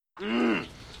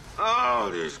Oh,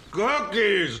 these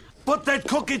cookies! Put that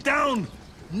cookie down!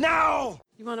 Now!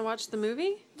 You want to watch the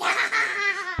movie?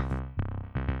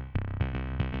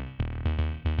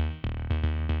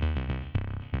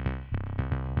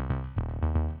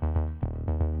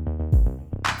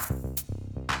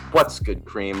 What's good,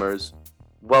 creamers?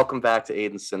 Welcome back to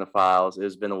Aiden Cinephiles. It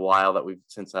has been a while that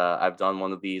since I've done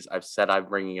one of these. I've said I'm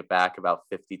bringing it back about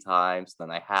 50 times, then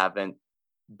I haven't.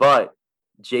 But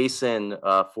Jason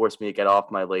forced me to get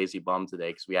off my lazy bum today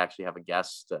because we actually have a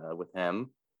guest with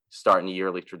him, starting a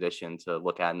yearly tradition to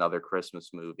look at another Christmas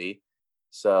movie.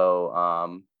 So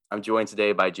I'm joined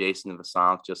today by Jason and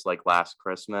Vasanth, just like last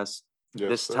Christmas. Yes,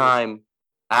 this sir. time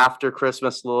after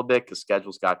Christmas a little bit because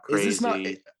schedules got crazy. Is this not?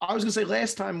 I was gonna say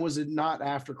last time, was it not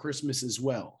after Christmas as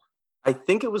well? I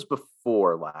think it was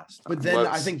before last time. But then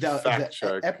I think the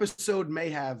check. episode may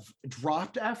have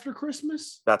dropped after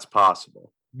Christmas That's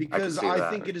possible. because see I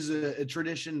that. think it is a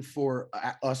tradition for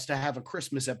us to have a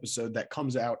Christmas episode that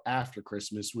comes out after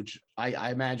Christmas, which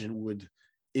I imagine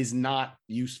is not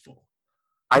useful.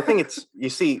 I think it's, you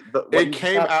see, It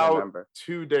came out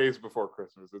 2 days before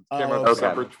Christmas. It came out okay.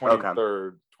 December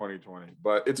 23rd, 2020.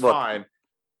 But it's Look, fine.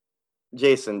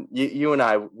 Jason, you and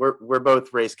I, we're both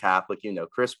raised Catholic. You know,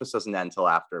 Christmas doesn't end until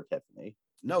after Epiphany.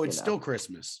 No, it's You know. still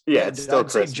Christmas. Yeah, it's still I'd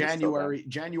say Christmas till then.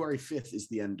 January 5th is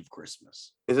the end of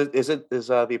Christmas. Is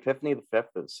the Epiphany the 5th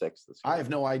or the 6th this year? I have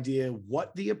no idea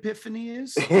what the Epiphany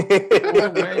is or no.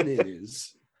 when it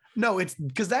is. No, it's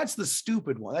because that's the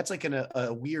stupid one. That's like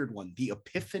a weird one. The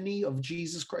Epiphany of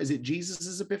Jesus Christ. Is it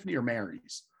Jesus's Epiphany or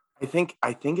Mary's? I think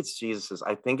it's Jesus's.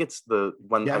 I think it's the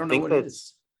when Yeah, I I don't know think what it that's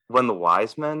is. when the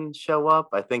wise men show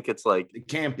up. I think it's like It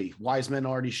can't be. Wise men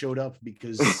already showed up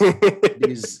because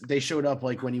they showed up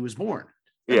like when he was born.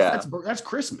 That's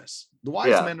Christmas. The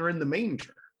wise Yeah. men are in the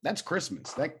manger. That's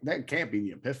Christmas. That can't be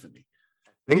the Epiphany.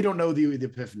 Think- We don't know the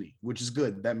Epiphany, which is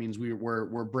good. That means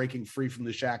we're breaking free from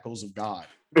the shackles of God.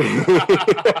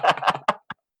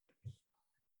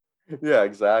 Yeah,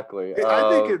 exactly. I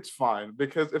think it's fine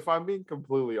because if I'm being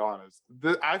completely honest,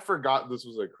 I forgot this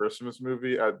was a Christmas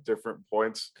movie at different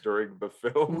points during the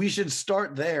film. We should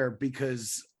start there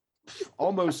because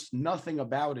almost nothing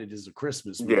about it is a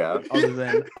Christmas movie. Yeah. Other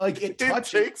than like it It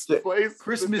touches takes place the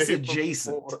Christmas day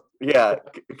adjacent. before. Yeah,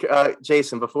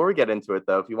 Jason, before we get into it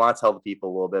though, if you want to tell the people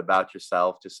a little bit about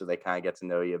yourself, just so they kind of get to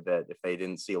know you a bit, if they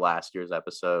didn't see last year's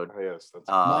episode. Oh, yes, that's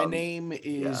My name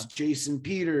is yeah. Jason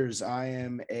Peters. I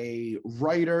am a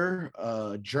writer,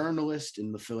 journalist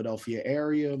in the Philadelphia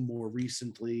area. More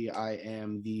recently, I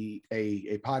am a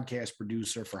podcast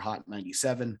producer for Hot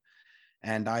 97.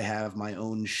 And I have my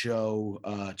own show,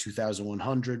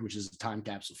 2100, which is a time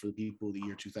capsule for the people of the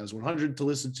year 2100 to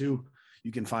listen to.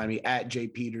 You can find me at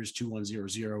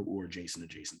jpeters2100 or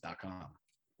jasonadjacent.com.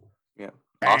 Yeah,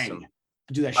 Bang. awesome.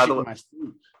 I do that By shit the with way- my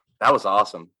sleep. That was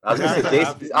awesome. I was You gonna have say, to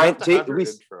Jason, have- you have to have your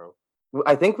intro.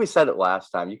 I think we said it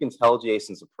last time. You can tell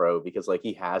Jason's a pro because like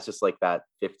he has just like that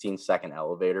 15-second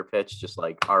elevator pitch, just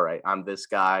like, all right, I'm this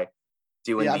guy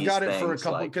doing Yeah, I've these got it things, for a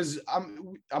couple like, because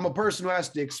I'm a person who has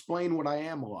to explain what I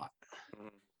am a lot.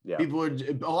 yeah. People are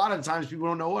a lot of times people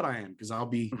don't know what I am because I'll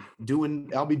be doing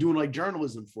like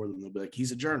journalism for them. They'll be like,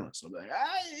 he's a journalist. I'll be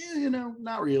like,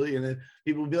 not really. And then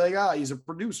people will be like, he's a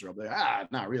producer. I'll be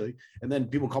like, not really. And then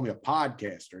people call me a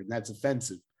podcaster, and that's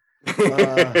offensive.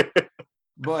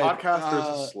 But Podcaster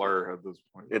is a slur at this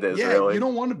point. It is yeah, really. you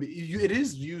don't want to be. It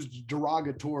is used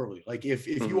derogatorily. Like if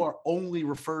Mhm. you are only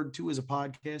referred to as a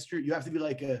podcaster, you have to be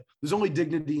like there's only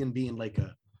dignity in being like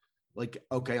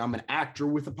okay, I'm an actor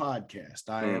with a podcast.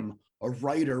 I am a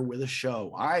writer with a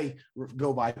show. I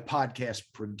go by podcast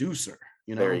producer.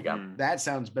 You know, There you go. that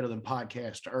sounds better than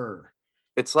podcaster.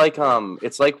 It's like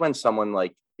when someone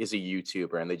like is a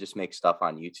YouTuber and they just make stuff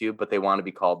on YouTube, but they want to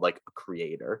be called like a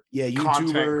creator. Yeah,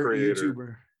 Content creator.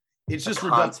 YouTuber. It's just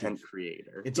content reductive.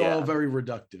 creator. It's Yeah. all very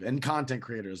reductive, and content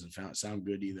creator doesn't sound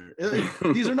good either.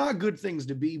 These are not good things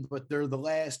to be, but they're the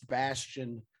last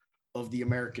bastion of the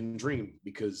American dream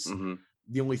because Mhm.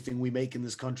 the only thing we make in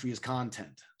this country is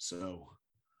content. So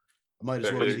I might as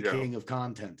There well be you the go. king of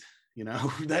content. You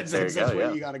know, that's There you go, what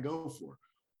yeah. you got to go for.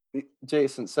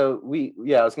 Jason, so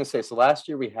I was gonna say, so last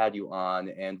year we had you on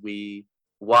and we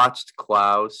watched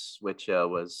Klaus, which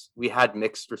we had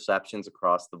mixed receptions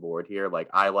across the board here. Like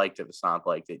I liked it, Vasanth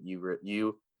liked it.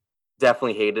 You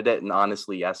definitely hated it, and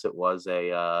honestly, yes, it was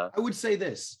a. I would say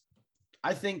this.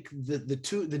 I think the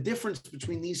difference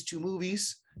between these two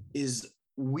movies is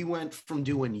we went from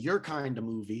doing your kind of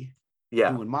movie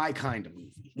Yeah, doing my kind of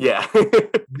movie. yeah.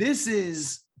 This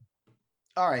is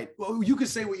all right. Well, you can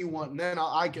say what you want, and then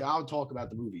I'll talk about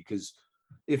the movie because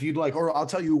if you'd like, or I'll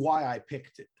tell you why I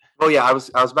picked it. Oh yeah, I was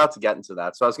about to get into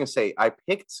that. So I was gonna say I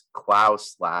picked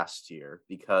Klaus last year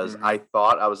because Mhm. I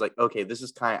thought I was like, okay, this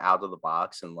is kind of out of the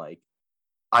box, and like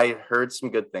I heard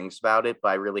some good things about it, but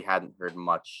I really hadn't heard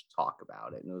much talk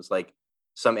about it. And it was like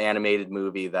some animated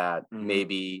movie that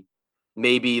Mhm.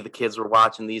 maybe the kids were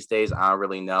watching these days. I don't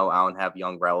really know. I don't have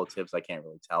young relatives. I can't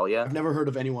really tell you. I've never heard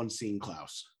of anyone seeing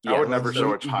Klaus. I would Yeah, never so-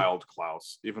 show a child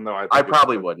Klaus, even though I think I it's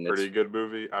probably a wouldn't. Pretty It's- good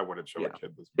movie. I wouldn't show a Yeah. kid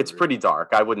this movie. It's pretty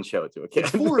dark. I wouldn't show it to a kid.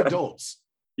 It's for adults,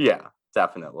 Yeah,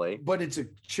 definitely. but it's a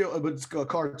chill. But it's a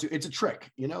cartoon. It's a trick.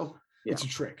 You know, it's a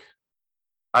Yeah. trick.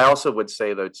 I also would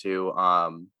say though too,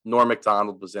 Norm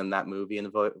Macdonald was in that movie in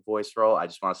the voice role. I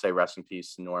just want to say rest in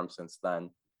peace to Norm. Since then,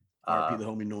 RP the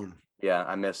homie Norm. yeah,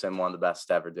 I miss him. One of the best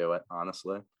to ever do it,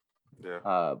 honestly.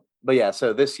 Yeah. But yeah,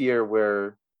 so this year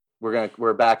we're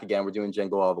back again. We're doing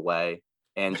Jingle All the Way.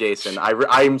 And Jason,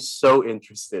 I'm so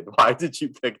interested. Why did you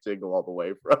pick Jingle All the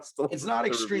Way for us to? It's not to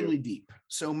review? extremely deep.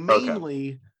 So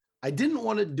mainly, I didn't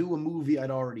want to do a movie I'd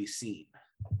already seen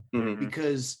Mhm.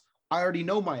 because I already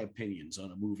know my opinions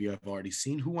on a movie I've already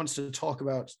seen. Who wants to talk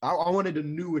about? I wanted a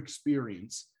new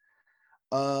experience,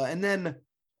 and then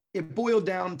it boiled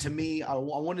down to me. I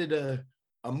wanted a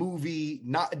movie,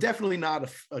 definitely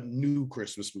not a new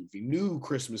Christmas movie. New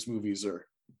Christmas movies are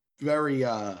very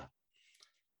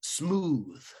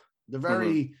smooth. They're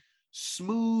very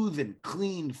smooth and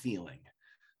clean feeling.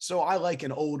 So I like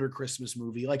an older Christmas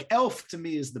movie. Like Elf to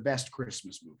me is the best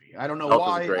Christmas movie. I don't know Elf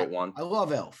why. is a great one. I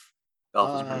love Elf.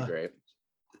 Elf is pretty great.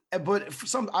 But for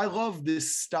some, I love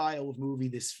this style of movie,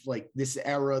 this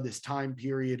era, this time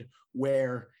period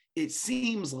where it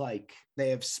seems like they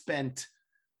have spent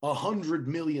 $100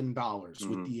 million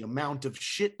with the amount of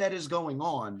shit that is going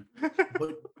on,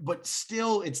 but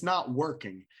still it's not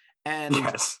working. And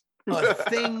Yes. a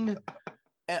thing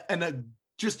and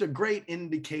just a great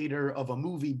indicator of a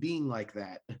movie being like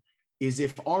that is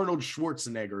if Arnold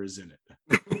Schwarzenegger is in it.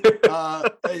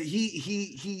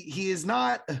 He is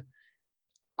not.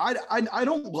 I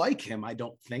don't like him. I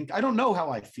don't think. I don't know how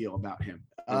I feel about him.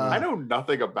 I know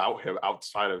nothing about him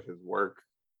outside of his work.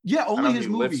 Yeah, only know his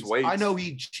he lifts movies. weights. I know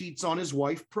he cheats on his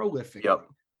wife prolifically. Yep.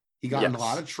 He got in a Yes.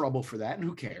 lot of trouble for that, and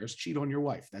who cares? Cheat on your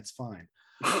wife. That's fine.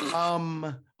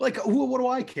 Like what do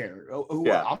I care?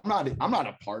 Yeah. I'm not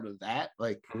a part of that.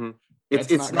 Like It's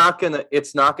That's not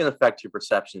gonna affect your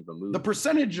perception of a movie. the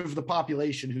percentage of the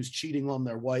population who's cheating on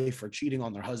their wife or cheating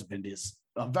on their husband is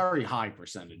a very high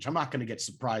percentage. I'm not going to get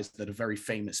surprised that a very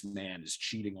famous man is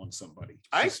cheating on somebody.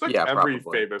 I It's just- expect yeah, every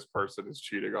probably. famous person is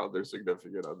cheating on their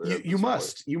significant other. at you this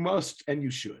point. must, and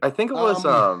you should. I think it was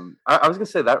I was gonna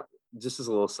say that just as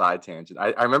a little side tangent.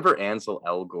 I remember Ansel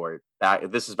Elgort back.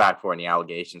 This is back before any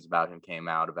allegations about him came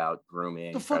out about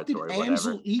grooming. The fuck did predatory,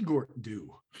 Ansel whatever. Igor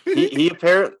do? He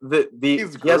apparently He's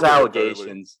he has grooming,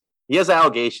 allegations. He has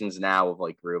allegations now of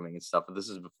like grooming and stuff, but this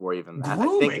is before even that. I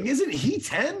think- Grooming? Isn't he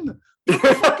 10? What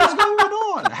the fuck is going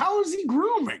on? How is he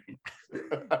grooming?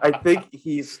 I think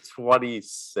he's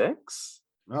 26.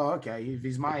 Oh, okay. If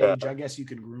he's my Yeah. age, I guess you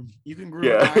can groom. You can groom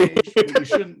Yeah. at my age, but you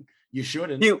shouldn't. You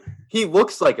shouldn't. He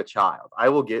looks like a child. I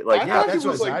will get like I yeah, thought that's he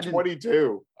was what I like didn't-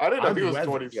 22. I didn't know I'm he was weathered,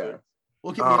 26. yeah.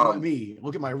 Look at Um, me.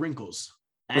 Look at my wrinkles.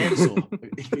 Ansel,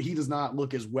 he does not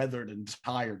look as weathered and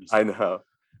tired as I know.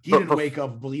 he but didn't bef- wake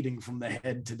up bleeding from the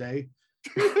head today.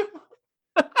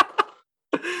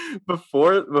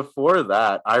 Before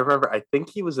that, I remember I think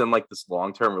he was in like this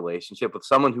long-term relationship with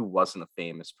someone who wasn't a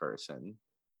famous person.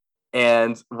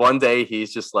 And one day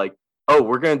he's just like, "Oh,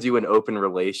 we're going to do an open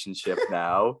relationship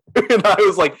now." And I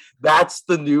was like, "That's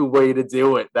the new way to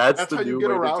do it. That's the how new you get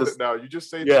way around to just it now. You just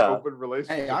say Yeah. it's an open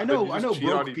relationship. Hey, I then know you I just know cheat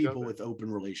on broke each people other. with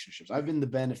open relationships. I've been the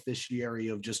beneficiary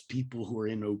of just people who are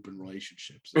in open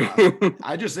relationships.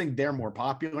 I just think they're more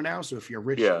popular now. So if you're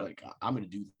rich, Yeah. like I'm gonna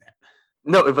do that.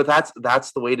 No, but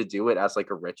that's the way to do it as like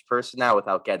a rich person now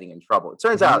without getting in trouble. It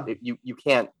turns out you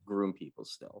can't groom people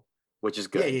still, which is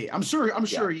good. Yeah. I'm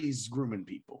sure he's grooming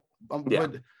people. Yeah.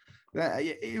 But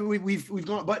we've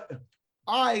gone. But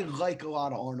I like a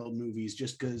lot of Arnold movies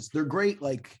just because they're great.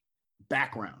 Like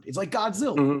background. It's like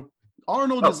Godzilla. Mhm.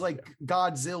 Arnold Oh, is like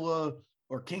Godzilla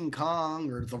or King Kong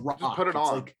or The Rock. put it It's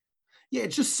on. like, yeah,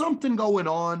 it's just something going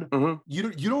on. Mhm. You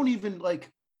don't even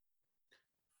like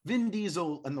Vin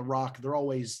Diesel and The Rock.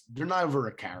 They're never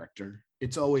a character.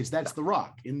 It's always that's The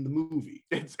Rock in the movie.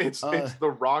 It's Uh,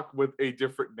 The Rock with a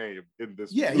different name in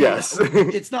this. Yeah, movie. Yes.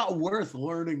 It's not worth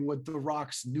learning what The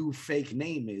Rock's new fake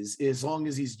name is, as long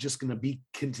as he's just gonna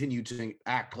continue to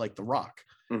act like The Rock.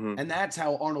 Mhm. And that's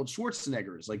how Arnold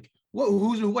Schwarzenegger is. Like,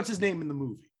 what's his name in the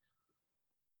movie?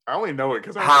 I only know it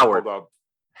because I Howard. pulled up.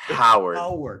 Howard.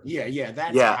 Howard. Yeah,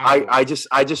 that's Yeah, Howard.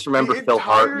 I just remember The Phil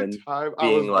entire Hartman time I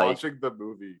was being like- watching the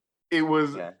movie, it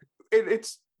was Yeah.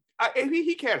 I mean,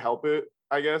 he can't help it,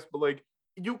 I guess, but like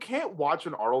you can't watch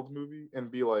an Arnold movie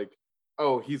and be like,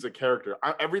 oh, he's a character.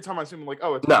 Every time I see him, I'm like,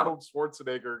 oh, it's No. Arnold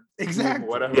Schwarzenegger. doing Exactly.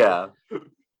 Whatever. Yeah.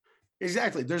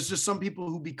 Exactly. There's just some people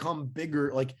who become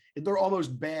bigger, like they're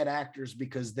almost bad actors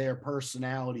because their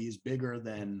personality is bigger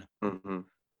than Mhm.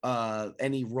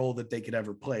 any role that they could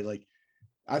ever play. Like,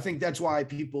 I think that's why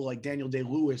people like Daniel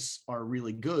Day-Lewis are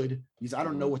really good. I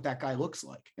don't know what that guy looks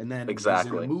like. And then he's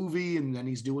Exactly. in a movie and then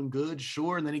he's doing good,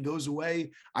 sure. And then he goes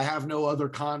away. I have no other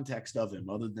context of him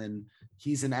other than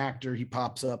he's an actor. He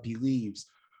pops up, he leaves,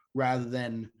 rather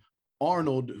than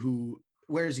Arnold, who,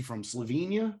 where is he from?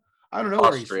 Slovenia? I don't know.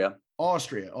 Where he's from. Austria.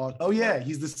 Austria. Oh yeah,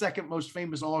 he's the second most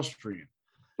famous Austrian.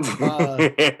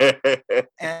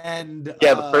 And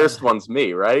Yeah, the first one's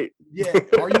me, right? yeah,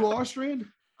 are you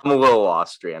Austrian? I'm a little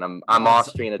Austrian. I'm Oh, it's-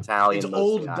 Austrian Italian. It's mostly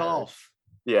old Irish. Dolph.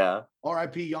 Yeah.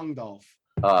 R.I.P. Young Dolph.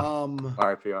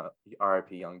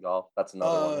 R.I.P. Young Dolph. That's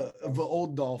another one. The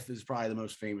old Dolph is probably the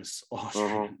most famous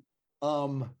Austrian.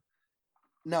 No,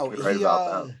 You're right he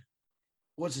about that.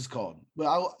 what's his called?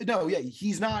 But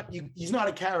he's not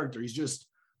a character. He's just,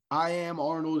 I am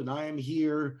Arnold and I am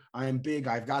here. I am big.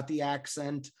 I've got the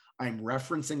accent. I'm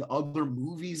referencing other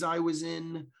movies I was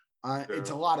in. It's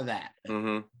a lot of that.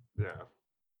 Mhm. Yeah.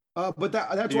 But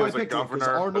that's He why I was a picked him because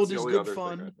governor. Arnold That's the is only good other thing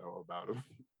fun. I know about him.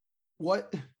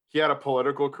 What? He had a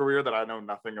political career that I know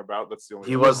nothing about. That's the only.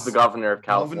 He other was thing. the governor of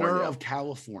California. Governor of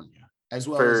California, as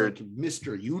well as For- like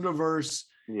Mr. Universe.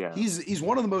 Yeah. He's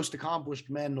one of the most accomplished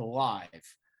men alive,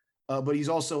 but he's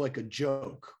also like a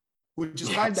joke, which is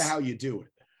kind of Yes. how you do it.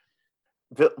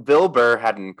 Bill Burr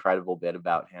had an incredible bit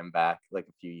about him back like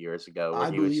a few years ago where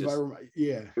I he was believe just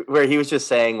yeah. where he was just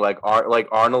saying like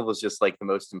Arnold was just like the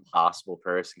most impossible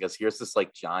person because here's this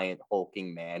like giant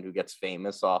hulking man who gets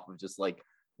famous off of just like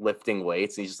lifting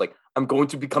weights and he's just like, I'm going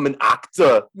to become an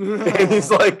actor. And he's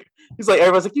like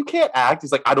everyone's like, you can't act.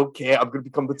 He's like, I don't care, I'm gonna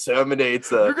become the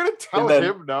Terminator. You're gonna tell then-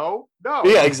 him no? No.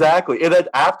 Yeah, exactly. And then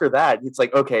after that it's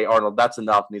like, okay, Arnold, that's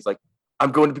enough. And he's like,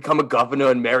 I'm going to become a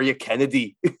governor and marry a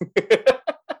Kennedy.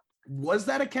 Was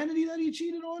that a Kennedy that he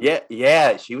cheated on?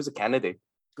 yeah, she was a Kennedy.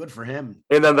 Good for him.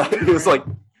 And then he was like,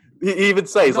 he even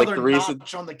says like Another the reason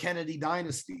notch on the Kennedy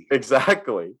dynasty,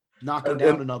 exactly. knocking and- down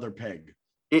and- another peg.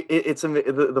 It's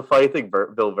the funny thing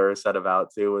Bill Burr said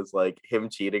about too was like him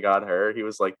cheating on her. He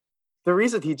was like, the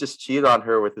reason he just cheated on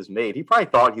her with his mate, he probably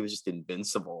thought he was just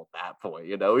invincible at that point.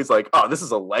 You know, he's like, oh, this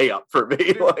is a layup for me.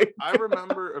 Dude, Like, I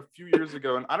remember a few years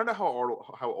ago, and I don't know how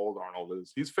old Arnold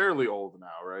is. He's fairly old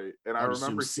now, right? And I I would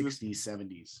assume remember he was 60s,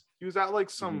 70s. he was at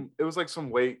like it was like some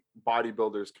weight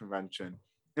bodybuilders convention,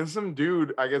 and some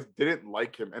dude I guess didn't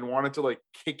like him and wanted to like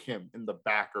kick him in the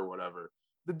back or whatever.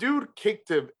 The dude kicked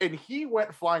him and he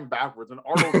went flying backwards, and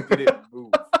Arnold didn't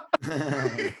move.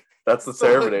 that's the So,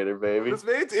 like, Terminator, baby. This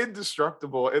man's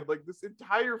indestructible, and like this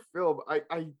entire film,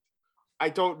 I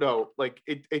don't know. Like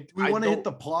it. We want to hit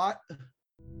the plot.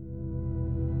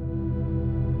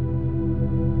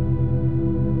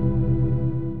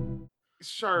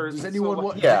 Sure. Does so, anyone like,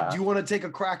 want? Yeah. Do you want to take a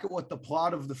crack at what the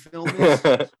plot of the film is?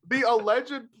 the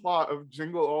alleged plot of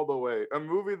Jingle All the Way, a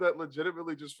movie that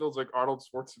legitimately just feels like Arnold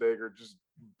Schwarzenegger just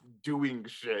doing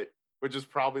shit, which is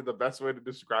probably the best way to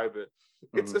describe it.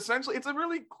 It's essentially, it's a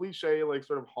really cliche, like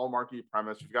sort of hallmarky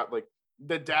premise. You've got like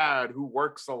the dad who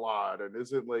works a lot and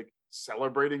isn't like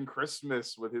celebrating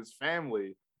Christmas with his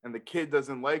family, and the kid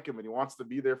doesn't like him and he wants to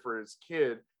be there for his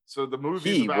kid. So the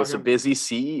movie He was a him. busy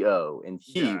CEO and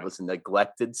he Yeah. was a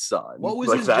neglected son. What was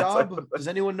Like, his that's job? like- Does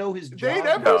anyone know his They job?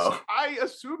 never. No. I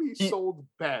assume he He- sold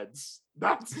beds.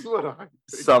 That's what I think.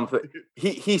 Something.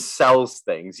 He sells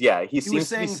things. Yeah, he He was seems to be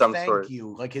saying some thank sort.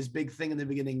 you. Like his big thing in the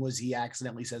beginning was he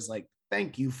accidentally says like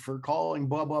thank you for calling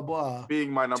blah blah blah.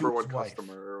 Being my number his one wife.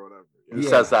 customer or whatever. He Yeah.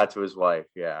 says that to his wife.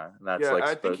 Yeah, and that's Yeah, like I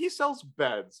think supposed- he sells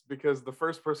beds because the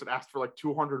first person asked for like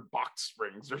 200 box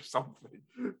springs or something.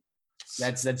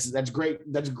 That's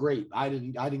great. That's great. I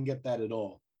didn't get that at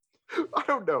all. I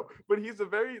don't know, but he's a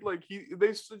very like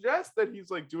they suggest that he's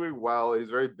like doing well. He's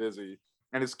very busy,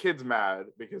 and his kid's mad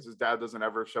because his dad doesn't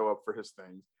ever show up for his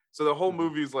things. So the whole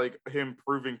movie is like him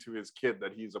proving to his kid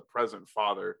that he's a present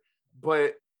father.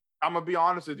 But I'm gonna be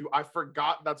honest with you, I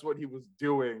forgot that's what he was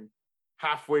doing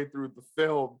halfway through the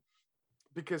film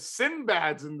because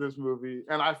Sinbad's in this movie,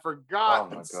 and I forgot Oh my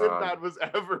that God. Sinbad was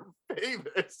ever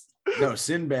famous. No,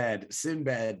 Sinbad.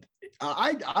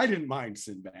 I didn't mind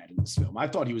Sinbad in this film. I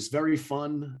thought he was very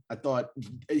fun. I thought,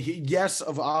 yes,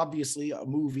 of obviously a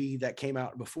movie that came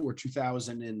out before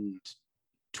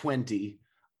 2020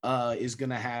 is going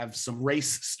to have some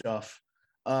race stuff.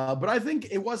 But I think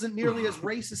it wasn't nearly as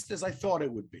racist as I thought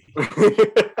it would be.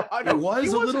 I know, It was he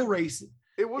a little wasn't- racist.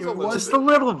 It was It a little was- Just a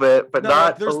little bit, but No,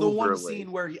 not there's the one overly.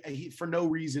 scene where he, for no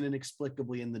reason,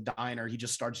 inexplicably in the diner, he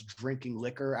just starts drinking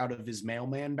liquor out of his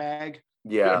mailman bag.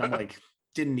 And Yeah. I'm like,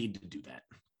 didn't need to do that.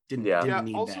 Didn't Yeah.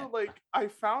 need Also, that. like I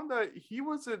found that he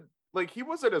wasn't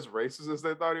as racist as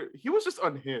they thought. He was just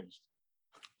unhinged.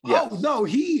 Yes. Oh no,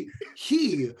 he.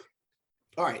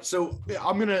 All right, so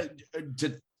I'm gonna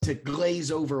to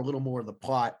glaze over a little more of the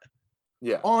plot.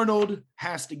 Yeah. Arnold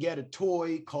has to get a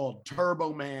toy called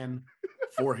Turbo Man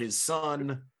for his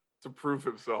son To prove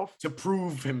himself. to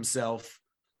prove himself,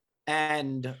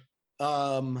 and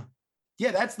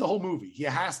yeah, that's the whole movie. He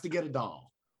has to get a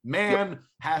doll. Man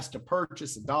has to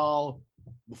purchase a doll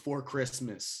before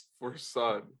Christmas. For his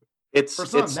son. It's For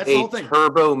some, it's that's the a whole thing.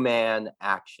 Turbo Man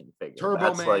action figure. Turbo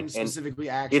That's Man, like, and specifically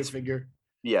action it's- figure.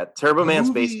 yeah, Turbo The Man's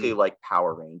movie- basically like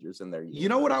Power Rangers in their universe. You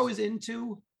know what I was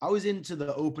into? I was into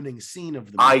the opening scene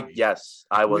of the movie. Yes,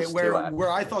 I was where, too. where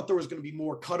I thought there was going to be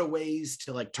more cutaways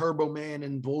to like Turbo Man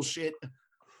and bullshit.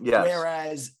 Yes.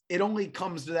 Whereas it only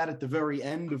comes to that at the very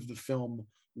end of the film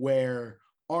where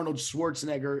Arnold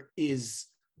Schwarzenegger is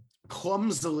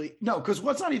clumsily because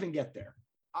let's not even get there.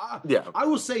 Yeah. I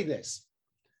will say this.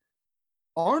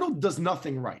 Arnold does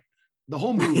nothing right. The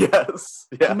whole movie. Yes.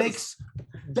 Yes. He makes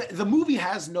the movie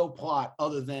has no plot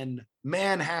other than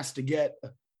man has to get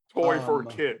Toy for a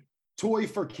Um, kid. toy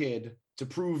for kid to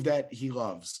prove that he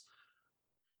loves.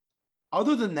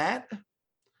 Other than that,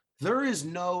 there is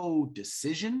no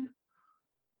decision,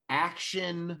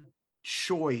 action,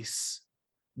 choice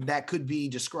that could be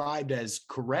described as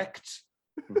correct,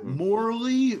 Mhm.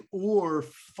 morally or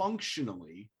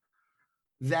functionally,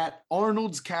 that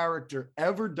Arnold's character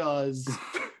ever does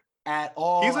at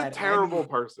all. He's a at terrible any-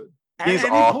 person. at He's any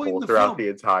point in awful the throughout film. the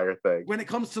entire thing. When it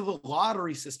comes to the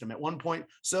lottery system at one point,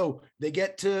 so they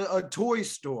get to a toy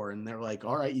store and they're like,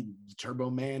 all right,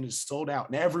 Turbo Man is sold out.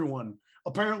 And everyone,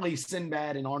 apparently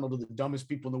Sinbad and Arnold are the dumbest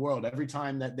people in the world. Every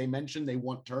time that they mention they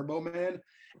want Turbo Man,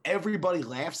 everybody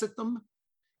laughs at them.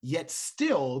 Yet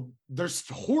still, there's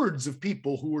hordes of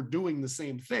people who are doing the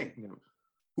same thing, Yeah.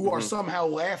 who are Mhm. somehow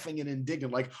laughing and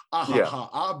indignant, like, aha, Yeah. ha,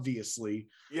 obviously,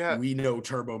 Yeah. we know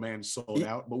Turbo Man sold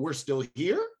out, but we're still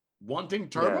here wanting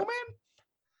Turbo Yeah. Man?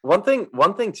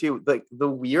 One thing too, like the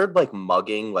weird like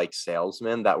mugging like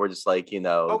salesmen that were just like, doing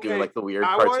Okay, like the weird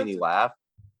I wanted cartoony to- laugh.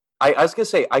 I was gonna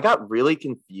say I got really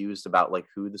confused about like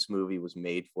who this movie was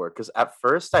made for because at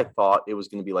first I thought it was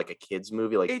gonna be like a kids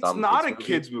movie, like It's dumb not a movie.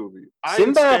 kids movie. I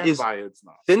Sinbad stand is- by it's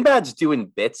not. Sinbad's doing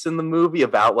bits in the movie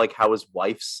about like how his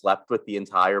wife slept with the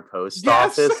entire post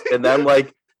Yes. office, and then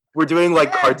like we're doing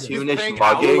like Ted, cartoonish Hank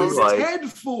mugging, What's Howard. like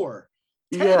Ted for?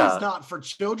 Ted yeah, is not for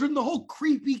children. The whole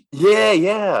creepy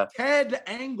yeah. Ted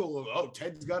angle of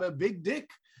Ted's got a big dick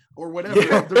or whatever.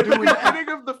 Yeah. They're doing the that. beginning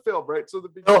of the film, right? So the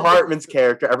beginning Phil of the Hartman's film-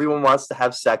 character, everyone wants to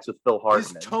have sex with Phil His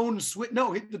Hartman. tone switch.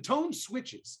 No, the tone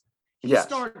switches. He Yes.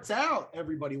 starts out,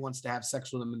 everybody wants to have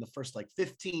sex with him in the first like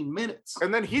 15 minutes.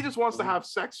 And then he just wants to have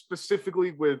sex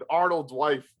specifically with Arnold's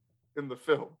wife in the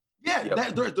film. Yeah,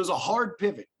 Yep. there's a hard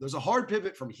pivot. There's a hard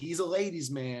pivot from he's a ladies'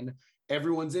 man.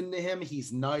 Everyone's into him.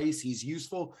 He's nice. He's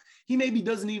useful. He maybe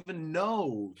doesn't even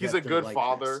know He's that a they're good like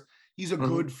father. this. He's a Mhm.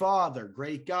 good father,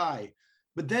 great guy.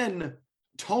 But then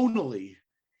tonally,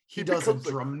 he He does a becomes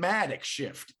a- dramatic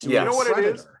shift to Yes. a You know what it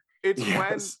is? predator. It's when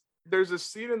Yes. there's a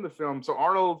scene in the film. So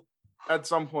Arnold, at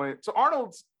some point, so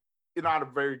Arnold's not a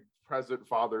very present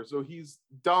father. So he's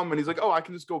dumb and he's like, oh, I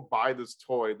can just go buy this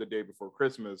toy the day before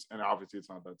Christmas. And obviously it's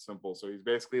not that simple. So he's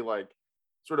basically like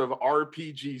sort of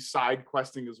RPG side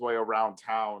questing his way around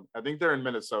town. I think they're in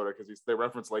Minnesota because they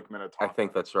reference Lake I Minnetonka.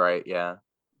 think that's right. Yeah.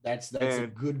 That's a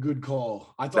And- good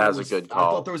call. I thought That it was a was good I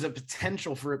call. thought there was a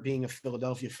potential for it being a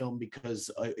Philadelphia film because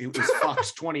it was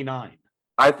Fox 29.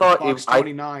 I thought Fox I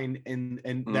 29 and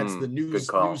that's the good news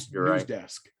call. news, You're news right.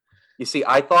 desk. you see,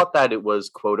 I thought that it was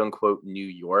quote unquote New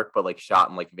York, but like shot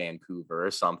in like Vancouver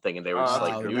or something, and they were just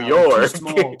like Oh, New no, York. Too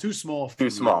small. Too small. for Too New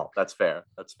small. York. That's fair.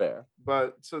 That's fair.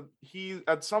 But so he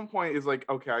at some point is like,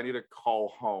 okay, I need to call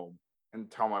home and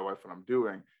tell my wife what I'm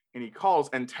doing. And he calls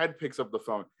and Ted picks up the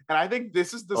phone. And I think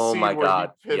this is the Oh scene my where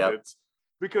God. he Yep. pivots.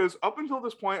 Because up until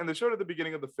this point, and they showed at the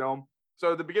beginning of the film.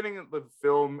 So at the beginning of the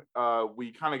film,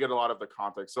 we kind of get a lot of the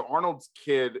context. So Arnold's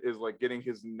kid is like getting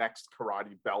his next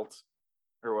karate belt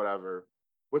or whatever.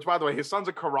 Which, by the way, his son's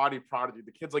a karate prodigy.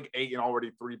 The kid's like 8 and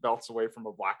already 3 belts away from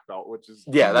a black belt, which is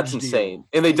Yeah, that's Huge insane. deal.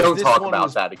 And they Because don't this talk one about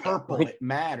was that again. Purple. Like, It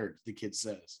mattered. The kid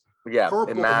says. yeah,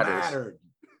 Purple it matters. mattered.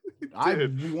 I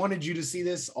did. wanted you to see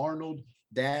this, Arnold,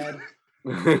 Dad.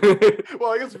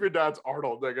 well, I guess if your dad's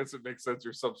Arnold, I guess it makes sense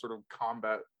you're some sort of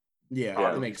combat. Yeah,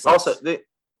 Yeah. that makes sense. Also,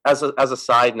 As a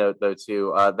side note, though,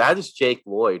 too, that is Jake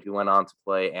Lloyd, who went on to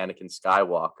play Anakin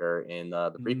Skywalker in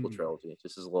the prequel trilogy.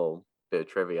 Just as a little bit of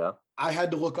trivia. I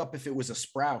had to look up if it was a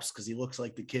Sprouse because he looks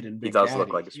like the kid in Big He does Daddy.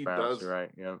 look like a He Sprouse. does. You're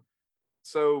right. Yeah.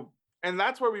 So, and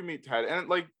that's where we meet Ted. And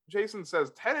like Jason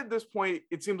says, Ted at this point,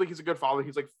 it seems like he's a good father.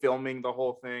 He's like filming the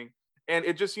whole thing. And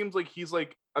it just seems like he's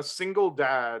like a single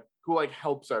dad who like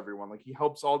helps everyone. Like he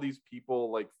helps all these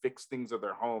people like fix things at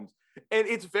their homes. And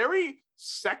it's very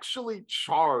sexually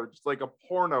charged, like a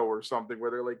porno or something,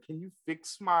 where they're like, "Can you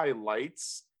fix my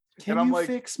lights?" Can I'm you like,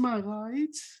 fix my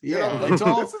lights? you Yeah, know, it's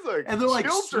all, this is a and they're like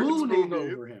children's swooning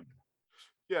movie. over him.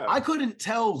 Yeah, I couldn't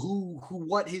tell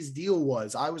what his deal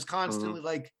was. I was constantly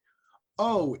like,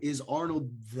 "Oh, is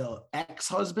Arnold the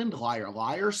ex-husband,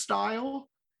 liar style?"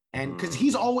 And because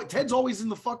Ted's always in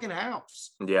the fucking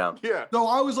house. Yeah. yeah. So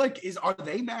I was like, are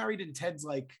they married? And Ted's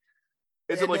like,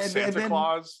 Is it and like then- Santa and then-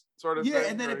 Claus sort of? yeah,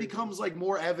 thing, and then it right? becomes like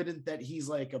more evident that he's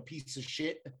like a piece of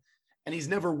shit, and he's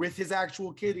never with his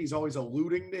actual kid. He's always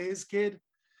alluding to his kid.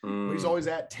 But he's Mm. always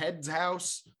at Ted's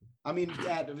house. I mean,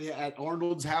 at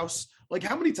Arnold's house. Like,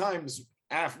 how many times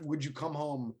would you come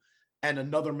home and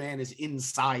another man is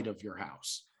inside of your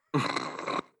house?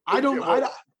 I don't. Yeah,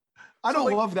 well, I don't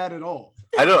like- love that at all.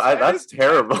 I don't. Ted That's is-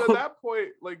 terrible. At that point,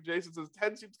 like Jason says,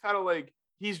 Ted seems kind of like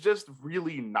he's just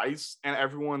really nice, and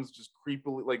everyone's just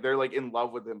creepily like they're like in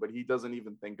love with him, but he doesn't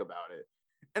even think about it.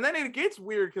 And then it gets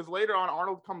weird because later on,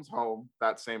 Arnold comes home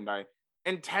that same night,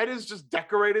 and Ted has just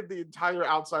decorated the entire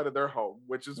outside of their home,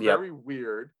 which is Yep. very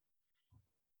weird.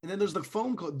 And then there's the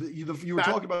phone call. You were That-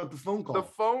 talking about the phone call. The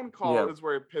phone call Yeah. is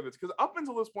where it pivots because up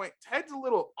until this point, Ted's a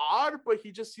little odd, but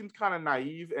he just seems kind of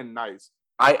naive and nice.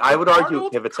 I would argue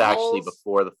Arnold it pivots actually calls-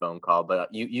 before the phone call,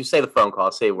 but you say the phone call.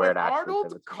 I'll say where When it actually Arnold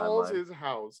pivots. in my calls mind. his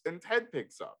house and Ted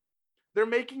picks up, they're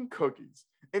making cookies,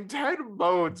 and Ted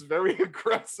moans very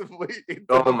aggressively. Into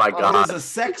Oh the my phone God. There's a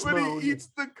sex when mode. he eats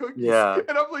the cookies. Yeah.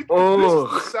 And I'm like, Oh.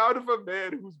 this is the sound of a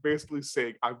man who's basically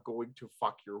saying, "I'm going to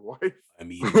fuck your wife."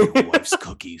 I'm eating your wife's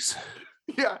cookies.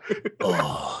 Yeah.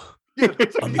 Oh, Yeah,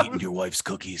 that's I'm like- eating your wife's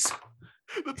cookies.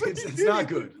 that's like It's, he it's did not it.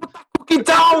 good. Cookie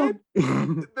down.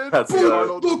 Then That's put good.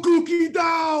 Arnold The cookie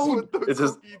down. put the It's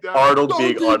just cookie down. Arnold Don't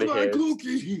being eat my unhinged.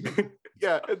 cookie.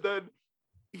 Yeah, and then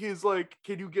he's like,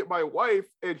 "Can you get my wife?"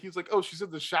 And he's like, "Oh, she's in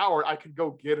the shower. I can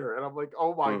go get her." And I'm like,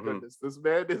 "Oh my Mhm. goodness, this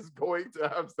man is going to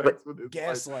have sex with his wife."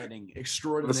 Gaslighting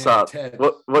extraordinary. What's up? Ted.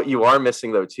 What you are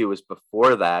missing though too is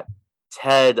before that,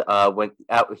 Ted when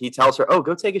he tells her, "Oh,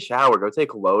 go take a shower, go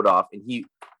take a load off," and he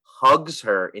hugs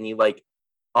her and he like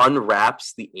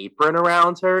unwraps the apron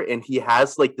around her, and he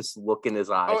has like this look in his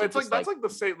eyes. Oh, of it's like just, that's like the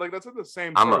same, like that's in the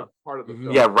same I'm sort a- of part of the Mhm.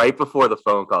 film. yeah, right before the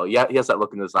phone call. Yeah, he has that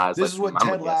look in his eyes. This like, is what "I'm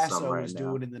gonna Ted get some Lasso right was now."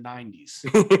 doing in the 90s.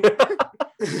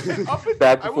 Up in-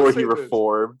 Back I will before say he this.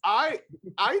 reformed. I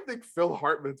think Phil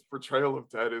Hartman's portrayal of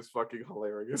Ted is fucking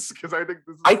hilarious because I think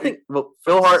this is I think Phil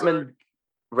absurd. Hartman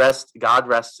God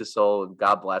rest his soul and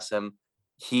God bless him.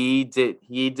 He did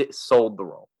sold the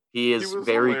role. He is was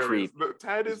very hilarious. creepy. The-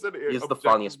 Ted is an He's the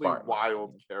funniest objectively part, in my wild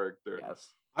opinion. character.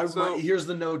 Yes. So- Here's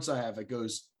the notes I have. It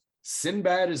goes,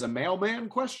 Sinbad is a mailman?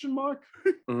 Question mark.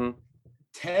 Mhm.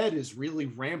 Ted is really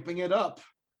ramping it up.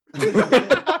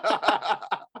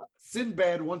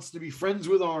 Sinbad wants to be friends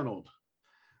with Arnold.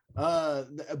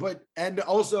 And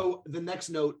also the next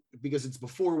note, because it's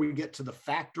before we get to the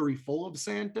factory full of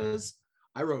Santas,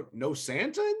 I wrote no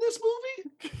Santa in this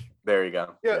movie. There you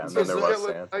go. Yeah, and so, then there so, was yeah,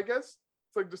 like, Santa. I guess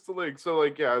it's like just to link. So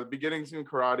like yeah, the beginning scene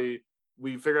karate.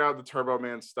 We figured out the Turbo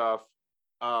Man stuff.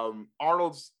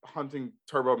 Arnold's hunting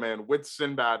Turbo Man with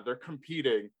Sinbad. They're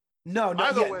competing. No, By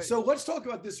not the yet. way- So let's talk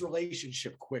about this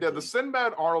relationship quickly. Yeah, the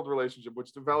Sinbad Arnold relationship,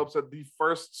 which develops at the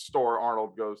first store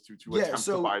Arnold goes to Yeah, attempt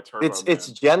so to buy Turbo It's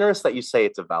generous that you say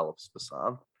it develops,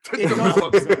 Basan. It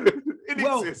does. It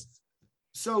Well, exists.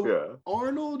 So Yeah.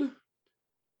 Arnold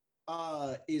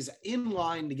is in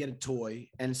line to get a toy,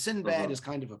 and Sinbad Mhm. is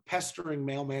kind of a pestering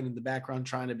mailman in the background,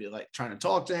 trying to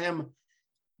talk to him.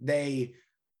 They,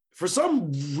 for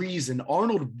some reason,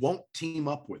 Arnold won't team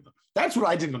up with them. That's what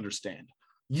I didn't understand.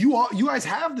 You guys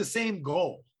have the same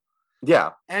goal,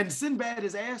 Yeah. and Sinbad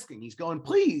is asking. He's going,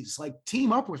 please, like,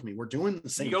 team up with me. We're doing the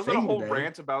same He goes thing on a whole today.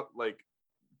 rant about like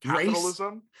Race?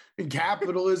 capitalism. And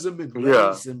capitalism and Yeah.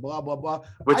 race and blah blah blah.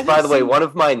 Which, I by think the way, Sin- one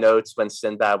of my notes when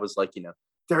Sinbad was like,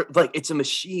 they're like, it's a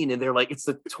machine, and they're like, it's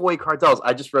the toy cartels.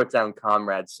 I just wrote down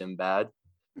Comrade Sinbad.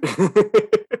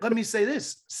 Let me say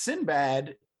this: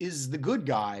 Sinbad is the good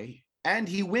guy, and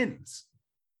he wins.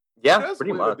 He Yeah, does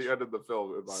pretty win much. at the end of the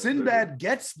film. in my Sinbad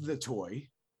gets the toy.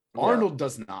 Yeah. Arnold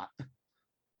does not.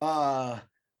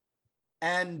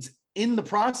 And in the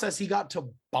process, he got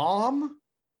to bomb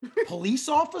police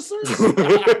officers.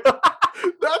 opinion.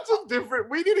 That's a different.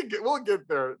 We need to get. We'll get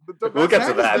there. We'll get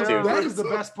to that, is too. That is the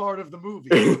best part of the movie.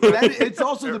 It's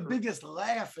also the biggest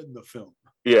laugh in the film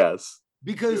Yes.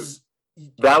 because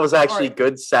That was actually right.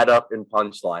 good setup and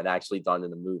punchline actually done in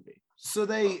the movie. So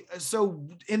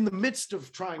in the midst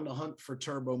of trying to hunt for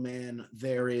Turbo Man,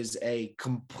 there is a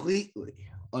completely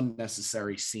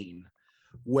unnecessary scene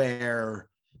where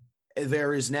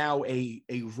there is now a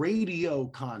radio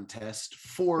contest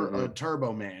for a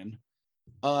Turbo Man.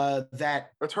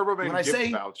 That a Turbo Man when I gift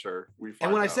say voucher.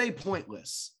 And when I say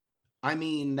pointless, I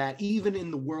mean that even in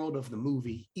the world of the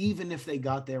movie, even if they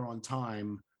got there on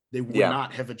time, they would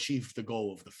not have achieved the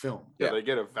goal of the film. Yeah, they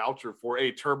get a voucher for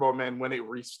a Turbo Man when it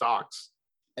restocks,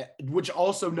 which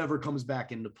also never comes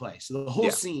back into play. So the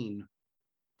whole scene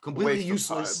completely Waste of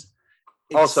useless.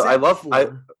 Also, I love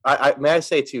for- I may I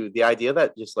say too, the idea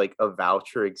that just like a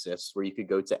voucher exists where you could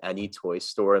go to any toy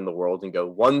store in the world and go,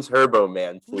 one Turbo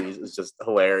Man, please, is just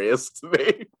hilarious to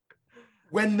me.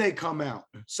 when they come out.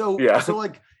 So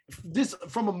like this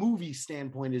from a movie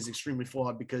standpoint is extremely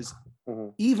flawed because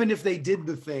even if they did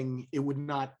the thing, it would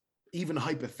not even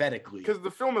hypothetically. Because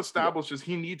the film establishes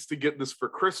he needs to get this for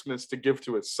Christmas to give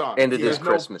to his son. And it is no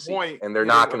Christmassy, point and they're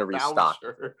not going to giving a restock.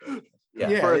 voucher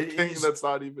Yeah. for a thing that's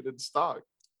not even in stock.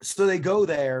 So they go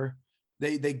there.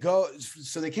 They go.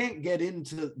 So they can't get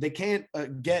into. They can't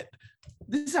get.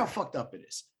 This is how fucked up it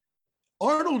is.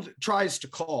 Arnold tries to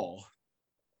call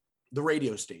the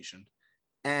radio station,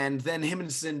 and then him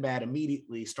and Sinbad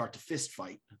immediately start to fist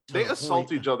fight. They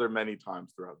assault each other many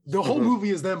times throughout the whole movie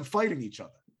is them fighting each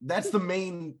other. That's the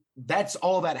main. That's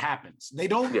all that happens. They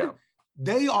don't. Yeah.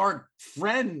 They are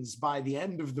friends by the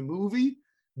end of the movie.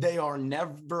 They are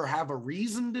never have a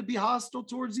reason to be hostile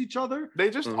towards each other. They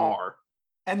just are.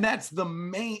 And that's the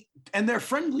main, and they're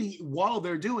friendly while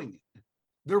they're doing it.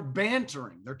 They're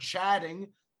bantering, they're chatting,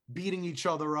 beating each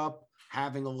other up,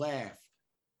 having a laugh,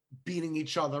 beating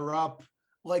each other up,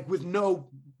 like with no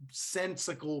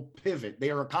sensical pivot.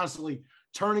 They are constantly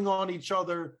turning on each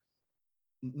other,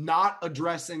 not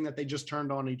addressing that they just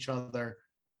turned on each other,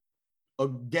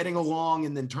 getting along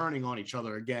and then turning on each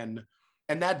other again.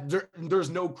 And that there's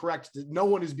no correct, no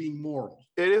one is being moral.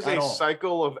 It is a all.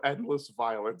 cycle of endless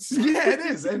violence. Yeah, it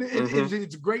is. And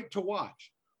it's great to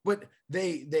watch. But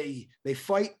they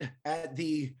fight at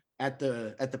the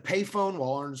payphone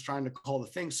while Arnold's trying to call the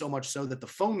thing, so much so that the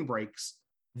phone breaks.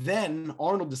 Then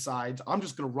Arnold decides, I'm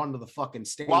just going to run to the fucking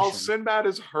station. While Sinbad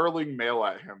is hurling mail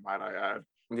at him, might I add.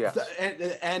 Yeah.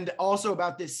 And also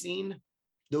about this scene,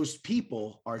 those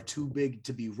people are too big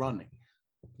to be running.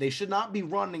 They should not be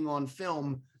running on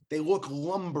film. They look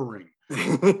lumbering.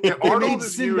 Yeah, Arnold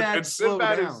is huge, Sinbad and slow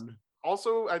Sinbad is down.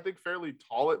 also, I think, fairly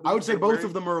tall. I would say both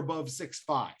of them are above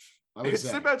 6'5".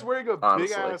 Sinbad's wearing a Honestly.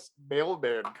 big ass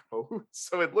mailman coat,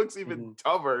 so it looks even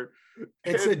tougher.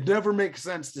 It never makes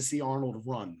sense to see Arnold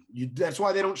run. That's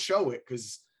why they don't show it,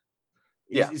 because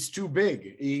it's too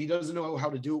big. He doesn't know how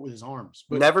to do it with his arms.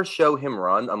 But never show him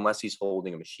run unless he's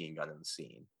holding a machine gun in the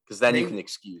scene, because then you can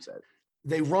excuse it.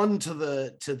 They run to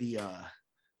the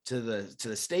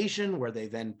station where they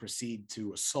then proceed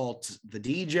to assault the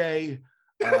DJ.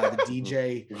 The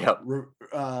DJ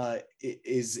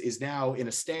is now in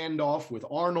a standoff with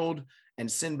Arnold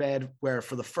and Sinbad, where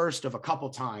for the first of a couple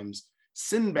times,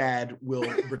 Sinbad will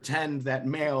pretend that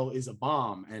mail is a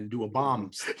bomb and do a bomb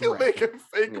threat. He'll make a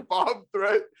fake bomb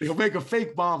threat. He'll make a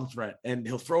fake bomb threat, and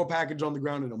he'll throw a package on the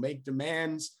ground, and he'll make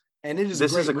demands. And it is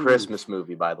This is a movie. Christmas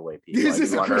movie, by the way, people. This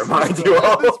is a Christmas remind movie. you At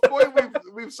all. this point,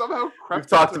 we've somehow crept We've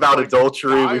talked into, about like,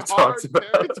 adultery. We've talked die-hard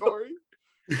about territory.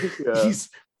 Yeah.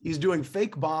 He's doing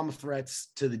fake bomb threats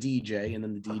to the DJ, and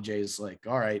then the DJ is like,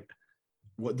 all right,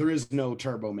 there is no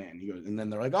Turbo Man. He goes, and then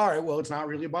they're like, all right, well, it's not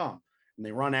really a bomb. And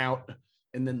they run out,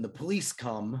 and then the police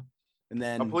come, and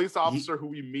then A police officer who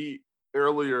we meet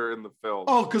earlier in the film.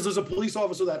 oh, because there's a police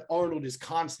officer that Arnold is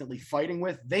constantly fighting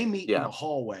with. They meet in Yeah. a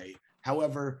hallway.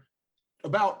 However,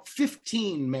 about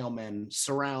 15 mailmen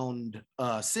surround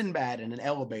Sinbad in an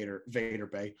elevator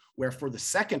bay, where for the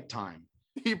second time,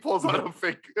 He pulls out a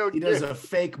fake. he does a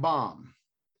fake bomb.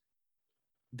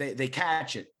 They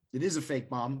catch it. It is a fake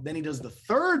bomb. Then he does the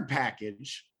third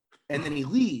package, and then he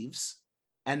leaves,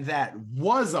 and that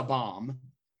was a bomb,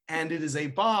 and it is a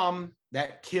bomb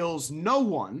that kills no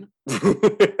one,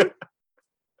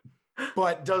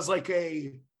 but does like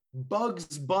a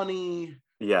Bugs Bunny,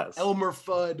 Yes. Elmer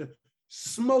Fudd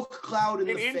smoke cloud in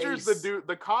It the injures face. the dude,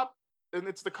 the cop, and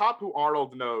it's the cop who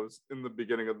Arnold knows in the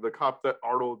beginning of the cop that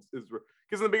Arnold is,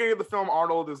 because in the beginning of the film,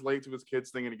 Arnold is late to his kids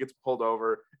thing and he gets pulled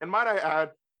over. And might I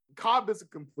add, Cobb is a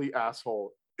complete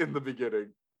asshole in the beginning.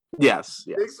 Yes.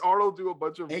 Makes Yes. Arnold do a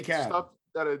bunch of Hey, Cab. stuff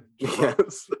that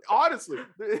Yes. honestly,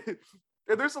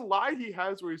 And there's a line he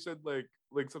has where he said like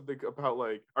something about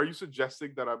like, "Are you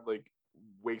suggesting that I'm like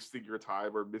wasting your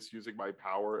time or misusing my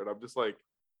power?" And I'm just like,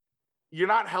 you're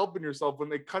not helping yourself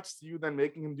when it cuts to you then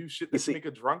making him do shit that can make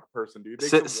a drunk person, dude.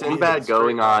 Sinbad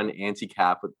going on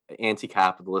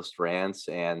anti-capitalist rants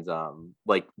and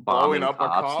like bombing up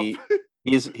cops. a cop.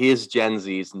 He is Gen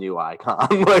Z's new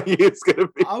icon. Like he's gonna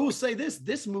be. I will say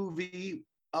this movie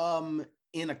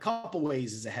in a couple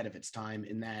ways is ahead of its time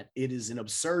in that it is an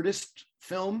absurdist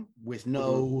film with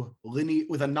no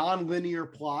with a non-linear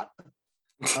plot.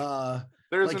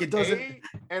 There's like an it doesn't A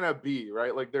and a B,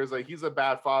 right? Like there's like he's a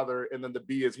bad father, and then the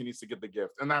B is he needs to get the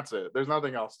gift, and that's it. There's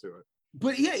nothing else to it.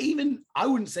 But yeah, even I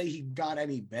wouldn't say he got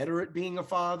any better at being a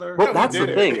father. Well, that's the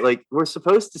thing. Like we're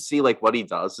supposed to see like what he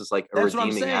does is like a that's what I'm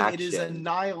redeeming saying. action. It is a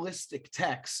nihilistic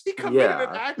text. He committed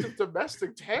an act of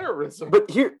domestic terrorism. But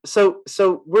here, so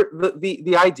we're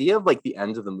the idea of like the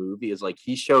end of the movie is like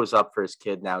he shows up for his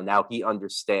kid now. Now he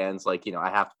understands like, you know, I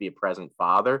have to be a present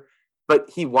father. But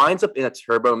he winds up in a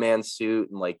Turbo Man suit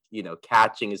and like, you know,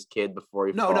 catching his kid before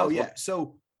he falls. Yeah.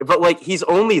 So but like he's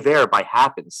only there by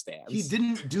happenstance. He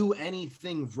didn't do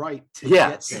anything right to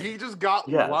get there. He just got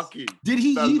lucky. Did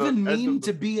he even mean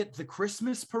to be at the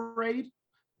Christmas parade?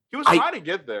 He was trying to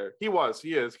get there. He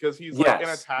is, because he's like in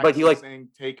a taxi but he like saying,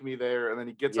 "Take me there," and then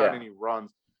he gets out and he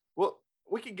runs. Well,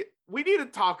 we need to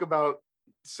talk about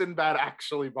Sinbad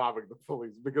actually bombing the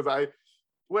police because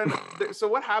so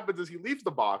what happens is he leaves the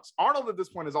box. Arnold at this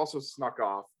point is also snuck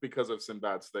off because of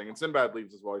Sinbad's thing, and Sinbad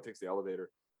leaves as well. He takes the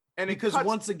elevator. And because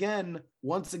once again,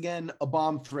 a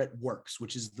bomb threat works,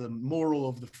 which is the moral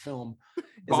of the film.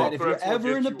 Is that if you're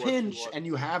ever in a pinch and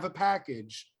you have a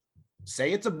package,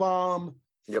 say it's a bomb,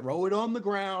 throw it on the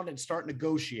ground and start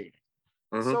negotiating.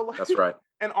 So that's right.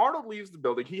 And Arnold leaves the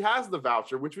building. He has the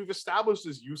voucher, which we've established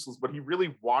is useless, but he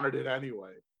really wanted it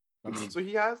anyway. So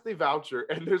he has the voucher,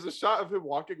 and there's a shot of him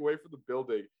walking away from the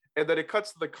building. And then it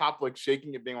cuts to the cop like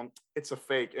shaking it, being on, it's a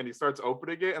fake. And he starts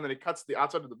opening it, and then it cuts to the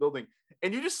outside of the building,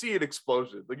 and you just see an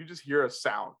explosion. Like you just hear a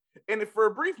sound. And for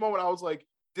a brief moment, I was like,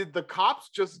 did the cops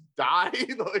just die?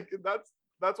 Like that's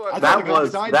why that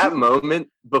was that moment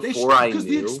before I knew. Because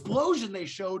the explosion they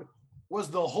showed was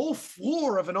the whole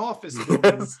floor of an office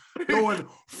building going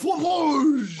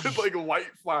with like light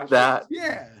flashes.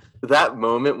 That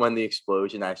moment when the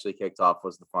explosion actually kicked off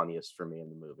was the funniest for me in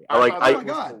the movie.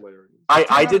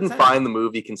 I didn't find the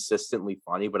movie consistently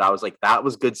funny, but I was like, that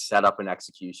was good setup and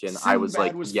execution. Sinbad I was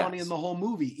like, was funny in the whole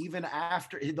movie. Even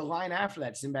after the line after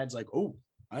that, Sinbad's like, "Oh,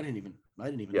 I didn't even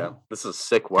know. This is a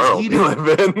sick world we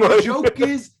live in." The joke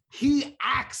is he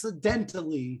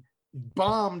accidentally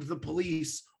bombed the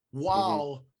police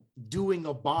while doing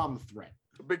a bomb threat.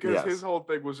 Because his whole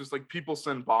thing was just like people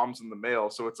send bombs in the mail,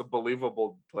 so it's a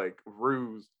believable like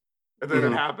ruse. And then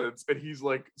it happens, and he's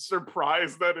like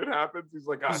surprised that it happens. He's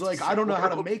like, I don't know how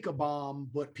to make a bomb,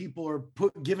 but people are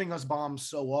giving us bombs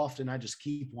so often. I just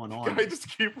keep one on. I just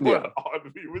keep one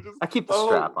on me. I keep the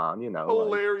strap on, you know.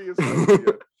 Hilarious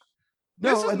idea.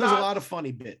 No, and there's a lot of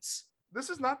funny bits. This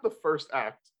is not the first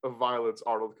act of violence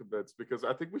Arnold commits, because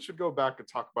I think we should go back and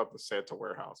talk about the Santa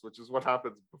warehouse, which is what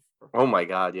happens before. Oh my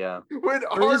God, yeah.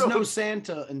 There is no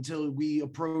Santa until we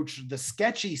approach the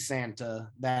sketchy Santa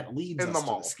that leads us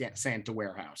to the Santa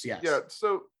warehouse. Yes. Yeah,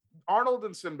 so Arnold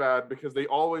and Sinbad, because they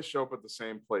always show up at the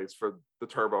same place for the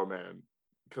Turbo Man,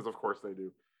 because of course they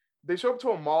do. They show up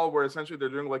to a mall where essentially they're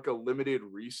doing like a limited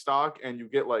restock, and you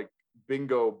get like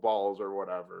bingo balls or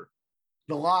whatever.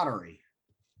 The lottery.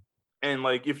 And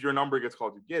like if your number gets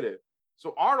called, you get it.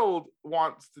 So Arnold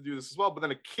wants to do this as well, but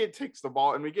then a kid takes the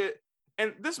ball, and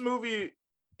this movie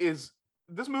is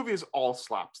all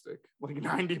slapstick. Like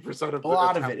 90% of a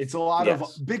lot of it. It's a lot of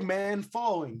big man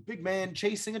falling, big man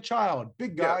chasing a child,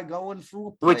 big guy going through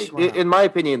a playground. Which, in my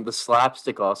opinion, the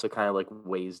slapstick also kind of like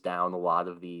weighs down a lot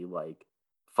of the like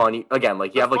funny. Again,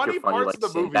 like you have like your funny like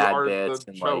Sinbad bits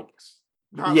and jokes,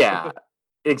 like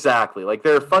exactly. Like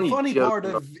there are funny. The funny part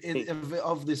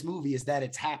of this movie is that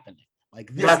it's happening. Like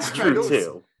this that's true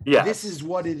too. Yeah, this is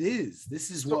what it is.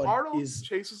 This is what Arnold is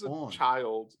chases a on.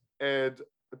 child and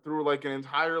through like an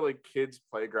entire like kids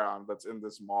playground that's in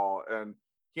this mall, and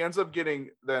he ends up getting.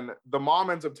 Then the mom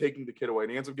ends up taking the kid away,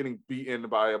 and he ends up getting beaten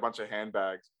by a bunch of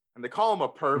handbags, and they call him a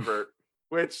pervert,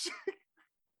 which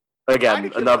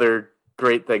again another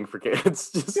great thing for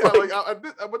kids. Just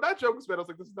when that joke was made, I was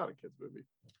like, this is not a kids movie.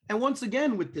 And once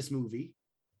again, with this movie,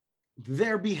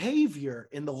 their behavior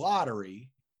in the lottery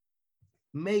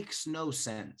makes no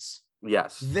sense.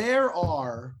 Yes. There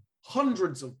are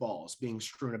hundreds of balls being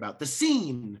strewn about. The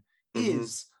scene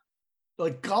is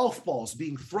like golf balls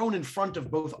being thrown in front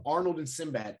of both Arnold and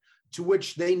Sinbad, to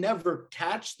which they never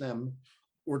catch them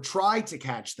or try to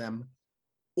catch them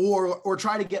or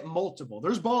try to get multiple.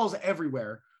 There's balls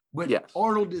everywhere, but Yes.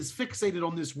 Arnold is fixated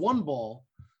on this one ball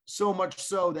so much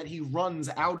so that he runs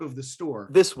out of the store.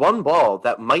 This one ball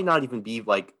that might not even be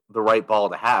like the right ball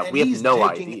to have. And We have he's no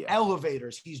taking idea.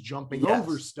 elevators. He's jumping Yes.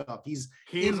 over stuff. He's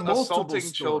He's in multiple assaulting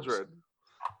stores. children.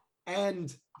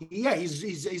 And yeah,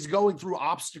 he's going through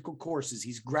obstacle courses.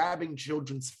 He's grabbing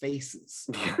children's faces.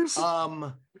 Yes.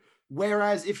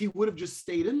 Whereas if he would have just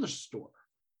stayed in the store,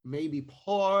 maybe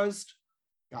paused,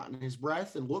 gotten his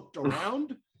breath, and looked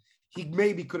around, he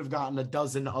maybe could have gotten a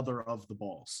dozen other of the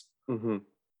balls. Mm-hmm.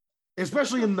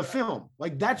 Especially in the film.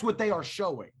 Like, that's what they are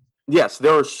showing. Yes,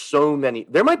 there are so many.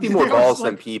 There might be more There was, balls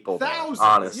like, than people, there, Thousands.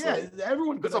 honestly. Yeah,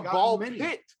 everyone could It's a have gotten ball many.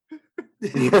 pit.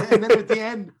 And then at the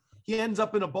end, he ends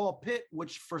up in a ball pit,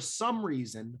 which for some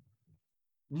reason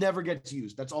never gets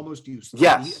used. That's almost useless.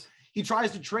 Yes. He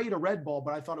tries to trade a red ball,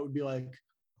 but I thought it would be like,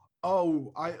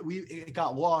 oh, it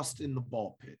got lost in the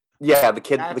ball pit. Yeah, the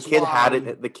kid That's had why-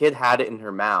 it. The kid had it in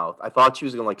her mouth. I thought she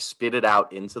was gonna like spit it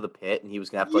out into the pit, and he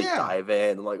was gonna have to like Yeah. dive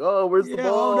in. I'm like, oh, where's the Yeah,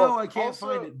 ball? oh no, I can't Also,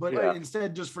 find it. But yeah.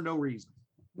 instead, just for no reason.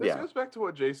 This Yeah. goes back to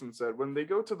what Jason said. When they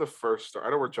go to the first store,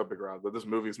 I know we're jumping around, but this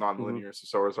movie's non-linear,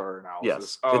 so is our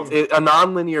analysis. Yes, a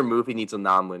non-linear movie needs a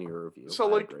non-linear review. So,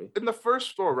 I like, agree. in the first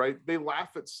store, right, they laugh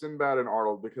at Sinbad and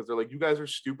Arnold because they're like, you guys are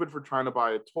stupid for trying to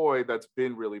buy a toy that's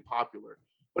been really popular.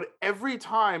 But every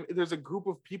time there's a group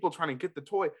of people trying to get the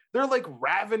toy, they're like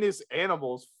ravenous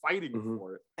animals fighting Mhm.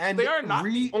 for it. And They are not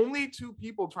the only two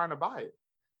people trying to buy it.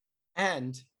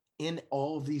 And in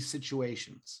all of these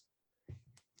situations,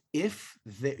 if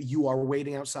you are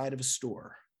waiting outside of a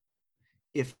store,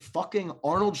 if fucking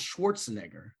Arnold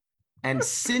Schwarzenegger and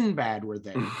Sinbad were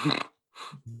there,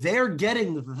 they're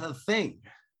getting the thing.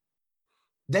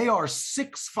 They are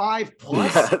 6'5"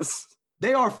 plus. Yes.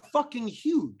 They are fucking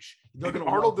huge. They're gonna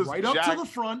Arnold walk is right up to jacked. the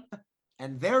front,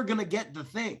 and they're gonna get the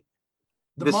thing.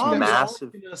 The This moms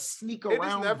massive- are gonna sneak It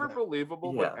around. is never them.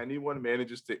 believable Yeah. when anyone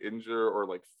manages to injure or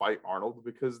like fight Arnold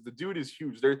because the dude is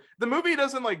huge. The movie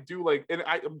doesn't like do like, and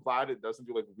I'm glad it doesn't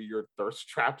do like weird thirst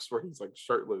traps where he's like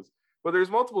shirtless. But there's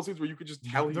multiple scenes where you could just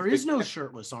tell There he's is no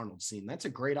shirtless Arnold scene. That's a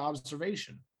great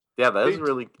observation. Yeah, that is They-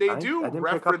 really. They I do didn't pick up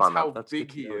reference on that. how That's big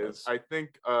good to he notice. is. I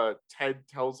think Ted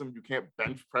tells him you can't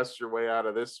bench press your way out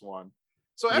of this one.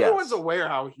 So everyone's Yes. aware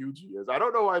how huge he is. I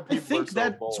don't know why people I think are so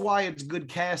that's bold. why it's good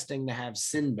casting to have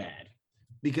Sinbad,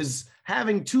 because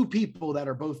having two people that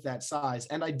are both that size,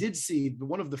 and I did see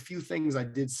one of the few things I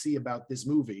did see about this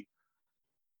movie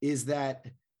is that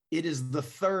it is the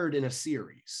third in a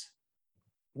series.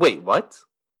 Wait, what?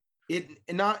 It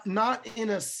not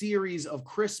in a series of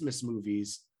Christmas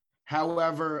movies,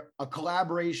 however, a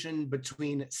collaboration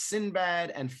between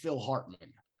Sinbad and Phil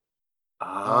Hartman.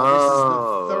 Oh, This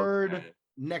is the third okay.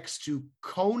 next to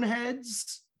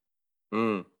Coneheads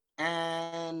Mm.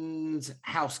 and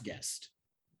House Guest.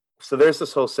 So there's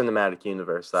this whole cinematic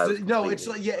universe that I was No, it's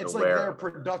completely like it's like unaware their of.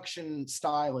 production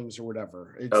stylings or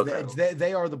whatever. It's, Okay.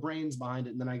 they are the brains behind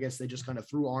it, and then I guess they just kind of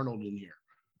threw Arnold in here.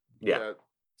 Yeah.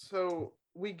 So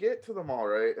we get to the mall,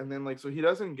 right? And then so he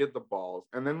doesn't get the balls.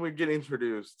 And then we get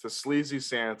introduced to Sleazy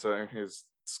Santa and his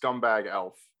scumbag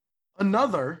elf.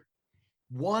 Another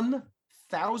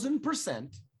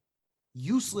 1,000%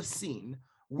 useless scene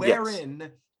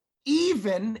wherein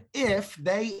even if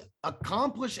they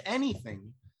accomplish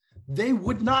anything, they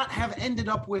would not have ended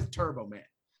up with Turbo Man.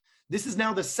 This is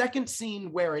now the second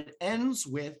scene where it ends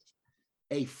with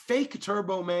a fake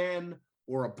Turbo Man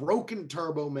or a broken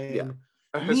Turbo Man. Yeah.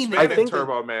 A Meaning- Hispanic I think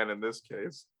Turbo Man in this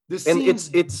case. The And scenes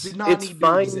it's did not it's need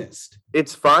fine. to exist.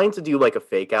 It's fine to do like a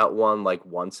fake out one like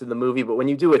once in the movie, but when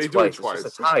you do it They do it twice, it's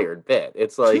just a twice. tired bit.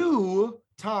 It's like 2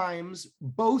 times,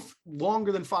 both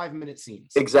longer than 5-minute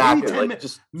scenes. exactly Maybe 10 like minutes.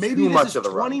 just Maybe too this much is of the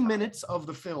 20 runtime. minutes of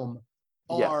the film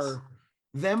Yes. are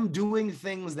them doing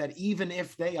things that even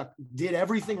if they did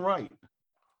everything right,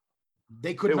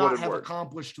 they could It not wouldn't have work.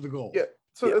 accomplished the goal. Yeah.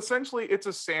 So Yeah. essentially, it's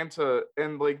a Santa,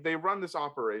 and like they run this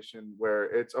operation where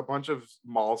it's a bunch of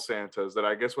mall Santas that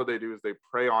I guess what they do is they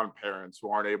prey on parents who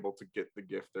aren't able to get the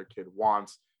gift their kid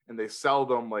wants, and they sell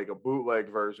them like a bootleg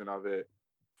version of it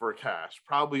for cash,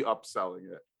 probably upselling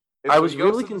it. And I so was he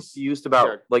goes really to this- confused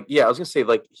about yeah. I was gonna say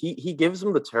like he gives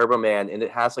them the Turbo Man and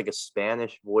it has like a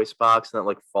Spanish voice box and it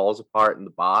like falls apart in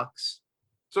the box.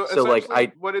 So like,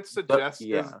 essentially, what it suggests is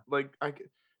yeah. like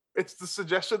it's the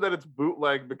suggestion that it's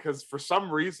bootleg because for some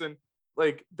reason,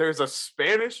 like there's a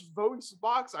Spanish voice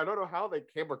box. I don't know how they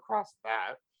came across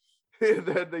that. And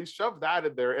then they shoved that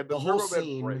in there, and the The whole Turbo Man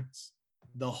scene- breaks.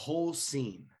 The whole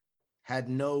scene had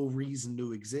no reason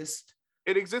to exist.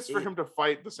 It exists for it- him to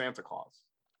fight the Santa Claus.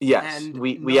 Yes, And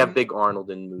we have none- Big Arnold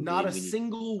in movie. Not a and we need-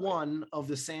 single one of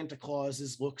the Santa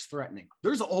Clauses looks threatening.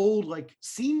 There's old, like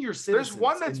senior citizens. There's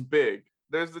one that's in- big.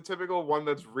 There's the typical one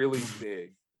that's really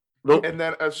big, Nope. and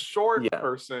then a short Yeah.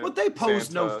 person. but they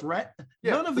pose no Santa. threat.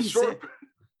 Yeah, None of the these. short.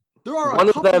 There are One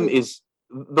a of them couple- is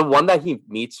the one that he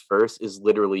meets first is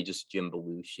literally just Jim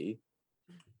Belushi.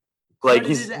 Like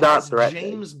he's credited not as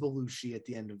threatening. James Belushi at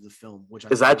the end of the film, which I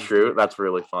Is thought that was true? weird. That's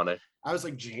really funny. I was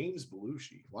like, James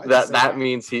Belushi. Why did they say That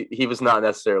means he was not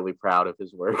necessarily proud of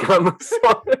his work on this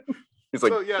one. He's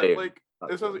like, So yeah, "Damn, like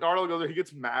not essentially really." Arnold goes there. He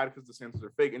gets mad because the Santas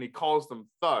are fake, and he calls them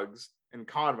thugs and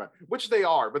con men, which they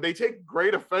are. But they take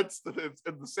great offense to this,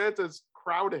 and the Santas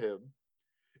crowd him.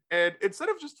 And instead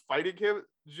of just fighting him,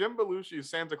 Jim Belushi,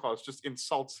 Santa Claus, just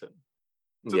insults him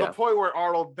to Yeah. the point where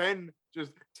Arnold then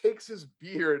just takes his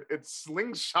beard and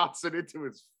slingshots it into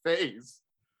his face.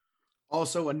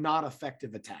 Also, a not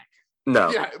effective attack. No.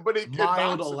 Yeah, but it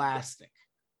Mild knocks him. elastic.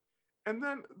 And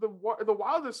then the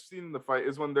wildest scene in the fight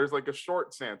is when there's like a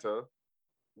short Santa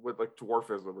with like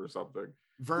dwarfism or something.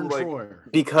 Vern like-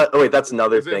 Troyer. Because wait, that's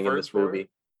another Is it thing in Vern this Troyer? movie.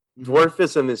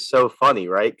 Dwarfism is so funny,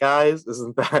 right, guys?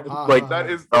 Isn't that like That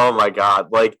is oh my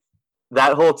god, like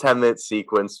that whole 10-minute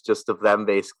sequence just of them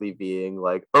basically being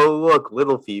like, oh look,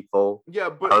 little people. yeah,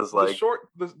 but I was the like, short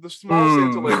the small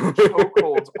Santa like "Hmm."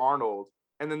 chokeholds Arnold,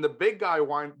 and then the big guy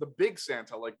the big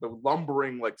Santa, like the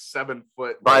lumbering like 7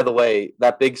 foot. By the way,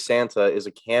 that big Santa is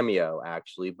a cameo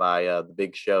actually by the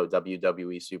Big Show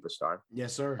WWE superstar.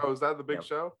 Yes, sir. Oh, is that the big Yeah.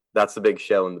 show? That's the Big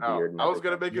Show in the Oh, beard. and I was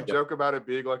gonna everything. make a Yep. joke about it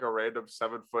being like a random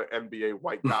 7 foot NBA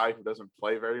white guy who doesn't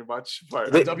play very much, but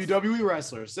They- A WWE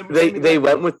wrestler. They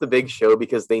went with the Big Show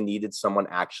because they needed someone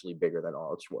actually bigger than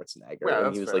Arnold Schwarzenegger, Yeah, and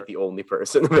that's he was fair. like the only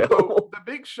person So available. the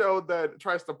big show that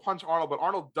tries to punch Arnold, but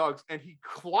Arnold ducks and he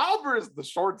clobbers the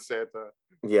short Santa.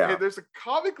 Yeah, And there's a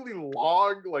comically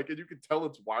long, like, and you can tell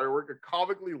it's wire work, a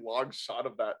comically long shot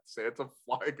of that Santa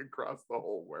flying across the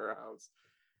whole warehouse.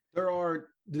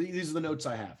 These are the notes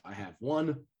I have. I have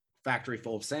 1, factory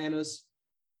full of Santas.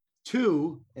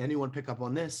 2, anyone pick up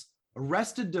on this?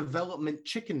 Arrested Development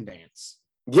chicken dance.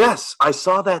 yes, I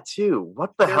saw that too.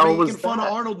 What the They're hell making was fun of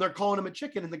that? Arnold. And they're calling him a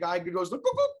chicken, and the guy goes, "Go, go,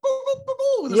 go, go, go,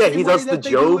 go," in the Yeah, same he way does the that they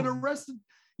do in Job. Arrested.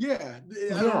 Yeah, I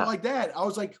don't Yeah. like that. I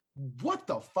was like, "What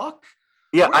the fuck?"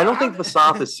 Yeah, Where I don't think have-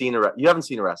 Vasaf has seen you haven't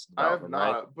seen Arrested I have Development,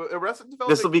 not, right? but Arrested will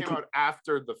Development be came out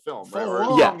after the film, For right? Or-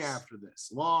 long Yes. after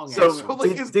this, long So, after. So, like,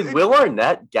 did, is did it- Will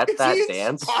Arnett get is that he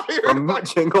dance inspired from by-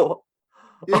 Jingle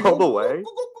You All go, the "Go, Way? go,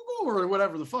 go, go, go," or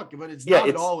whatever the fuck, but it's Yeah, not at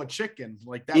it's- all a chicken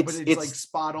like that. But it's like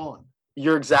spot on.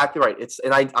 You're exactly right. It's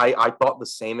and I thought the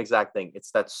same exact thing.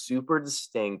 It's that super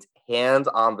distinct hand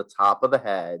on the top of the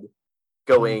head,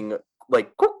 going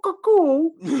like coo coo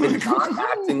coo, and not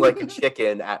acting like a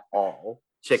chicken at all.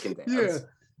 Chicken dance. Yeah.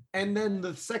 And then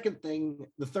the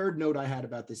third note I had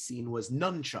about this scene was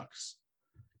nunchucks,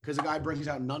 because a guy brings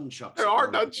out nunchucks. There are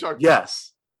nunchucks.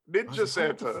 Yes. I was Ninja like, what the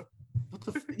Santa. What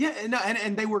the yeah,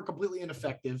 and they were completely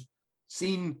ineffective.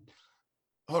 Scene.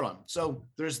 Hold on. So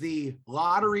there's the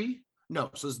lottery. No,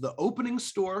 so there's the opening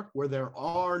store where there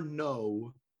are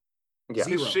no. Yeah.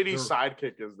 His Zero. shitty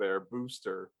sidekick is there,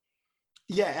 Booster.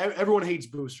 Yeah, everyone hates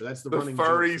Booster. That's the The running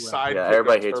furry joke throughout. sidekick Yeah,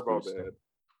 everybody of hates Turbo Booster. Man.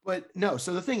 But no,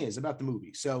 so the thing is about the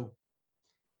movie. So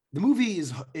the movie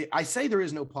is, I say there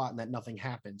is no plot and that nothing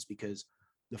happens because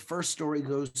the first story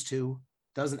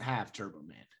doesn't have Turbo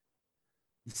Man.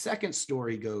 The second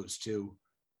story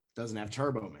doesn't have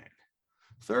Turbo Man.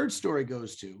 Third story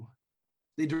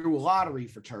they drew a lottery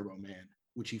for Turbo Man,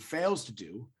 which he fails to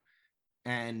do.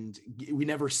 And we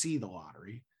never see the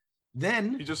lottery.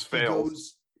 Then He just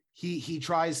fails. He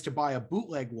tries to buy a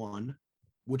bootleg one,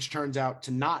 which turns out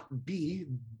to not be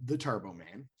the Turbo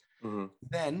Man. Mhm.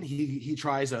 Then he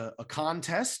tries a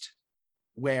contest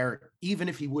where even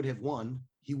if he would have won,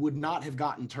 he would not have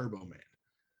gotten Turbo Man.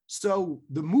 So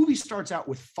the movie starts out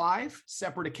with 5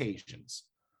 separate occasions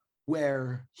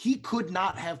where he could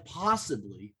not have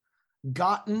possibly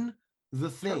gotten the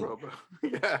thing. Turbo.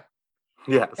 Yeah.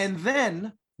 Yes. And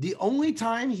then the only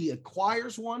time he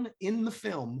acquires one in the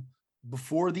film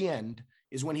before the end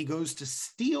is when he goes to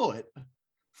steal it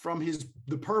from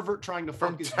the pervert trying to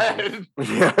From fuck his Ted.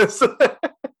 yes.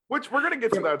 Which we're gonna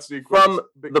get to that sequence. From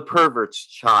the pervert's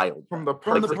child. from the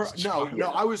From the pervert's no, child.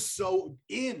 no, I was so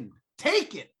in.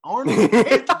 Take it, Arnold.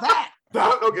 Take that.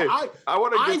 Okay, I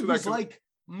want to I get to that. was like,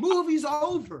 movie's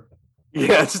over.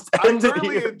 Yeah, just I end it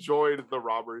really here. enjoyed the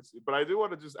robbery scene, but I do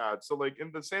want to just add. So, like in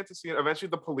the Santa scene, eventually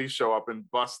the police show up and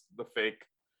bust the fake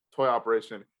toy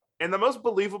operation. And the most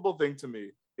believable thing to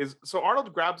me is so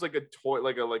Arnold grabs like a toy,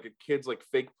 like a kid's like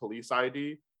fake police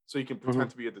ID. so you can pretend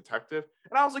to be a detective.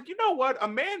 And I was like, you know what? A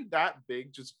man that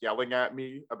big just yelling at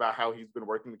me about how he's been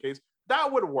working the case, that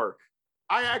would work.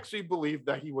 I actually believe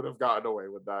that he would have gotten away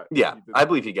with that. Yeah, I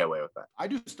believe you get away with that. I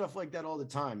do stuff like that all the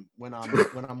time when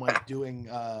I'm like doing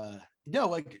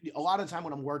like a lot of time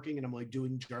when I'm working and I'm like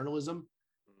doing journalism,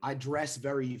 I dress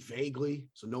very vaguely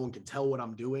so no one can tell what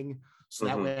I'm doing. So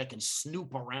that way I can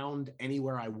snoop around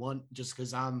anywhere I want just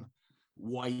because I'm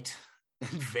white and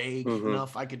vague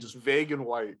enough. I could just vague and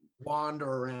white wander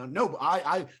around. No, but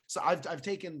I've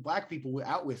taken black people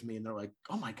out with me and they're like,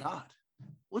 oh my God,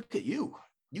 look at you.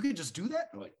 You can just do that?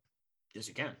 I'm like, yes,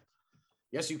 you can.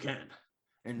 Yes, you can.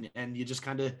 And you just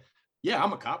kind of, yeah,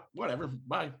 I'm a cop, whatever,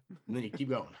 bye. And then you keep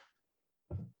going.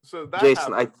 So that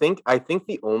Jason, happened. I think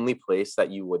the only place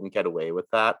that you wouldn't get away with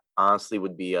that, honestly,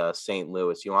 would be St.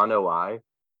 Louis. You want to know why?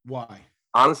 Why?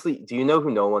 Honestly, do you know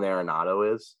who Nolan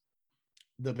Arenado is?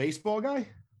 The baseball guy?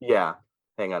 Yeah.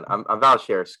 Hang on. I'm about to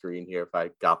share a screen here if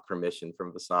I got permission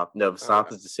from Vasant. No, Vasant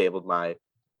has disabled my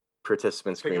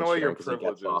participant screen Taking away your sharing because he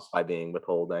gets privileges. off by being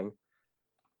withholding.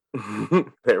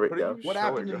 There we What are go. you What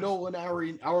happened to showing us? Nolan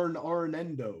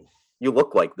Arenado? You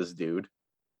look like this dude.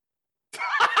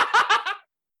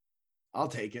 I'll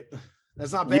take it.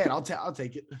 That's not bad. I'll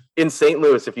take it. In St.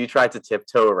 Louis, if you tried to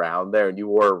tiptoe around there and you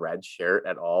wore a red shirt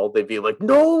at all, they'd be like,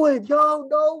 Nolan,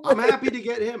 no. I'm happy to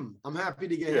get him. Him.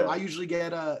 Yeah. I usually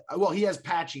get he has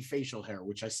patchy facial hair,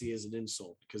 which I see as an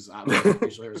insult because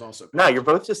facial hair is also No, you're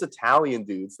both just Italian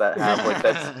dudes that have like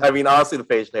that. I mean, honestly, the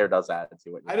facial hair does add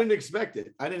to it. I didn't expect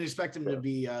it. I didn't expect him to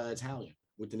be Italian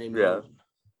with the name Yeah.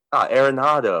 Nolan.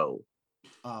 Arenado.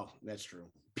 Oh, that's true.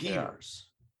 Peters.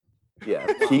 Yeah,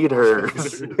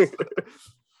 Peters.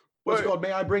 What's it called?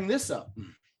 May I bring this up?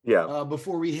 Yeah.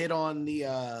 Before we hit on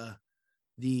the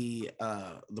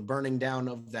burning down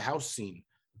of the house scene.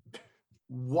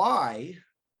 Why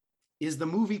is the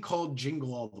movie called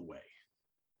Jingle All the Way?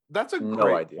 That's a No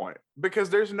great idea. point because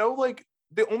there's no like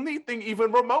the only thing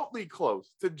even remotely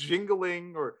close to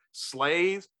jingling or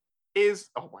sleighs is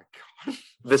oh my god.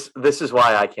 This is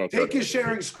why I can't go Take to his Italy.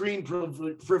 sharing screen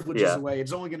privileges Yeah. away.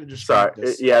 It's only going to Sorry. distract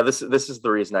us. Yeah, this is the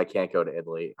reason I can't go to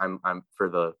Italy. I'm for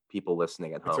the people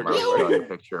listening at It's home. okay. I'm showing a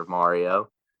picture of Mario.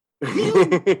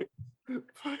 But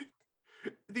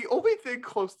the only thing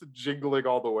close to jingling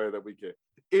all the way that we get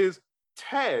is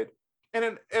Ted. And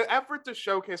in an effort to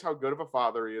showcase how good of a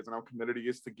father he is and how committed he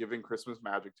is to giving Christmas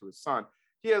magic to his son,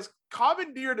 he has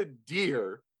commandeered a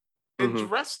deer and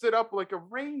dressed it up like a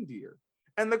reindeer.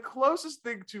 And the closest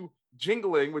thing to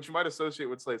jingling, which you might associate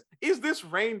with sleighs, is this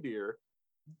reindeer.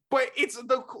 But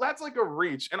that's like a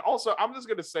reach. And also, I'm just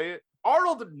gonna say it: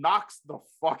 Arnold knocks the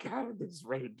fuck out of this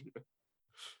reindeer.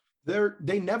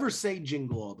 They never say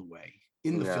Jingle All the Way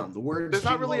in the film. The word There's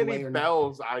not really any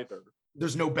bells either.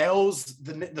 There's no bells.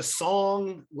 The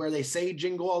song where they say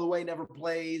Jingle All the Way never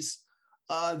plays.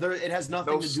 It has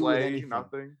nothing No to do sleigh, with anything.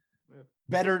 nothing.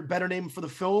 Better name for the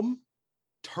film: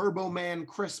 Turbo Man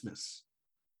Christmas.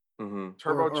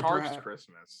 Turbocharged perhaps-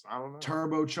 Christmas. I don't know.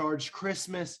 Turbocharged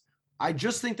Christmas. I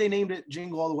just think they named it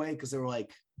Jingle All the Way because they were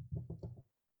like,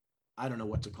 I don't know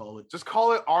what to call it. Just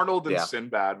call it Arnold and Yeah.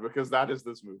 Sinbad because that is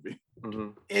this movie.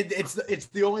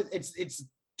 It's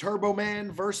Turbo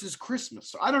Man versus Christmas.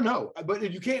 So I don't know,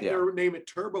 but you can't name it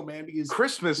Turbo Man because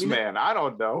Christmas Man. I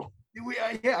don't know.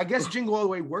 I guess Jingle All the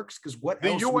Way works because what The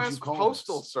else would U.S. you call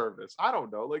Postal this? Service. I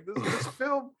don't know. Like this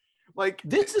film. Like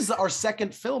This is our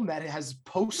second film that has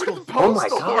postal With Oh my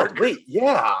Postal god! workers. Wait,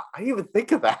 yeah, I didn't even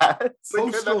think of that.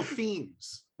 postal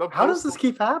themes. the How does this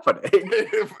postal- keep happening?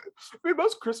 I mean,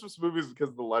 most Christmas movies because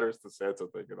of the letters to Santa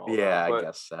thing and all that. Yeah, I but-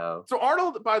 guess so. So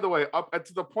Arnold, by the way, up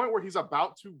to the point where he's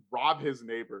about to rob his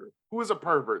neighbor, who is a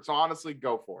pervert. So honestly,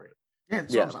 go for it. Yeah,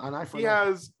 it's Yeah. an eye for He an eye.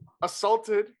 has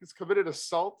assaulted. He's committed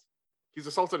assault. He's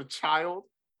assaulted a child.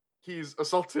 He's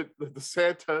assaulted the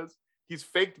Santas. He's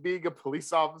faked being a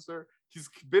police officer. He's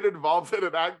been involved in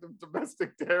an act of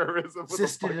domestic terrorism. with a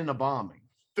Assisted in a bombing.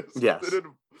 Yes.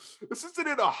 Assisted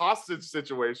in a hostage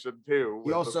situation too.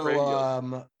 He with the also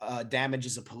radio.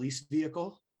 damages a police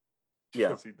vehicle.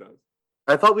 Yeah, Yes, he does.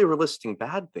 I thought we were listing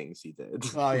bad things he did.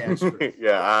 Oh yeah, it's true.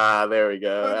 Yeah, there we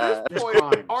go. At this There's point,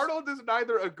 crimes. Arnold is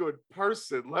neither a good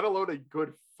person, let alone a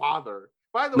good father.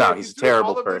 By the No, way, he's a doing terrible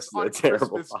all of this person, on a terrible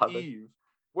Christmas father. Eve,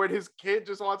 when his kid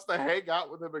just wants to hang out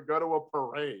with him and go to a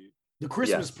parade. The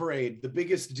Christmas Yes. parade, the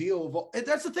biggest deal of all. And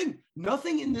that's the thing.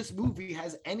 Nothing in this movie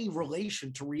has any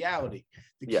relation to reality.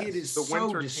 The Yes. kid is The so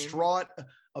winter distraught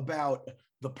about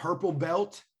the purple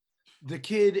belt. The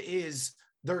kid is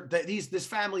this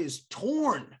family is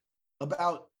torn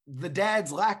about the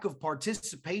dad's lack of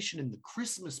participation in the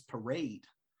Christmas parade.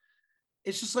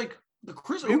 It's just like the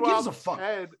Christmas. Who gives a fuck?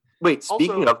 Ted Wait,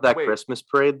 speaking Also, of that wait. Christmas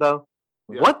parade, though,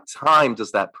 Yeah. what time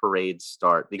does that parade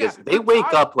start? Because Yeah, they the wake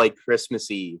time- up like Christmas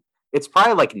Eve. It's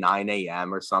probably like 9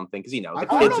 a.m. or something. Because, I the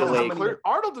couldn't kids tell are how awake. many-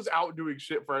 Arnold is out doing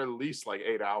shit for at least like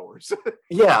 8 hours.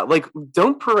 Yeah, like,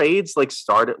 don't parades like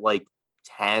start at like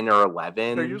 10 or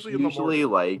 11? They're usually in the morning.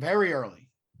 like, Very early.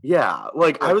 yeah.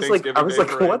 Like, I was like, Thanksgiving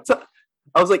Day parade. what?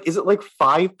 I was like, is it like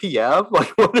 5 p.m.? Like,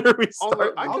 when are we Also,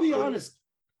 starting? I'll be honest.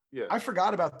 Yeah. I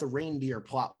forgot about the reindeer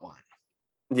plot line.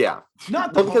 Yeah.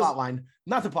 Not the Well, because- plot line.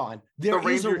 Not the plot line. There The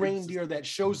is a reindeer reindeer that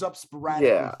shows up sporadically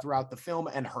Yeah. throughout the film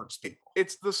and hurts people.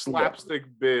 It's the slapstick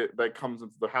bit that comes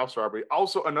into the house robbery.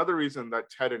 Also, another reason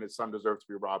that Ted and his son deserve to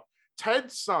be robbed.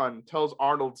 Ted's son tells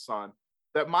Arnold's son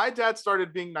that my dad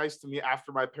started being nice to me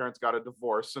after my parents got a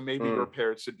divorce, so maybe your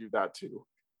parents should do that too.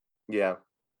 Yeah.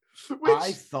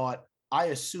 Which, I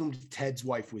assumed Ted's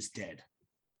wife was dead.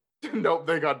 nope,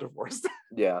 they got divorced.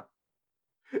 Yeah.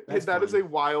 That's That is fine. a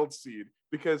wild scene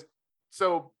because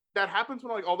so that happens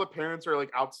when like all the parents are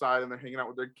like outside and they're hanging out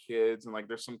with their kids and like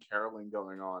there's some caroling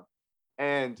going on.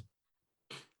 And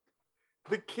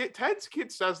Ted's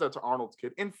kid says that to Arnold's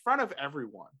kid in front of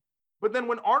everyone. But then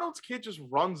when Arnold's kid just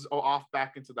runs off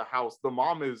back into the house, the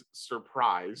mom is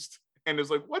surprised and is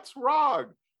like, "What's wrong?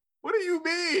 What do you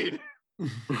mean?"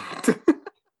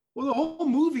 Well, the whole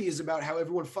movie is about how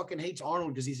everyone fucking hates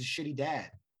Arnold because he's a shitty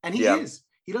dad. And he Yeah. is.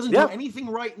 He doesn't Yeah. do anything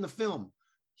right in the film.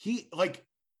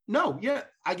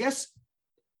 I guess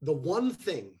the one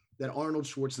thing that Arnold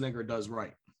Schwarzenegger does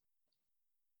right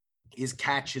is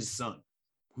catch his son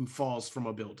who falls from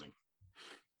a building.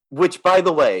 Which, by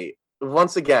the way,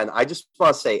 once again, I just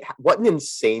want to say, what an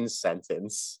insane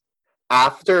sentence.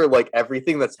 After like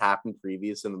everything that's happened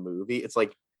previous in the movie, it's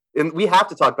like, and we have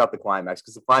to talk about the climax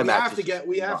because the We climax. have to is get just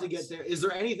we have to nuts. get there. Is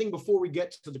there anything before we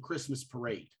get to the Christmas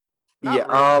parade? Not Yeah,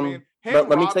 really. I mean, him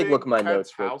let me take a look at my robbing notes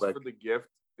Ted's real house quick. for the gift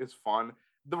is fun.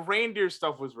 The reindeer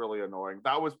stuff was really annoying.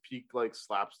 That was peak like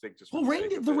slapstick. Just Well, for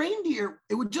sake of the it. reindeer,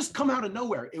 it would just come out of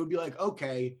nowhere. It would be like,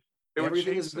 okay, It would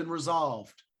everything chase has been him.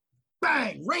 resolved.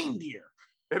 Bang, reindeer.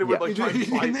 and it would Yeah. like try and And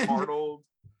fight then- Arnold,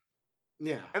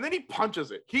 Yeah. and then he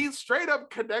punches it. He straight up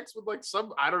connects with like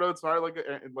some I don't know. It's not like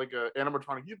a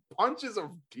animatronic. He punches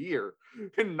a deer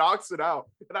and knocks it out.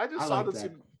 And I just I saw like this,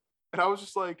 that. and I was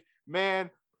just like, man,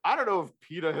 I don't know if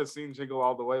PETA has seen Jingle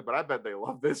All the Way, but I bet they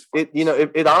love this.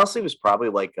 It honestly was probably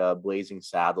like Blazing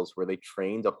Saddles, where they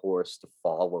trained a horse to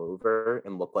fall over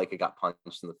and look like it got punched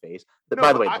in the face. But No,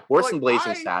 by the but way, I- the horse like, in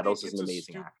Blazing I think Saddles is it's an a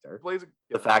amazing stu- actor. Blazing,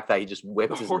 The fact that he just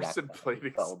whipped The his horse neck in out and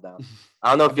Blazing fell down. I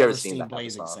don't know if I've you ever never seen seen that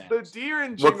Blazing episode. Saddles. the deer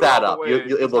in Look Jingle that All up. the Way It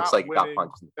is looks not like it got winning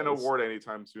punched in the an face. award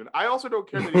anytime soon. I also don't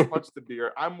care that he punched the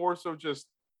deer. I'm more so just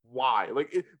why,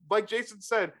 like Jason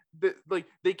said, like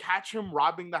they catch him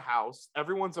robbing the house.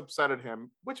 Everyone's upset at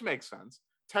him, which makes sense.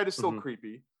 Ted is still Mhm.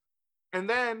 creepy, and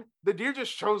then the deer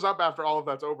just shows up after all of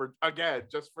that's over again,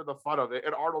 just for the fun of it,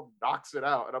 and Arnold knocks it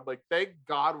out. And I'm like, thank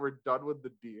God we're done with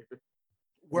the deer.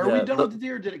 Were Yeah, we done the- with the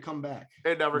deer? Or did it come back?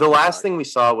 It never. The came last back. thing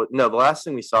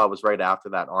we saw was right after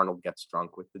that. Arnold gets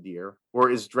drunk with the deer, or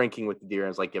is drinking with the deer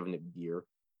and is like giving it beer.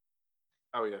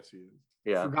 Oh yes, he is.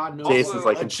 Yeah, For God knows. Jason's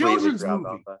like a completely children's forgot movie.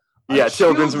 about that. A Yeah,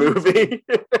 children's movie.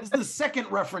 This is the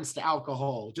second reference to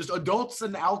alcohol. Just adults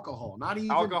and alcohol. Not even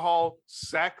Alcohol,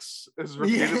 sex is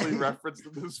repeatedly referenced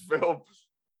in this film.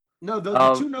 No, the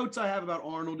Um, two notes I have about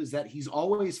Arnold is that he's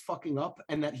always fucking up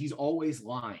and that he's always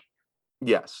lying.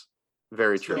 Yes,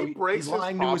 very So true. He breaks he's his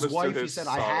lying to his promise to wife. He his said,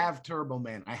 "I son." have Turbo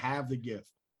Man. I have the gift."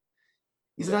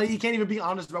 He said he can't even be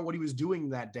honest about what he was doing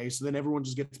that day. So then everyone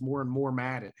just gets more and more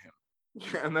mad at him.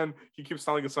 And then he keeps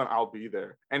telling his son, "I'll be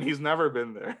there," and he's never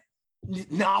been there.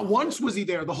 Not once was he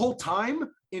there the whole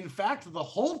time. In fact, the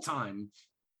whole time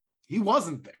he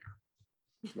wasn't there.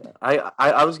 Yeah.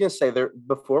 I was gonna say there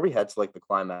before we head to like the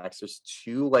climax. There's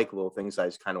two like little things I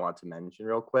just kind of want to mention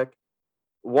real quick.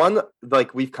 One,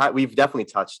 like we've definitely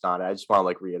touched on it. I just want to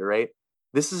like reiterate.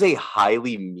 This is a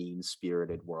highly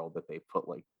mean-spirited world that they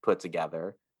put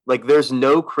together. Like, there's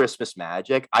no Christmas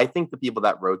magic. I think the people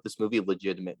that wrote this movie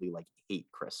legitimately like hate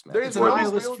Christmas. There's It's an Or no at least-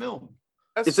 nihilist real- film.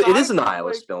 it is Aside an from,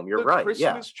 nihilist film. You're the right.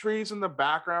 Christmas Yeah. trees in the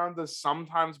background, the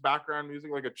sometimes background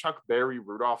music, like a Chuck Berry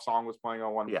Rudolph song was playing at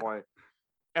one Yeah. point,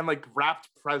 and like wrapped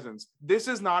presents. This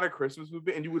is not a Christmas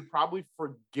movie, and you would probably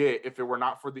forget if it were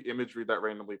not for the imagery that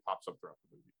randomly pops up throughout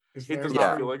the movie. It does Yeah.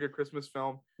 not feel like a Christmas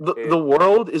film. The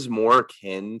world is more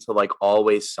akin to like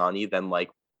Always Sunny than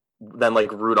like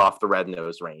Rudolph the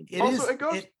Red-Nosed Reindeer. It Also, is. it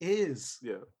goes- It is.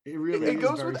 Yeah. It really It is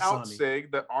goes very without sunny. saying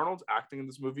that Arnold's acting in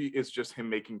this movie is just him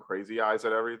making crazy eyes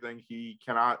at everything. He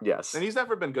cannot, Yes. and he's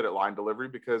never been good at line delivery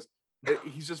because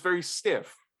he's just very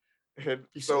stiff. And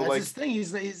so That's like his thing.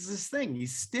 He's his thing.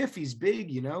 He's stiff. He's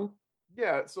big. You know.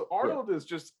 Yeah, so Arnold is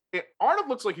just Arnold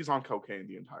looks like he's on cocaine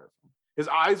the entire film. His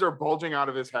eyes are bulging out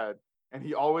of his head, and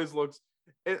he always looks.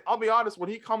 And I'll be honest, when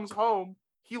he comes home,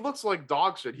 he looks like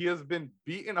dog shit. He has been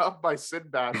beaten up by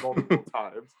Sinbad multiple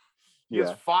times. He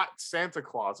has fought Santa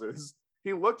Clauses.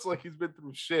 He looks like he's been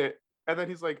through shit, and then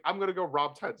he's like, "I'm gonna go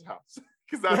rob Ted's house,"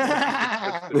 because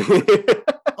that's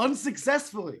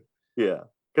Unsuccessfully. Yeah,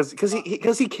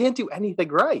 because he can't do anything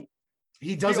right.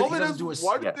 He only doesn't does do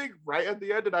one thing right at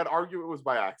the end, and I'd argue it was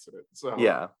by accident. So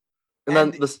yeah, and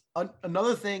then this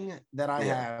another thing that I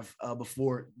have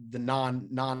before the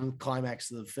non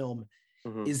climax of the film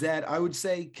is that I would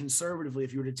say conservatively,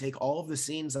 if you were to take all of the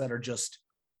scenes that are just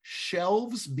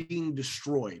shelves being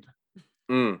destroyed,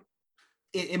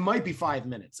 it might be 5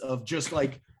 minutes of just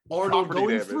like Arnold Property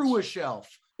going damage. through a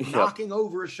shelf, knocking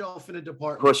over a shelf in a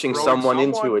department, pushing someone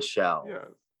into a shell. Yeah.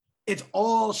 It's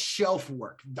all shelf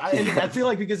work. I feel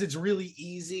like because it's really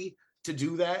easy to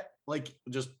do that, like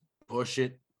just push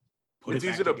it. It's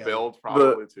easy to build,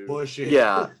 probably too. Push it.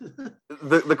 Yeah.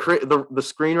 The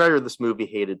screenwriter of this movie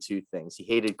hated two things. He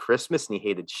hated Christmas and he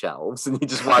hated shelves, and he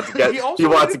just wanted to get also he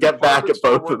wanted to hated get back at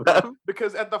department both store of them.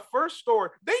 Because at the first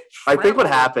store, they. I think what trampled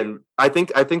happened. him. I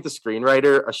think the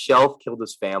screenwriter, a shelf killed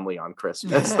his family on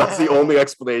Christmas. That's the only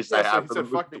explanation I Yeah, so have he for said, the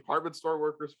 "Fuck movie. department store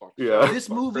workers." Fuck. Yeah. shelves, This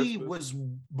fuck movie Christmas. was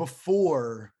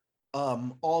before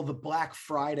all the Black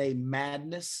Friday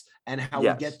madness and how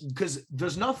we get, because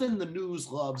there's nothing the news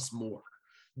loves more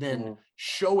than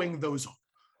showing those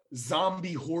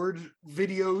zombie horde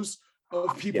videos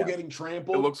of people getting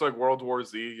trampled. It looks like World War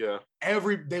Z. Yeah.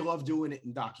 They love doing it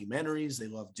in documentaries. They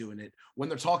love doing it when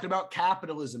they're talking about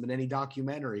capitalism in any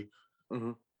documentary.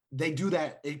 They do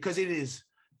that because it is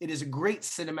a great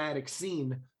cinematic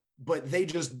scene, but they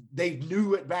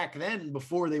knew it back then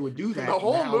before they would do that. The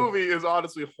whole movie is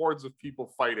honestly hordes of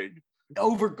people fighting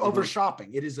over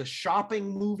shopping. It is a shopping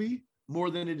movie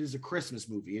more than it is a Christmas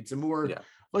movie. It's a more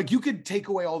like, you could take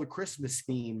away all the Christmas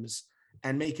themes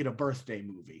and make it a birthday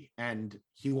movie. And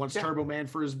he wants Turbo Man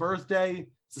for his birthday.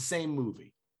 It's the same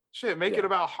movie. Shit, make it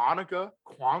about Hanukkah,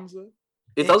 Kwanzaa.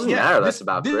 It doesn't matter. That's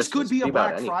about this. Christmas. Could be a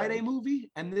about Black Friday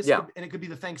movie, and this could, and it could be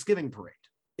the Thanksgiving parade.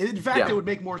 In fact, it would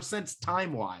make more sense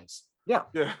time wise. Yeah.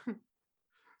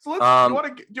 So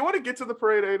let's. Do you want to get to the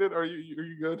parade, Aiden? Are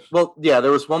you good? Well, yeah.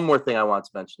 There was one more thing I wanted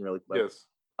to mention really quick. Yes.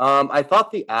 I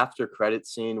thought the after credit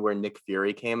scene where Nick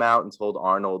Fury came out and told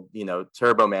Arnold,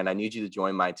 Turbo Man, I need you to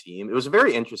join my team. It was a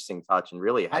very interesting touch and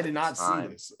really. I did not see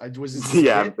this.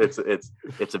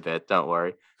 It's a bit. Don't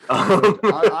worry.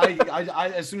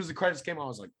 I as soon as the credits came on, I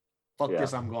was like, "Fuck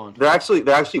this, I'm gone." There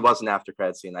actually was an after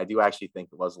credit scene. I do actually think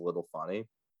it was a little funny.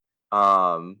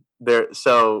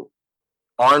 So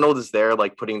Arnold is there,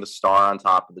 like putting the star on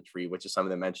top of the tree, which is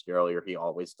something I mentioned earlier. He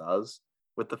always does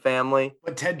with the family.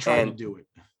 But Ted tried to do it.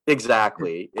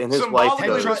 Exactly. And his wife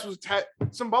goes,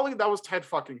 symbolic that was Ted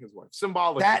fucking his wife.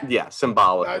 Symbolic.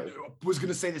 Symbolically. I was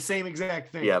gonna say the same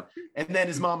exact thing. Yeah. And then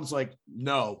his mom's like,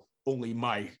 "No, only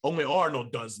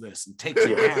Arnold does this," and takes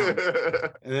it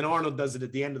down. And then Arnold does it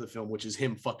at the end of the film, which is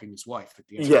him fucking his wife at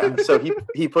the end. Yeah. So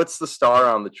he puts the star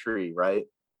on the tree, right?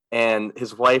 And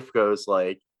his wife goes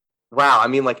like, "Wow, I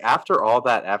mean, like after all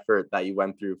that effort that you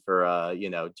went through for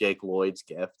Jake Lloyd's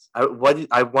gift,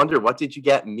 I wonder what did you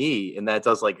get me?" And then it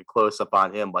does like a close up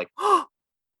on him, like, "Oh,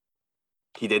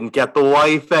 he didn't get the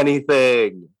wife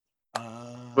anything,"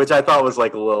 which I thought was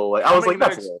like a little. Like, I was like,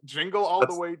 "That's Jingle All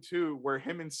the Way too," where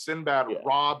him and Sinbad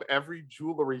rob every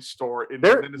jewelry store in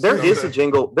there. Minnesota. There is a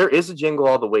jingle. There is a Jingle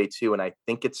All the Way too, and I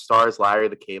think it stars Larry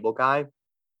the Cable Guy.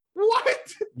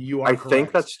 What? You are I correct.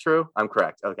 think that's true. I'm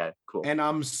correct. Okay, cool. And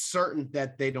I'm certain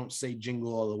that they don't say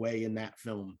Jingle All the Way in that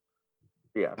film.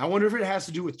 Yeah. I wonder if it has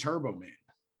to do with Turbo Man.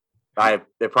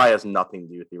 It probably has nothing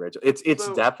to do with the original. It's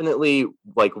definitely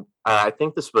like I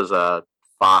think this was a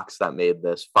Fox that made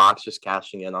this. Fox just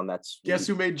cashing in on that. Guess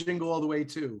who made Jingle All the Way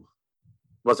too?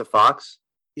 Was it Fox?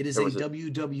 It is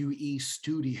WWE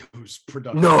Studios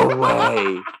production. No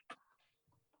way.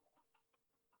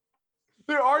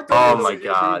 There are my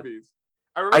God. movies.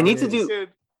 I need to do.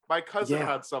 My cousin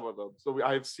had some of them, so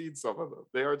I have seen some of them.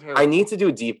 They are terrible. I need to do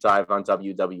a deep dive on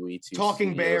WWE too.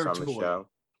 Talking Bear toy.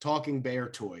 Talking Bear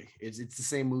toy. It's the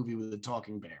same movie with a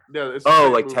talking bear. Yeah. It's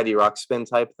like movie. Teddy Ruxpin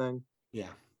type thing. Yeah.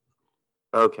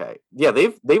 Okay. Yeah,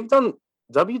 they've done.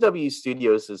 WWE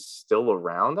Studios is still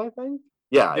around, I think.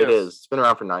 Yeah, it is. It's been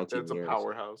around for 19 years. It's a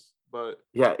powerhouse, but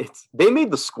yeah, they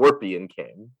made the Scorpion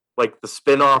King, like the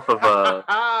spin-off of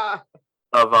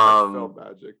Film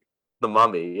Magic. The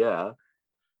Mummy, yeah.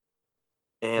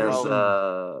 And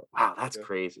wow, that's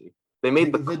crazy. They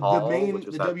made the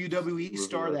WWE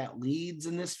star that leads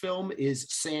in this film is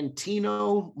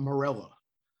Santino Marella.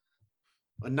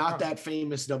 Not that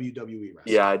famous WWE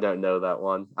wrestler. Yeah, I don't know that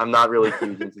one. I'm not really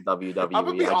huge into WWE. I'm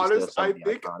gonna be just know honest. some I of the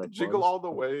think iconic Jingle ones. All the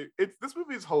Way. This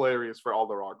movie is hilarious for all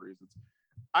the wrong reasons.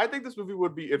 I think this movie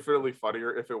would be infinitely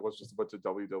funnier if it was just a bunch of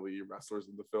WWE wrestlers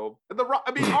in the film. And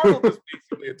Arnold is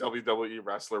basically a WWE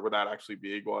wrestler without actually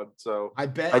being one. So I I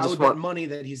would just bet want- money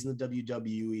that he's in the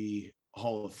WWE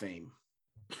Hall of Fame.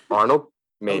 Arnold,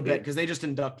 Maybe maybe. because they just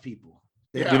induct people.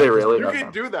 Do they really? You Okay.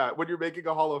 can do that when you're making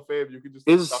a Hall of Fame. You can just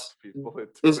Is- induct people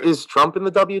into Is it. is Trump in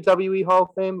the WWE Hall of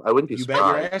Fame? I wouldn't be You bet your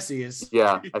surprised. ass he is.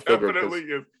 Yeah, He I figured definitely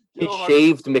 'cause is. he 100%.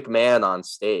 shaved McMahon on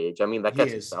stage. I mean, that He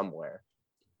gets you is. somewhere.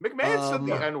 McMahon said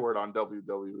the Um, N-word on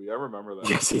WWE. I remember that.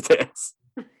 Yes, he did.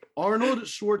 Arnold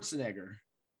Schwarzenegger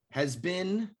has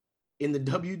been in the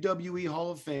WWE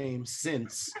Hall of Fame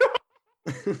since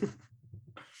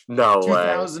No way.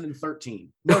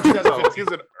 2013. No, No, 2015.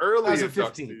 he's an early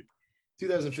 2015. inductee.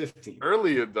 2015.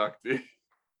 Early inductee.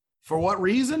 For what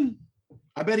reason?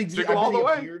 I bet he Jingle All the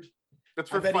Way. appeared. It's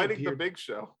I for bet he fighting the appeared. Big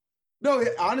Show. No,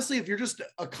 honestly, if you're just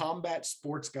a combat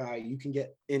sports guy, you can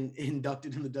get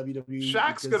inducted in the WWE.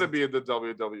 Shaq's because gonna be in the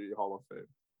WWE Hall of Fame.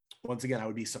 Once again, I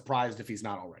would be surprised if he's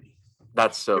not already.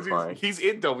 That's so 'Cause funny. He's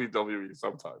in WWE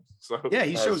sometimes. So Yeah,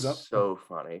 he That's shows up. So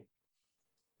funny.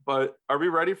 but are we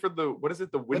ready for the what is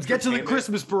it? The Let's get to the Wintertainment?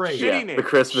 Christmas parade. Shitty Yeah, name. the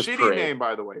Christmas Shitty parade. name,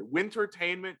 by the way.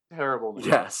 Wintertainment, terrible name.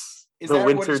 Yes. Is the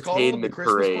that what it's called? The Wintertainment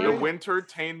Christmas Parade. The parade?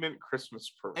 Wintertainment Christmas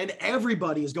Parade. And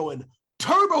everybody is going,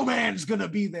 Turbo Man's gonna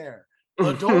be there.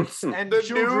 Adults and the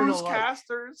children alike.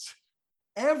 newscasters.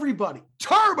 Everybody.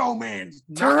 Turbo Man's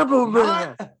Turbo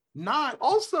Man. Not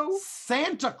Also,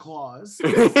 Santa Claus.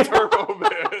 Turbo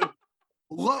Man.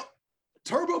 Look,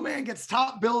 Turbo Man gets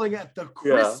top billing at the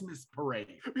Christmas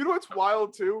parade. You know what's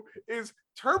wild too is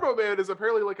Turbo Man is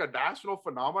apparently like a national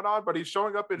phenomenon, but he's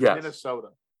showing up in Yes. Minnesota.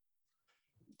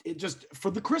 It just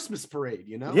for the Christmas parade,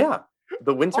 you know? Yeah.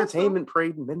 The Wintertainment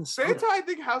Parade in Minnesota. Santa, I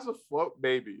think, has a float,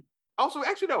 maybe. Also,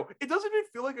 actually, no, it doesn't even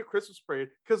feel like a Christmas parade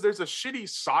because there's a shitty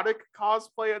Sonic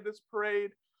cosplay at this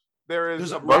parade. There is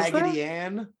There's a Was there? Raggedy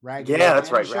Ann. Raggedy Yeah, that's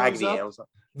Ann right. shows Raggedy up. Ann was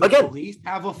The Again- police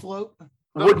have a float.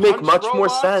 The would make punch much more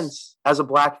robots? sense as a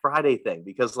Black Friday thing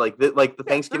because like the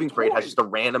Thanksgiving they're parade has toys. just a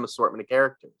random assortment of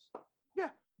characters.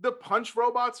 the punch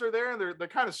robots are there, and ththey're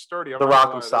kind of sturdy. I'm The not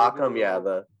gonna Rock'em lie, they're Sock'em, yeah, really-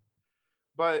 the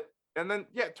But and then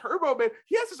Turbo Man,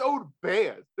 he has his own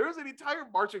band. There's an entire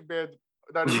marching band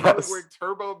that is Yes. wearing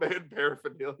Turbo Man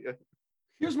paraphernalia.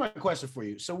 Here's my question for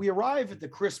you. So we arrive at the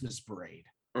Christmas parade.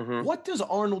 Mhm. What does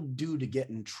Arnold do to get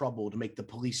in trouble to make the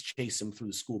police chase him through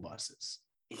the school buses?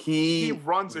 He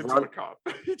runs into run- a cop.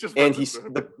 He just and runs he's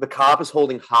into him. the cop is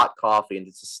holding hot coffee and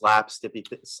it's a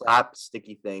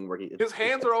slapsticky thing where His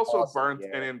hands are also burnt Yeah.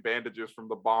 and in bandages from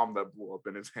the bomb that blew up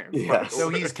in his hands. Yes. So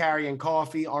he's carrying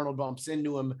coffee. Arnold bumps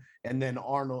into him, and then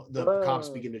the cops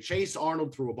Whoa. begin to chase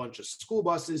Arnold through a bunch of school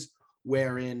buses,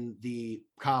 wherein the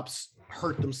cops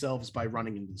hurt themselves by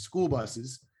running into the school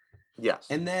buses. Yes.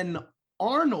 And then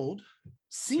Arnold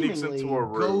Sneaks seemingly into a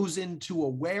room. goes into a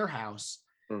warehouse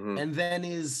Mhm. and then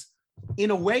is in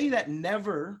a way that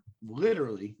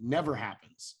literally never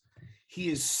happens. He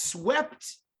is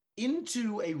swept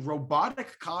into a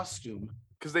robotic costume.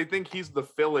 because they think he's the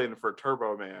fill-in for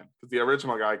Turbo Man because the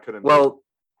original guy couldn't. Well,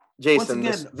 Jason,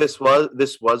 again- this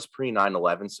was pre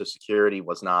 9/11, so security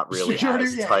was not really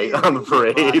as yeah, tight yeah, on the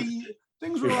parade.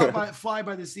 Things were allowed by, fly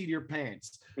by the seat of your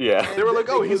pants. Yeah. they were like,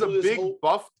 they "Oh, go he's a through this big whole-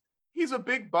 buff. He's a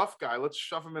big buff guy. Let's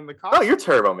shove him in the car." Oh, you're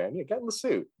Turbo Man. Yeah, get in the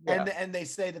suit. Yeah. And they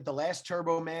say that the last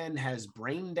Turbo Man has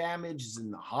brain damage, is in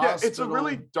the yeah, hospital. it's a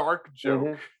really dark joke.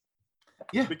 Mhm.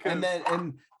 yeah. because-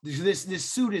 And this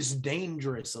suit is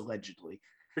dangerous allegedly.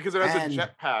 Because it has And- a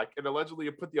jetpack, and allegedly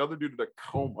it put the other dude in a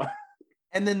coma.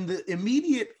 And then the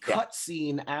immediate Yeah. cut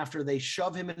scene after they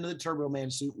shove him into the Turbo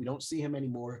Man suit, we don't see him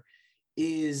anymore,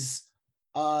 is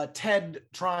Ted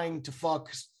trying to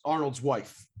fuck Arnold's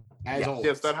wife. As Yes. always.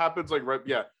 Yes, that happens like right.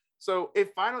 Yeah. So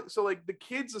it finally, so like the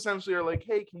kids essentially are like,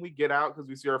 "Hey, can we get out?" Because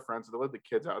we see our friends, and they let the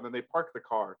kids out, and then they park the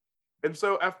car. And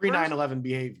so at Pre first, 9/11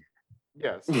 behavior.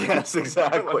 yes, Yes,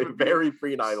 exactly. Very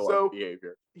pre 9/11 So-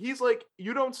 behavior. he's like,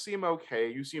 "You don't seem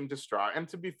okay. You seem distraught." And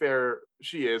to be fair,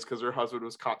 she is because her husband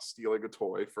was caught stealing a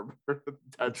toy from her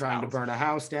dad's Trying to house. burn a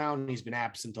house down. He's been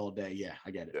absent all day. Yeah,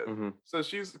 I get it. Yeah. Mhm. So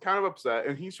she's kind of upset,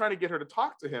 and he's trying to get her to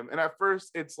talk to him. And at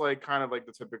first, it's like kind of like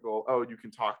the typical, "Oh, you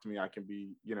can talk to me. I can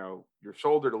be, your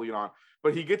shoulder to lean on."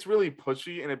 But he gets really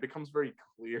pushy, and it becomes very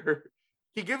clear.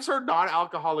 He gives her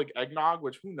non-alcoholic eggnog,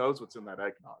 which who knows what's in that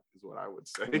eggnog is what I would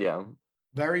say. Yeah.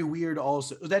 Very weird.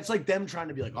 Also, that's like them trying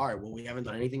to be like, all right, well, we haven't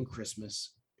done anything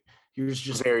Christmas. Here's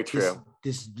just Very this- true.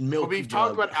 This But milk. we've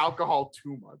talked about alcohol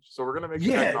too much, so we're gonna make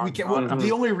Yeah, eggnog we can. not Well, Mhm.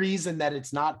 the only reason that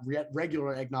it's not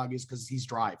regular eggnog is because he's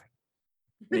driving.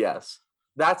 Yes.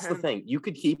 That's the And- thing. You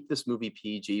could keep this movie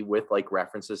PG with like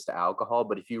references to alcohol,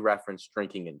 but if you reference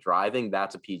drinking and driving,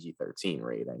 that's a PG-13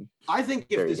 rating. I think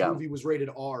There if you this go. movie was rated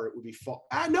R, it would be fun.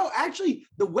 No, actually,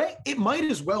 the way it might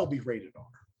as well be rated R.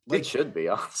 It should be,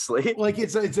 honestly. Like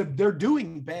they're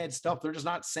doing bad stuff. They're just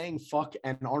not saying fuck,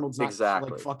 and Arnold's not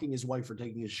Exactly. like fucking his wife or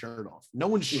taking his shirt off. No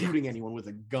one's shooting anyone with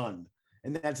a gun,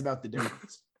 and that's about the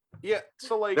difference. Yeah,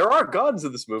 so like There are guns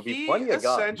in this movie, he plenty of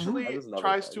guns. essentially That is another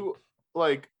tries thing. to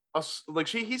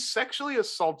he sexually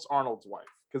assaults Arnold's wife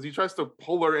because he tries to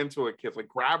pull her into a kiss, like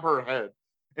grab her head,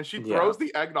 and she Yeah. throws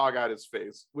the eggnog at his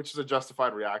face, which is a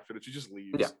justified reaction, and she just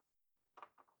leaves. Yeah.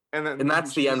 And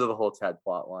that's the end of the whole Ted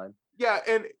plot line. Yeah,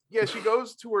 and yeah, she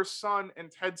goes to her son and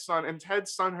Ted's son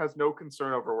has no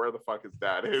concern over where the fuck his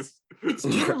dad is. It's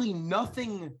literally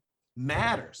nothing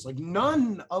matters. Like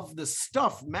none of the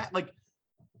stuff like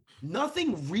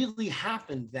nothing really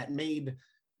happened that made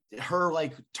her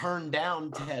like turn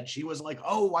down Ted. She was like,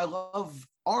 "Oh, I love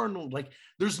Arnold." Like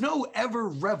there's no ever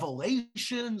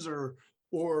revelations or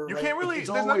You like, can't really. it's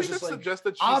There's always nothing that just like, suggests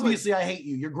that she's obviously I hate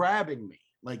you. You're grabbing me.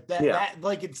 Like that, Yeah. that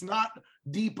like it's not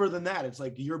deeper than that. It's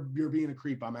like you're being a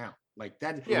creep. I'm out. Like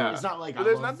that. Yeah. It's not like But I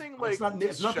there's love- nothing, like, it's not. to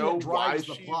It's nothing show that why drives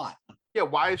the she's- plot. yeah,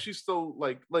 why is she still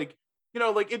like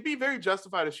it'd be very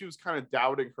justified if she was kind of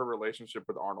doubting her relationship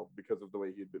with Arnold because of the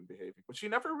way he had been behaving, but she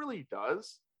never really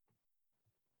does.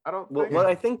 I don't Well, think. what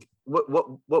I think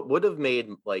what would have made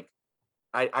like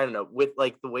I don't know, with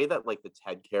like the way that like the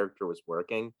Ted character was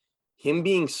working, him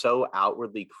being so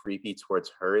outwardly creepy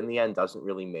towards her in the end doesn't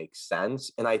really make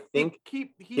sense. And I think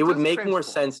he it would does make more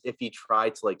transform. sense if he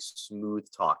tried to like smooth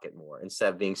talk it more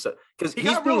instead of being so, because He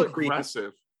he's got being real creepy.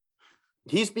 aggressive.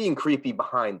 He's being creepy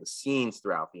behind the scenes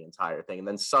throughout the entire thing, and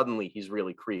then suddenly he's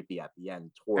really creepy at the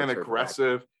end towards And her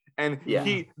aggressive. And Yeah.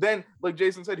 he then, like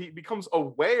Jason said, he becomes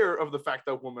aware of the fact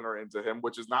that women are into him,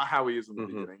 which is not how he is in the Mhm.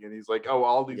 beginning. And he's like, "Oh,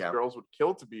 all these Yeah. girls would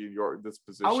kill to be in this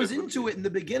position." I was would into be- it in the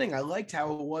beginning. I liked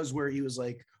how it was where he was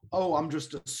like, "Oh, I'm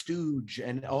just a stooge,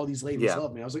 and all these ladies Yeah.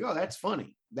 love me." I was like, "Oh, that's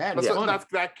funny. That That's is Yeah. funny."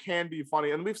 that can be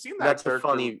funny, and we've seen that That's a character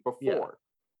funny- before. yeah.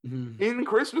 Mhm. In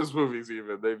Christmas movies,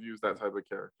 even they've used that type of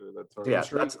character. That's Yeah,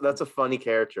 That's right. that's a funny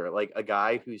character, like a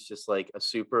guy who's just like a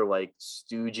super like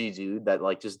stoogey dude that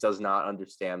like just does not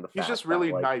understand the fact he's just that,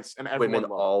 really like, nice, and everyone women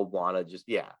loves him. all want to just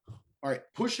All right,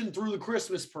 pushing through the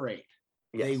Christmas parade.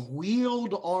 They yes.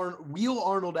 wheel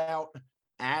Arnold out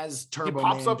as He Turbo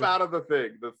pops Man up out of the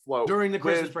thing, the float during the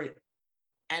Christmas with- parade,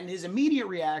 and his immediate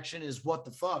reaction is, "What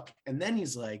the fuck?" And then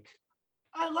he's like,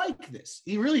 "I like this."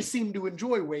 He really seemed to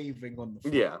enjoy waving on the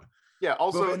float. Yeah. Yeah.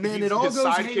 Also, and then he's- it all his goes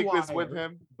sidekick is with haywire.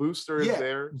 him. Booster is Yeah,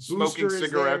 there, Booster smoking is there,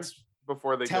 cigarettes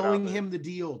before they telling get out him the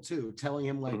deal too, telling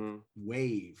him like, Mhm.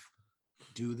 wave,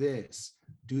 do this,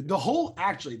 do the whole.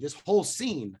 Actually, this whole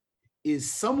scene is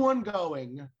someone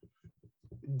going,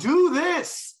 "Do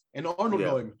this," and Arnold Yeah.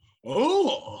 going,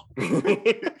 "Oh,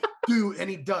 do," and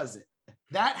he does it.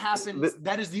 That happens.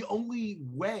 That is the only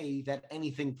way that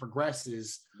anything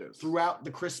progresses there. throughout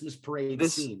the Christmas parade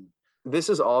This- scene. This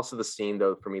is also the scene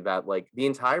though for me that like the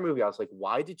entire movie I was like,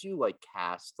 why did you like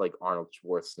cast like Arnold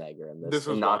Schwarzenegger in This this is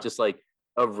and not why. just like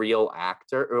a real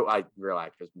actor? Or real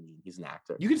actors, he's an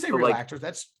actor. You can say But, real like, actors.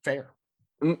 That's fair.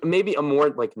 Maybe a more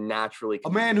like naturally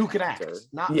A man who can comedic act, actor.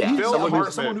 not Yeah, he's someone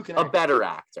who's- someone who can a act. better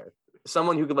actor,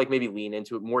 someone who could like maybe lean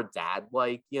into it more dad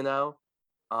like, you know.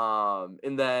 And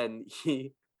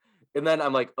then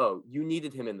I'm like, oh, you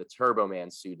needed him in the Turbo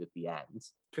Man suit at the end,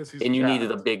 Because he's and you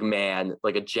needed a jacked. big man,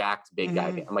 like a jacked big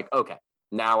guy. Mhm. I'm like, okay,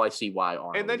 now I see why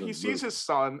Arnold. And then is in he the sees movie. his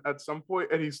son at some point,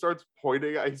 and he starts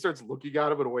he starts looking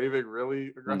at him and waving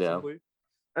really aggressively.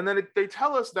 And then they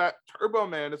tell us that Turbo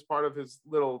Man, as part of his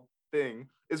little thing,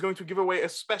 is going to give away a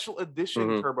special edition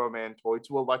Mhm. Turbo Man toy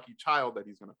to a lucky child that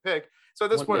he's going to pick. So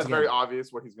at this Once point, it's very again.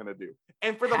 obvious what he's going to do.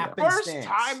 And for the first Happenstance.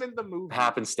 time in the movie,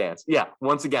 happenstance. Yeah,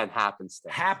 once again,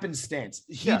 happenstance. Happenstance.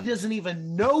 He Yeah. doesn't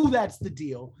even know that's the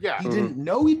deal. Yeah. He Mhm. didn't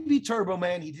know he'd be Turbo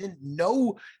Man. He didn't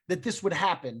know that this would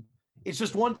happen. It's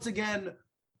just once again,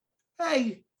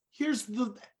 hey, here's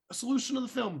the solution of the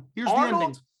film. Here's the ending.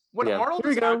 Arnold, when Yeah. Arnold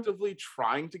Here we is go. actively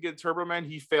trying to get Turbo Man,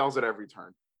 he fails at every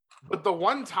turn. But the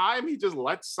one time he just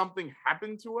lets something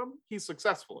happen to him, he's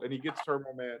successful and he gets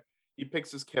Turbo Man. He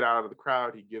picks his kid out of the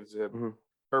crowd. He gives him Mhm.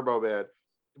 Turbo Man.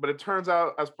 But it turns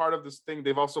out, as part of this thing,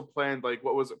 they've also planned like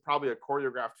what was probably a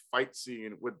choreographed fight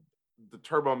scene with the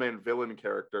Turbo Man villain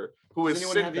character, who Does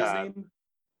is anyone have his Sinbad. name?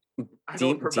 I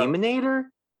don't remember. Demonator?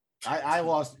 I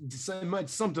lost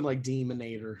something like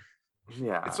Demonator.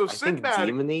 Yeah. So I think Sinbad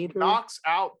Demonator. Knocks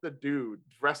out the dude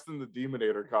dressed in the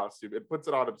Demonator costume and puts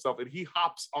it on himself, and he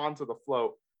hops onto the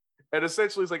float. And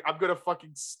essentially, he's like, "I'm gonna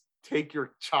fucking take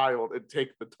your child and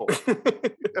take the toy.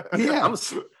 Yeah. I'm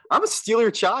gonna steal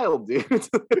your child, dude.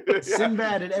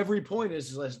 Sinbad at every point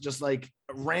is just like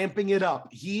ramping it up.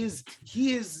 He is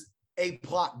a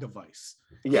plot device.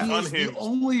 Yeah. He is the Unhinged.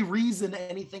 only reason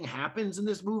anything happens in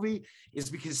this movie is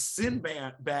because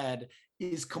Sinbad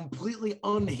is completely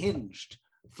unhinged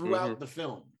throughout the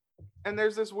film. And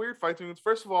there's this weird fight thing.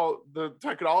 First of all, the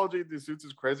technology of these suits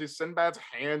is crazy. Sinbad's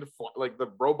hand, like the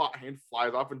robot hand,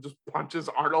 flies off and just punches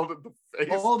Arnold in the face.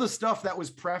 All the stuff that was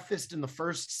prefaced in the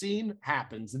first scene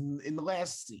happens in the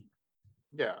last scene.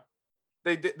 Yeah,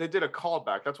 they did a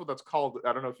callback. That's what that's called.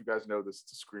 I don't know if you guys know this.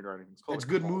 It's screenwriting. It's called It's a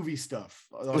good call. movie stuff.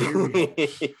 Oh, here we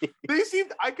go. They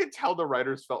seemed. I could tell the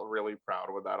writers felt really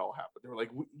proud when that all happened. They were like,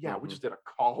 we just did a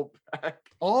callback."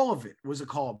 All of it was a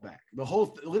callback. The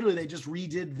whole literally they just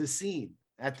redid the scene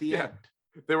at the Yeah.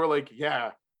 end. They were like,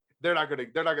 "Yeah, they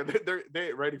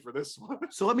ain't ready for this one."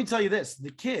 So let me tell you this: the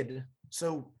kid.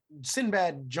 So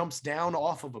Sinbad jumps down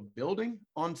off of a building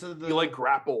onto the. He like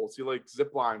grapples. He like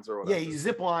zip lines or whatever. Yeah, he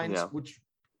zip lines, Yeah. which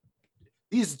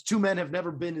these two men have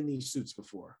never been in these suits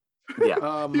before.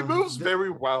 Yeah. He moves They're- very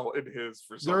well in his.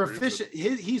 For some They're reason. efficient.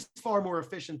 He's far more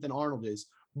efficient than Arnold is.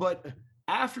 But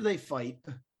after they fight,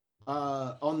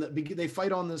 they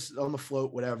fight on the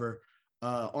float, whatever.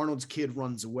 Arnold's kid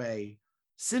runs away.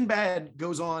 Sinbad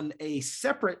goes on a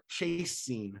separate chase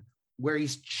scene where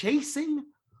he's chasing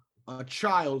a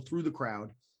child through the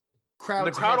crowd. And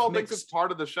the crowd all thinks it's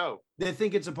part of the show. They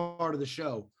think it's a part of the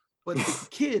show, but the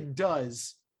kid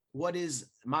does what is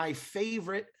my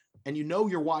favorite, and you know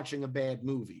you're watching a bad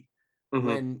movie Mhm.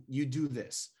 when you do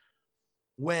this.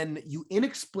 When you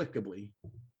inexplicably,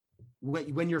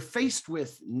 when you're faced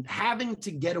with having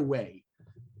to get away,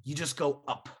 you just go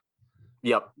up.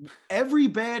 Yep. Every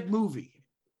bad movie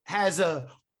has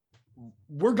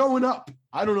we're going up.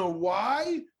 I don't know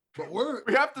why, but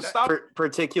We have to stop.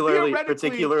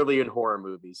 Particularly in horror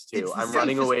movies too. It's the I'm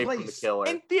running safest away from the place. killer.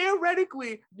 And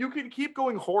theoretically, you can keep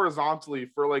going horizontally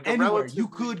for like a anywhere. relatively. You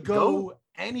could go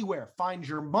anywhere. Find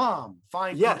your mom.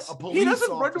 Find Yes. a police He doesn't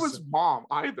run to officer. his mom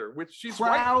either, which she's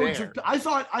Crowds. right there. I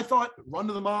thought Run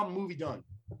to the Mom movie done,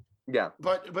 Yeah.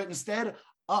 but instead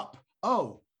up.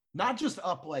 Oh, not just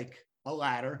up like a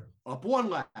ladder. Up one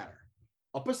ladder.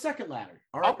 Up a second ladder.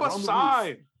 All right. Up we're a on the roof.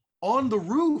 sign. On the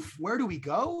roof. Where do we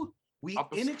go? We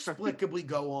Up a sign. inexplicably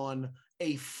go on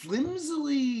a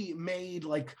flimsily made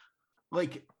like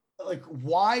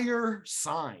wire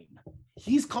sign.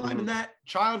 He's climbing that.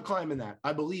 Child climbing that.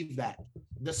 I believe that.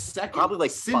 The second Probably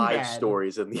like Sinbad, 5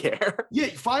 stories in the air. Yeah,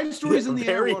 5 stories in the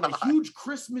air Very on a high. huge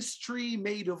Christmas tree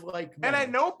made of like. And at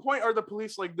metal. no point are the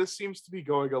police like, this seems to be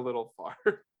going a little far.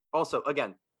 Also,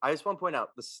 again, I just want to point out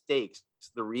the stakes.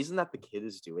 The reason that the kid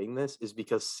is doing this is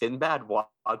because Sinbad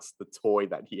wants the toy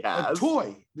that he A has.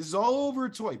 toy. This is all over a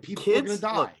toy. People are gonna Kids,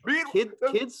 die. look,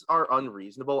 kids are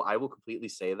unreasonable. I will completely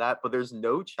say that, but there's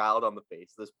no child on the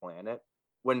face of this planet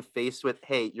when faced with,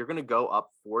 hey, you're gonna go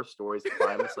up 4 stories to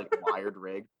climb this like wired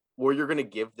rig, or you're gonna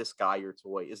give this guy your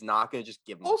toy, is not gonna just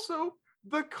give him. Also,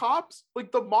 the cops,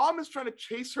 like the mom is trying to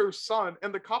chase her son,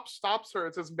 and the cop stops her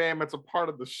and says, "Ma'am, it's a part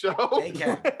of the show."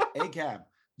 ACAB.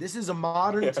 This is a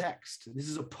modern text. This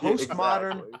is a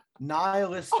postmodern, Exactly.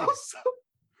 nihilistic, Also,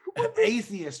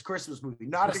 atheist Christmas movie.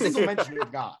 Not a single mention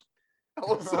of God.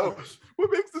 Also, what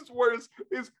makes this worse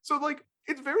is so like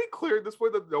it's very clear at this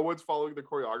point that no one's following the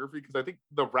choreography because I think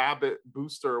the rabbit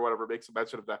booster or whatever makes a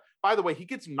mention of that. By the way, he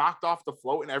gets knocked off the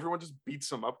float and everyone just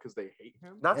beats him up because they hate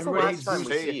him. That's the Everybody last time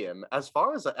we hates see him. As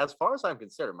far as I'm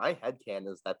concerned, my headcanon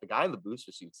is that the guy in the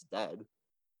booster suit's dead.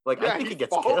 Like I think he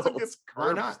gets falls and killed. gets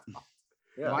Why cursed. not?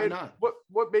 Yeah. Why And not?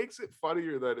 What makes it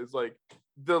funnier then is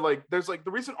there's the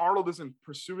reason Arnold isn't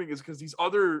pursuing is because these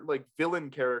other like villain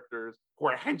characters who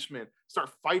are henchmen start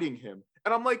fighting him.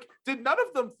 And I'm like, did none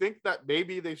of them think that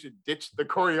maybe they should ditch the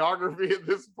choreography at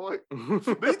this point?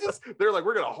 They're like,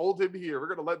 we're gonna hold him here. We're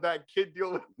gonna let that kid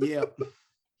deal with it. Yeah.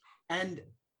 And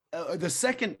the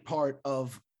second part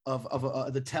of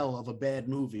the tell of a bad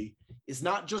movie is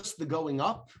not just the going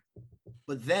up,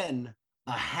 but then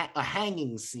a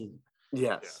hanging scene.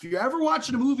 Yes. If you're ever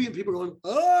watching a movie and people are going,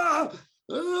 ah,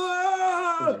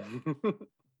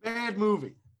 bad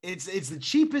movie. It's the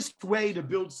cheapest way to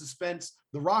build suspense.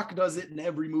 The Rock does it in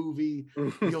every movie.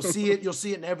 You'll see it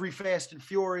in every Fast and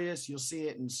Furious. You'll see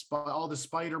it in all the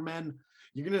Spider-Men.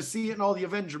 You're gonna see it in all the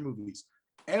Avenger movies.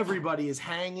 Everybody is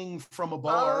hanging from a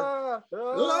bar.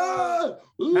 Ah,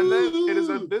 And then it is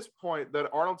ooh. at this point that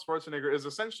Arnold Schwarzenegger is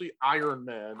essentially Iron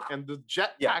Man, and the jetpack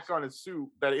Yes. on his suit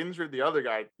that injured the other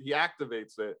guy, he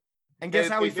activates it. And guess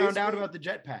They- how they he found out basically- about the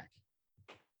jetpack?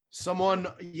 Someone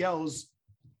yells,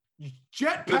 The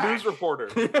 "Jetpack!" news reporter.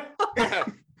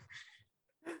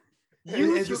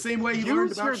 It's the same way he learned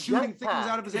use about your shooting things jetpack.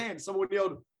 out of his hand. Someone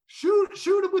yelled, shoot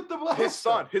him with the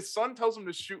blaster. His son tells him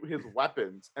to shoot his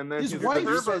weapons, and then His Your wife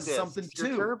turbo says discs, something your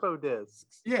too. turbo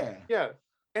discs. Yeah. yeah,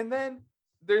 and then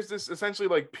there's this essentially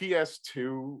like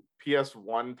PS2,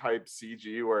 PS1 type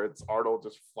CG where it's Arnold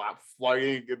just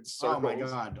flying in circles. Oh my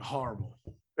god, horrible.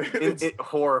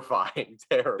 Horrifying,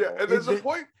 terrible. Yeah, and there's a It-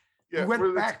 point. Yeah, we went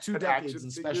where back it's 2 an decades action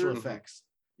in special figure. effects.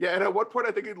 Yeah, and at one point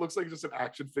I think it looks like just an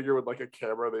action figure with like a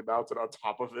camera they mounted on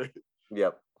top of it.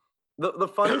 Yep. The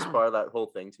funniest part of that whole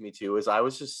thing to me too is I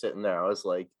was just sitting there. I was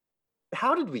like,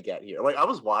 "How did we get here?" Like I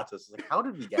was watching this, like, "How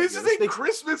did we get This here?" is a thing-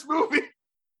 Christmas movie.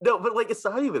 No, but like it's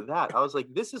not even that. I was like,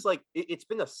 "This is like it's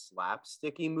been a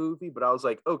slapsticky movie," but I was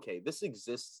like, "Okay, this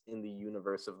exists in the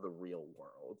universe of the real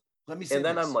world." Let me say And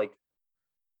then this. I'm like,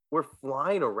 "We're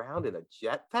flying around in a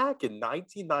jetpack in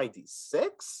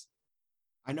 1996."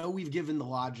 I know we've given the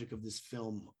logic of this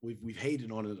film, we've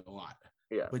hated on it a lot,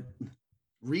 Yeah. but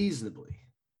reasonably,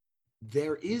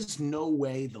 there is no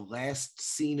way the last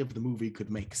scene of the movie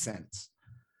could make sense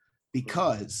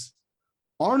because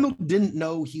Arnold didn't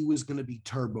know he was going to be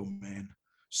Turbo Man.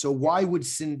 So why would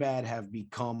Sinbad have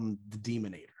become the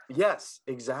Demonator? Yes,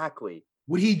 exactly.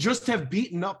 Would he just have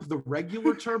beaten up the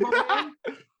regular Turbo Man?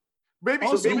 Maybe,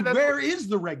 Also, maybe that's where is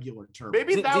the regular Turbo?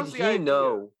 Maybe Did, that did was the he idea.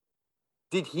 know?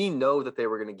 Did he know that they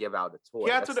were going to give out a toy?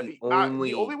 He had That's to know. the The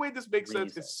only only way this makes sense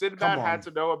reason. is Sinbad Come had on.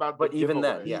 to know about But the even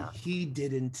then, giveaway. yeah. He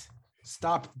didn't.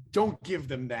 Stop. Don't give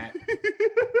them that.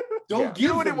 Don't Yeah. give You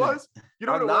know what it them that. was? You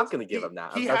know I'm what it not was? gonna give him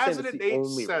that. He I'm has saying an it's the innate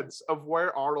only sense of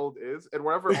where Arnold is, and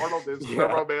wherever Arnold is, Yeah.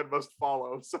 Turbo Man must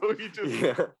follow. So he just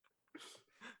Yeah.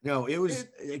 No, it was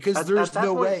because At there's that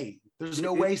no point, way. There's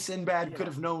no it- way Sinbad yeah. could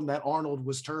have known that Arnold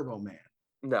was Turbo Man.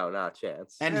 No, not a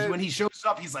chance. And And- when he shows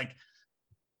up, he's like,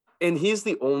 And he's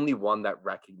the only one that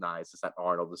recognizes that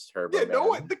Arnold is Turbo yeah. Man. No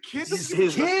one. The kid His- doesn't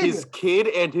His, even know. kid. his kid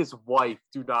and his wife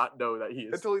do not know that he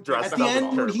is Until he takes dressed at That's the up as end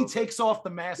when he Turbo Man. takes off the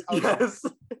mask, I was like, Yes,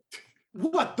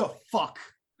 what the fuck?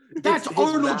 That's his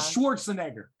Arnold mask-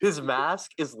 Schwarzenegger his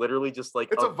mask is literally just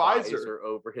like It's a a visor.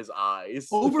 over his eyes.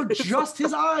 over It's just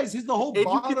his eyes. His the whole and you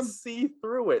can bottom. see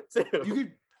through it too. You could.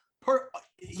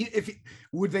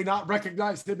 Would they not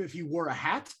recognize him if he wore a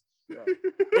hat? Yeah.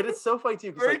 And it's so funny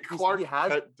too because Very like, Clark he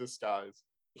has Kent disguise.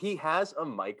 he has a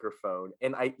microphone,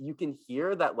 and you can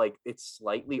hear that like it's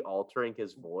slightly altering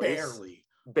his voice. Barely.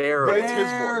 Barely. But it's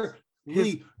his voice.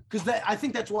 Barely. Because I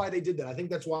think that's why they did that. I think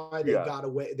that's why they Yeah. got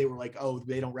away. They were like, oh,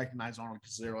 they don't recognize Arnold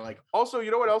because they were like, Also,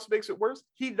 you know what else makes it worse?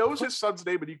 He knows his son's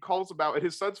name and he calls him out, and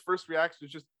his son's first reaction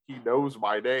is just, he knows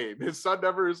my name. His son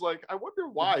never is like, I wonder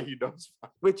why he knows my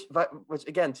Which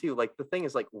again too, like the thing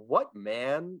is like, what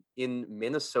man in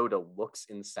Minnesota looks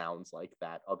and sounds like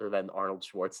that other than Arnold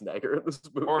Schwarzenegger in this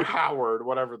movie? or Howard,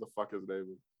 whatever the fuck his name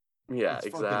is. Yeah, it's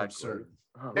fucking exactly. absurd.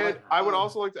 Oh, And my I would God.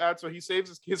 also like to add, so he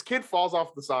saves his kid falls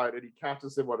off the side and he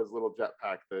catches him on his little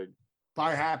jetpack thing.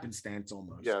 By happenstance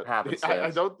almost. Yeah, I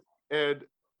Happenstance. don't, and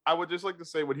I would just like to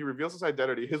say when he reveals his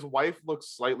identity, his wife looks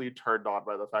slightly turned on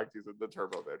by the fact he's in the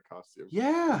Turbo Man costume.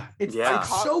 Yeah. It's, Yeah.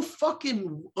 it's so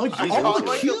fucking like She's all into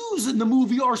the it. cues in the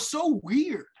movie are so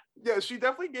weird. Yeah, she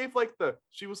definitely gave like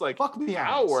she was like Fuck me out.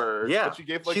 Howard. Yeah, but she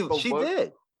gave like she the look,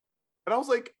 did. and I was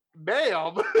like,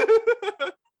 ma'am.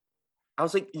 I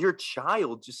was like, your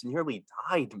child just nearly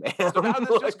died, man. So now this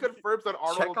Like, just confirms that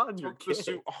check Arnold on your took the kid.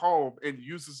 suit home and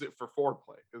uses it for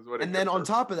foreplay. Is what it And then on confirms.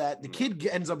 top of that, the Mm. kid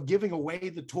ends up giving away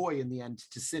the toy in the end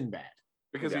to Sinbad.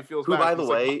 because Yeah. he feels Who, bad, by the he's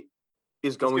like, way,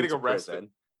 is going getting to arrested.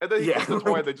 prison. and then he Yeah. gets the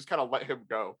toy and they just kind of let him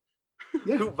go.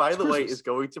 Yeah, Who, by it's the way, Christmas. is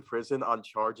going to prison on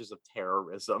charges of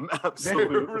terrorism.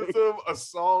 Absolutely. Terrorism,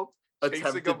 assault, chasing a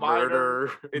Attempted minor,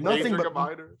 murder. endangering but- a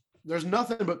minor. There's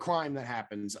nothing but crime that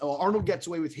happens. Oh, Arnold gets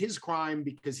away with his crime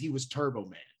because he was Turbo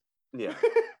Man. Yeah.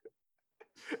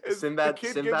 And Sinbad- the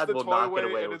kid Sinbad gives the will toy not get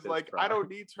away away and with is his like, I don't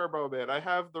need Turbo Man. I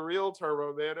have the real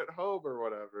Turbo Man at home or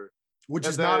whatever. Which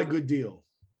And is not a then- good deal.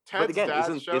 Ted's But again,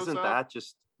 dad shows isn't up. that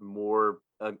just more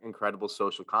incredible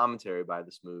social commentary by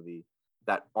this movie?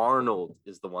 That Arnold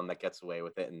is the one that gets away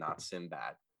with it and not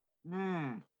Sinbad.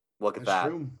 Hmm. Look at That's that.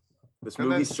 true. This And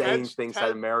movie's then saying Ted- things Ted-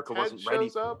 that America Ted wasn't ready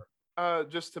shows up, for.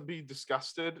 just to be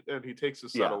disgusted, and he takes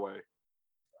his son Yeah. away.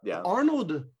 Yeah.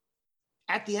 Arnold,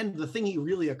 at the end, the thing he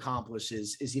really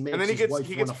accomplishes is he makes And then he his wife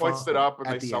gets wanna hoisted follow up, and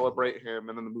at they the end. celebrate him,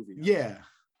 and then the movie. ends. Yeah.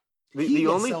 The, He the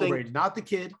gets only celebrated, thing, not the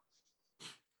kid.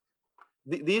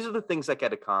 these are the things that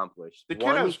get accomplished. The kid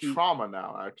One, has he- trauma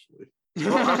now, actually.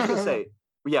 Well, I was gonna say,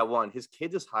 yeah, one, his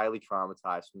kid is highly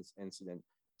traumatized from this incident.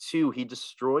 Two, he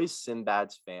destroys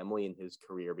Sinbad's family and his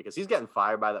career because he's getting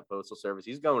fired by that postal service.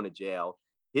 He's going to jail.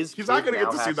 His He's not kid going to get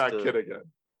now to see has that kid again.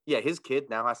 yeah, his kid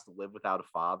now has to live without a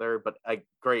father, but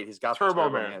great, he's got Turbo the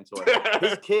Turbo Man. Man toy.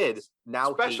 His kid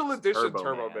now Special hates edition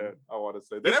Turbo Man. Man. I want to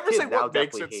say they His never kid say now what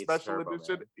makes definitely it hates special Turbo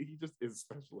edition. Man. He just is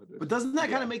special edition. But doesn't that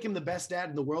kind Yeah. of make him the best dad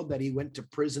in the world that he went to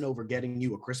prison over getting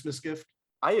you a Christmas gift?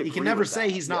 I agree He can never with say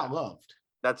that. he's Yeah, not loved.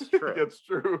 That's true. That's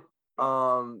true.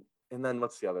 And then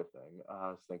what's the other thing? I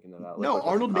was thinking of that. Like, No, what does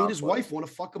Arnold made his accomplish? wife want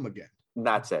to fuck him again. And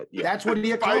that's it. Yeah. That's what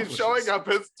he By accomplishes. showing up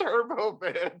as Turbo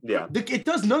Man. Yeah. It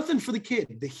does nothing for the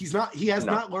kid. He has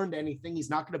No. not learned anything. He's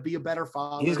not going to be a better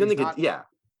father. He's gonna get not-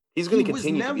 He's gonna He was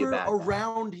continue to be a never bad dad.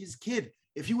 around his kid.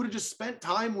 If he would have just spent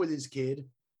time with his kid,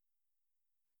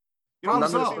 You know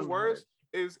what's None of gonna this be was worse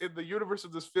is in the universe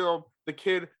of this film, the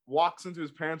kid walks into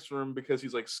his parents' room because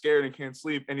he's like scared and can't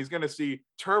sleep, and he's gonna see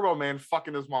Turbo Man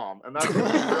fucking his mom, and that's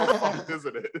gonna be real fucked,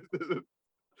 isn't it?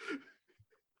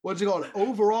 what's it called?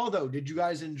 Overall, though, did you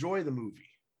guys enjoy the movie?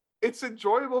 It's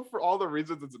enjoyable for all the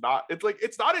reasons it's not.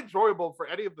 It's not enjoyable for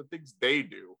any of the things they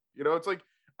do. You know, it's like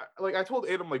I told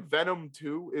Adam, like Venom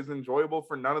 2 is enjoyable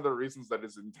for none of the reasons that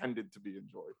is intended to be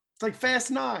enjoyed. It's like Fast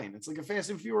 9. It's like a Fast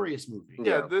and Furious movie.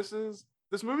 Yeah.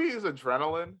 This movie is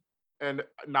adrenaline and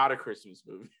not a Christmas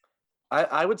movie.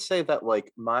 I would say that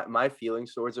like my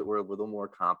feelings towards it were a little more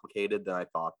complicated than I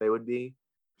thought they would be.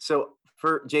 So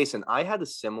for Jason, I had a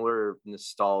similar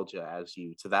nostalgia as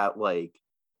you to that like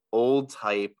old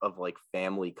type of like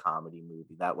family comedy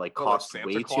movie that like Oh, like cost Santa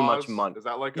way too Claus? much money. Is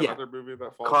that like Yeah. another movie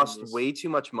that falls Cost in this? way too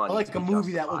much money. I like to a be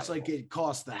movie that looks like justifiable. it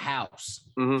cost the house.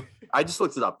 I just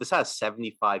looked it up. This has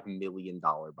 $75 million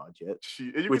budget.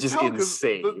 And you which can is tell 'cause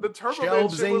insane. The Turbo Man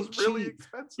Shelves shit was ain't really cheap.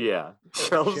 expensive. Yeah.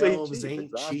 Shelves ain't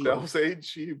exactly. cheap. Shelves ain't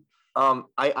cheap.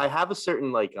 I have a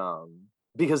certain like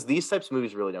because these types of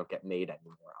movies really don't get made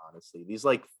anymore, honestly. These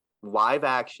like live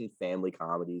action family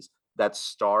comedies that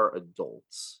star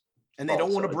adults. And they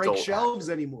don't want to Also, break adult shelves actors.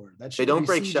 anymore. That They should don't be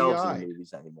break shelves CGI. in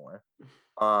movies anymore.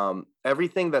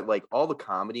 Everything that like all the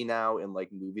comedy now in like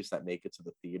movies that make it to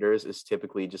the theaters is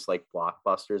typically just like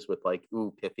blockbusters with like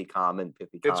pithy comment.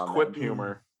 It's quip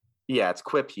humor. Yeah, it's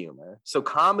quip humor. So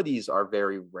comedies are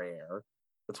very rare.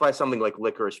 That's why something like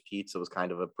Licorice Pizza was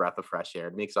kind of a breath of fresh air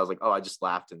to me because I was like, oh, I just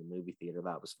laughed in the movie theater.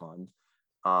 That was fun.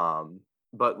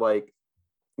 But like,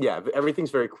 yeah,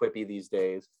 everything's very quippy these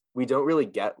days. We don't really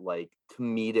get like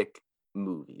comedic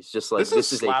movies. Just like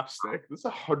This is slapstick. This is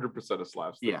 100% a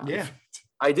slapstick. Yeah. Yeah.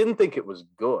 I didn't think it was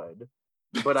good,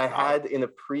 but I It's not. had an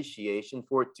appreciation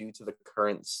for it due to the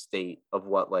current state of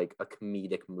what like a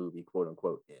comedic movie, quote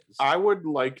unquote, is. I would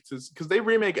like to, because they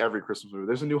remake every Christmas movie.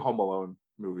 There's a new Home Alone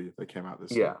movie that came out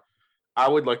this year. I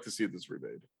would like to see this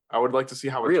remade. I would like to see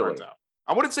how it Really? turns out.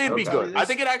 I wouldn't say it'd be Okay. good. I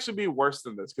think it'd actually be worse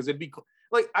than this because it'd be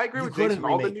like I agree You with couldn't Jason.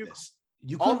 All the remake new, this.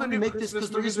 You all couldn't the new remake this Christmas because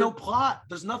there is movies no are- plot.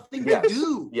 There's nothing Yes. to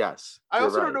do. Yes. I you're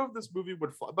also right. don't know if this movie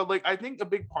would fly, but like I think a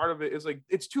big part of it is like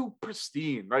it's too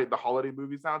pristine, right? The holiday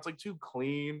movies now it's like too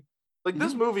clean. Like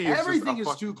this movie is just a Everything is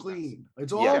fucking too mess. clean.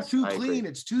 It's all Yes, too I agree. clean.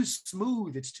 It's too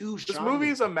smooth. It's too This shiny. movie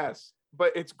is a mess,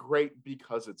 but it's great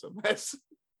because it's a mess.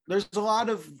 There's a lot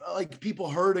of like people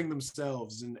hurting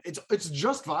themselves, and it's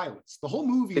just violence. The whole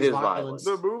movie It is is violence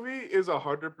The movie is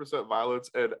 100% violence,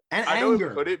 and and I know it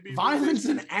anger. couldn't be Violence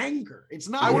remade. and anger. It's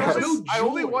not. I, would Yes. There's only, no I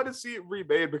only joy. want to see it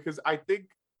remade because I think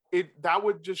that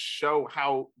would just show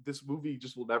how this movie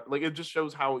just will never like it just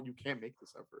shows how you can't make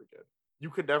this ever again. You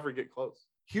could never get close.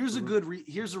 Here's a good.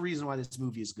 Here's the reason why this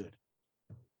movie is good.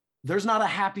 There's not a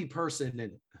happy person in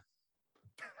it.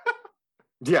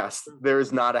 Yes, there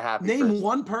is not a happy Name person.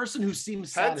 one person who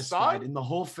seems Ted's satisfied son? in the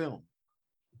whole film.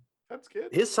 That's good.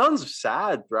 His son's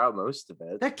sad throughout most of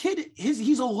it. That kid,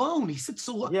 he's alone. He sits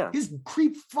alone. Yeah. His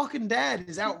creep fucking dad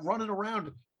is out running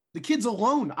around. The kid's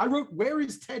alone. I wrote, where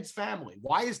is Ted's family?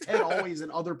 Why is Ted always in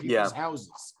other people's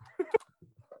houses?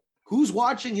 Who's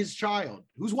watching his child?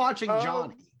 Who's watching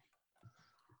Johnny?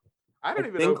 I don't I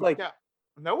even think, know. like- Yeah,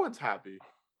 no one's happy.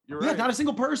 You're Yeah, right. not a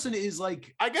single person is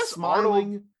like I guess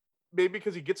smiling. Maybe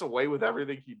because he gets away with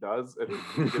everything he does, and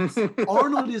he gets,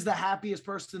 Arnold is the happiest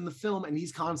person in the film, and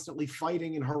he's constantly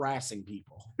fighting and harassing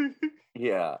people.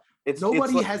 Yeah. It's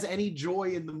Nobody like, has any joy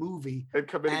in the movie. and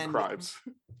committing And- crimes.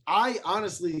 I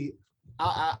honestly,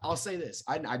 I'll say this: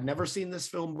 I'd never seen this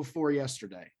film before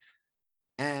yesterday,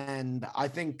 and I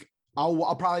think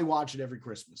I'll probably watch it every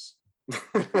Christmas.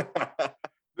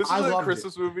 This is I a loved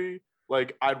Christmas movie.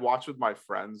 Like I'd watch with my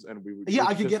friends, and we would. Yeah,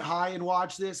 it's I could just- get high and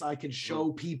watch this. I could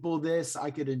show people this. I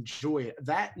could enjoy it.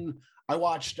 That and I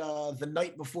watched The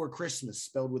Night Before Christmas,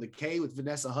 spelled with a K, with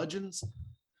Vanessa Hudgens.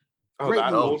 Oh, great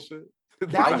that movie. bullshit.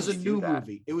 That I was a see new that.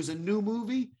 movie. It was a new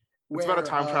movie. It's about a where,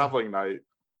 time traveling night.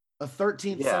 a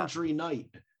 13th Yeah. century night,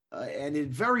 and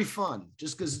it's very fun.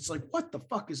 Just because it's like, what the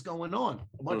fuck is going on?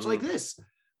 Much Mhm. like this,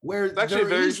 where It's actually a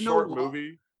there very is no short law.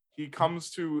 movie. he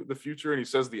comes to the future and he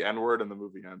says the N-word and the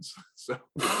movie ends. So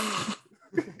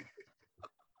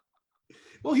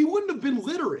Well, he wouldn't have been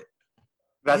literate.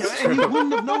 That's And he true.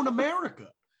 wouldn't have known America.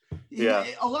 Yeah.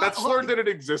 that slur didn't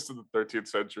exist in the 13th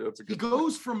century. That's a He good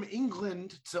goes from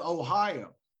England to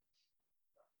Ohio.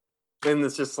 And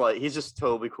it's just like he's just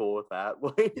totally cool with that.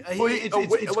 Like,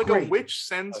 It's like great. a witch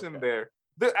sends him there.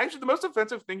 Actually, the most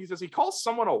offensive thing he says, he calls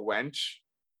someone a wench.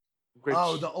 Which,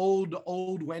 Oh, the old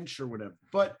wench or whatever.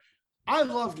 But I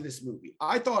loved this movie.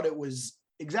 I thought it was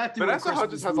exactly what a Vanessa Christmas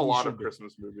Hudgens has a movie lot should of be.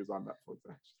 Christmas movies on Netflix.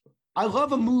 Actually, I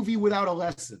love a movie without a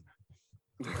lesson.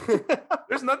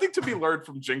 there's nothing to be learned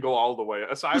from Jingle All the Way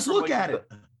aside Just from look like, at it.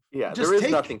 yeah, Just there is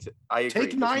take- nothing to. I agree. take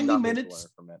there's 90 nothing to minutes.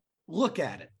 learn from it. Look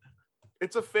at it.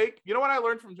 It's a fake. You know what I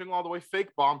learned from Jingle All the Way? Fake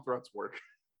bomb threats work.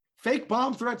 Fake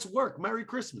bomb threats work. Merry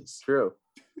Christmas. True.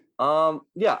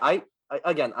 Yeah,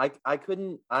 I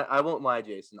couldn't. I won't lie,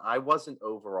 Jason. I wasn't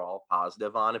overall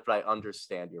positive on it, but I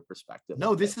understand your perspective.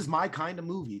 No, this is my kind of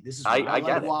movie. This is I what I like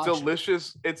get to it. watch.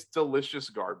 Delicious. It's delicious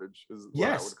garbage. Is what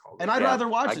I Yes, would call it. and I'd Yeah, rather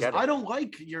watch I this. get it. I don't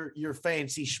like your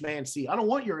fancy schmancy. I don't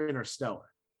want your Interstellar.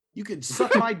 You could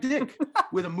suck my dick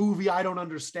with a movie I don't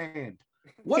understand.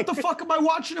 What the fuck am I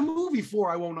watching a movie for?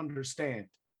 I won't understand.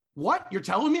 What? You're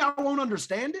telling me I won't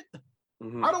understand it?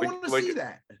 Mhm. I don't Like- want to like- see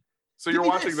that. So Give you're me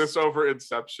watching this. this over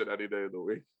Inception any day of the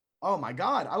week. Oh my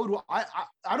god, I would.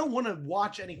 I don't want to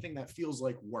watch anything that feels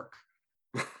like work.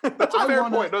 That's a I fair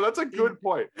wanna- point. No, that's a good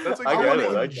point. That's a I I good get want it,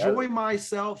 point. to I get enjoy it.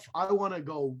 myself. I want to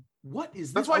go. What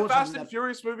is this? That's I why want Fast something and that-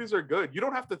 Furious movies are good. You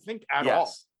don't have to think at all.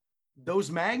 Yes, Those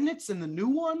magnets in the new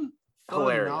one.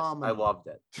 hilarious. I Phenomenal. loved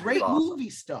it. It was Great awesome. movie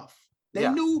stuff. They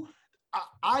Yeah. knew.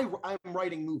 I'm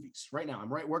writing movies right now. I'm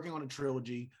working on a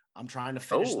trilogy. I'm trying to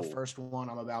finish the Oh. first one.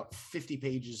 I'm about 50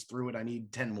 pages through it. I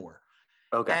need 10 more.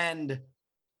 Okay. And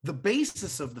the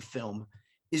basis of the film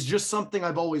is just something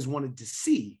I've always wanted to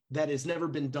see that has never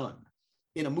been done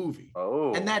in a movie.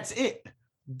 Oh. And that's it.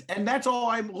 And that's all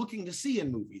I'm looking to see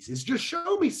in movies is just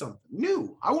show me something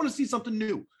new. I want to see something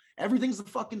new. Everything's the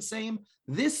fucking same.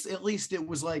 This, at least, it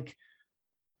was like,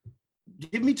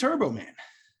 give me Turbo Man.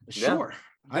 Yeah. Sure.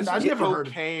 This I've is never heard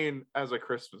of cocaine as a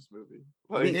Christmas movie.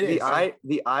 the, Like, It is.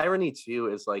 the irony too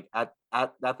is like at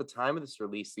the time of this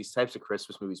release, these types of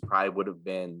Christmas movies probably would have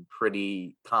been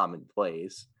pretty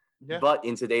commonplace. yeah. But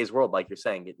in today's world, like you're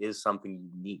saying, it is something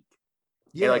unique.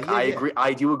 Yeah, And like yeah, I yeah. agree,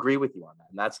 I do agree with you on that.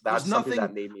 And that's There's something that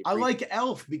nothing- made me I appreciate like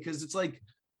Elf because it's like,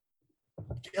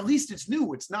 at least it's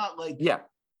new. It's not like, Yeah.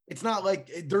 it's not like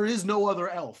there is no other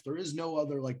Elf. There is no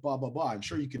other like blah, blah, blah. I'm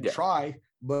sure you can Yeah. try,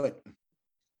 but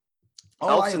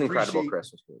all I Elf's an incredible appreciate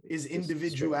Christmas movie. is It's straight-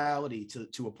 individuality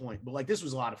to a point. But like, this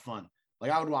was a lot of fun.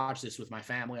 Like I would watch this with my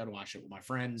family. I'd watch it with my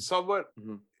friends. Somewhat.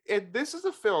 Mhm. This is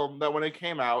a film that when it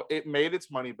came out, it made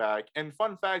its money back. And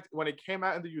fun fact, when it came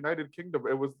out in the United Kingdom,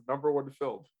 it was the number 1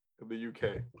 film in the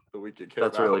UK the week it came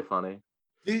That's out. really funny.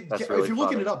 That's really if you're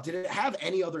looking funny. it up, did it have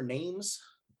any other names?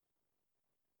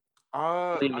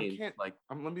 What do you I mean? can't. Like,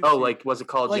 Let me oh, see. like was it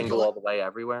called Like- Jingle All the Way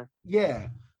Everywhere? Yeah,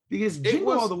 because Jingle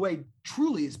was- All the Way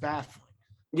truly is baffling.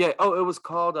 Yeah. Oh, it was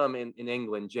called in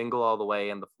England, Jingle All the Way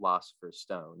and the Philosopher's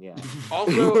Stone. Yeah.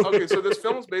 Also, okay, so this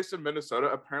film is based in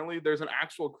Minnesota. Apparently, there's an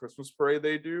actual Christmas parade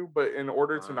they do, but in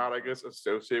order to not, I guess,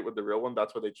 associate with the real one,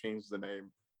 that's why they changed the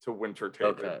name to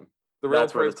Wintertainment. Okay. The real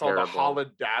That's where parade is the called the terrible-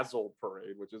 Holidazzle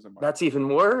Parade, which isn't my. That's even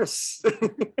worse.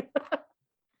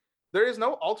 There is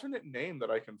no alternate name that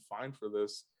I can find for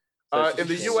this. So it's In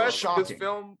the just U.S., this shocking.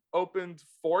 film opened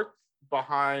 4th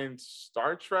behind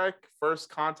Star Trek, First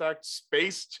Contact,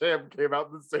 Space Jam came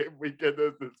out the same weekend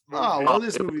as this movie. Oh, well,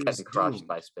 this It movie was getting crushed doomed.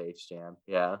 by Space Jam.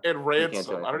 Yeah. And do Ransom.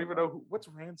 I anything don't even know about what's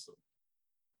Ransom.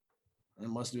 It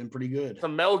must have been pretty good. It's a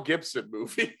Mel Gibson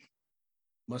movie.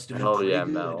 Must have been Oh pretty yeah,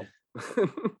 good. Mel.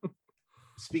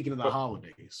 Speaking of the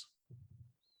holidays,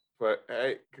 But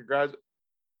hey, congrats.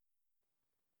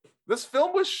 This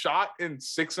film was shot in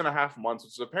 6.5 months,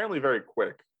 which is apparently very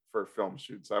quick for film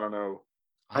shoots. I don't know.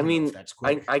 I don't know if mean, that's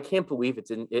quick. I can't believe it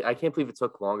didn't. I can't believe it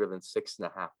took longer than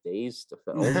 6.5 days to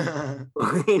film. yeah,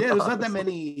 there's not that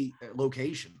many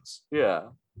locations. Yeah.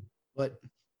 But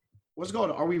what's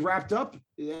going on? Are we wrapped up?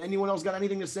 Anyone else got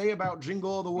anything to say about Jingle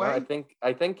All the No, Way?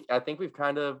 I think we've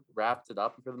kind of wrapped it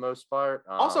up for the most part.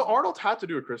 Also, Um, Arnold had to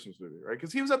do a Christmas movie, right?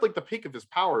 Because he was at like the peak of his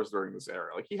powers during this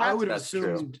era. Like he I had would to. have that's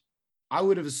true. assumed. I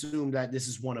would have assumed that this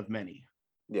is one of many.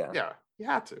 Yeah. Yeah, he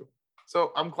had to.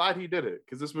 So I'm glad he did it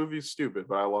because this movie is stupid,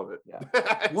 but I love it. Yeah.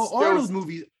 It's Well, still- Arnold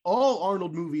movies, all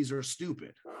Arnold movies are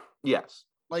stupid. Yes.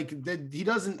 Like he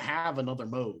doesn't have another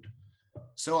mode.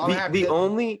 So I'm The, happy. the that-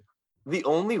 only The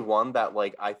only one that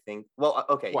like I think, well,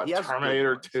 okay, What, he has good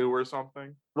Terminator ones. 2 or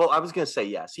something? Well, I was gonna say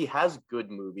yes, he has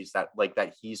good movies that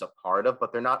he's a part of,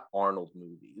 but they're not Arnold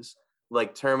movies.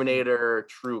 Like Terminator,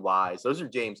 True Lies, those are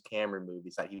James Cameron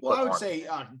movies that he. Well, put I would Arnold. say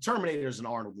Terminator is an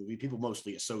Arnold movie. People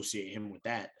mostly associate him with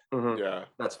that. Mhm, Yeah.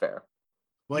 that's fair.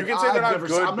 But You can say they're I've not never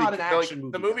good. seen, I'm not an because, like, action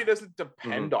movie. the movie guy. doesn't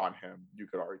depend on him, you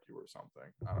could argue, or something.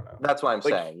 I don't know. That's what I'm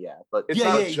Like, saying. Yeah, but it's Yeah,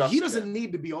 not yeah. just He doesn't him.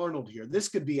 need to be Arnold here. This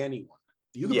could be anyone.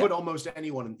 You could Yeah. put almost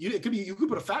anyone. It could be. You could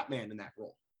put a fat man in that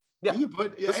role. Yeah. You could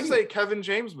put. This is anyone. a Kevin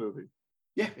James movie.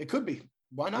 Yeah, it could be.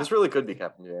 Why not? this really could be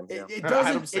Captain James. Yeah. It An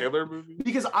Adam doesn't. Sandler movie.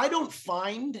 Because I don't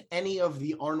find any of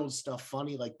the Arnold stuff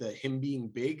funny, like the him being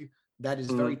big. That is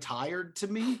very tired to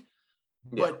me.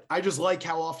 Yeah. But I just like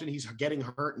how often he's getting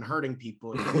hurt and hurting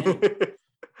people.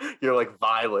 You're like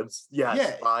violence. Yes,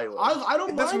 Yeah, violence. I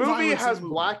don't. This mind movie violence in has the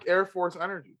movie. Black Air Force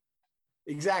energy.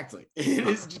 Exactly. It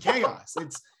is chaos.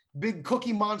 It's big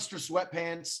Cookie Monster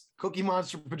sweatpants, Cookie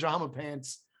Monster pajama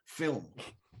pants film.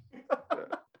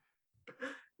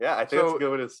 Yeah, I think that's So, a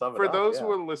good way to sum it For up. those yeah.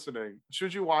 who are listening,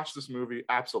 should you watch this movie?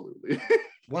 Absolutely.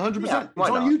 100%. Yeah, It's why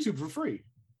on not? YouTube for free.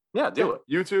 Yeah, do it.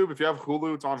 YouTube, if you have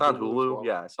Hulu, it's on It's on Hulu. as Hulu. well.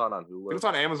 Yeah, I saw it on I think Hulu. it's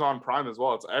on Amazon Prime as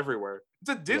well. It's everywhere. It's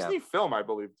a Disney film, I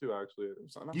believe, too, actually.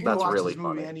 It's not- You can That's watch really this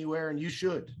movie funny. anywhere, and you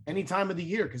should. Any time of the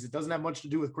year, because it doesn't have much to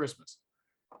do with Christmas.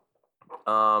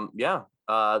 Yeah.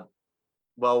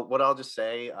 Well, what I'll just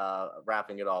say,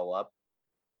 wrapping it all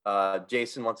up.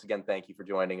 Jason, once again, thank you for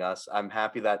joining us. I'm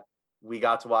happy that we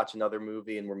got to watch another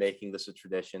movie, and we're making this a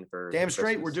tradition for. Damn the straight,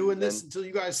 Christmas we're doing this season. until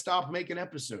you guys stop making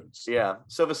episodes. Yeah.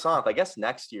 So Vasant, I guess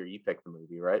next year you pick the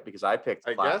movie, right? Because I picked.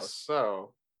 I Klaus. guess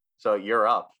so. So you're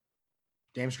up.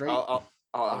 Damn straight.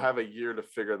 I'll have a year to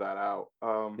figure that out.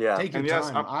 Yeah. Take your and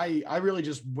yes, time. I really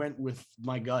just went with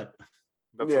my gut.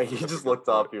 that's Yeah. a- He that's a just good looked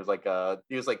point. up.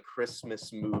 He was like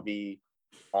Christmas movie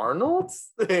Arnold.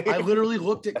 I literally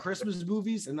looked at Christmas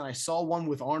movies, and then I saw one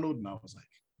with Arnold, and I was like,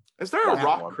 Is there a Yeah,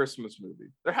 Rock one. Christmas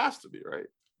movie? There has to be, right?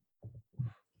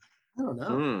 I don't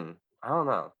know. I don't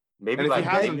know. Maybe And if by- he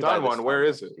hasn't maybe done by this one, where time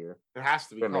is next it? year. There has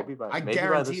to be. Yeah, Come maybe by. I maybe by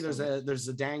guarantee this there's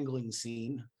a dangling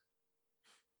scene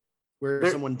where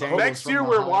There- someone dangles. Next from year, the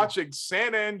we're high- watching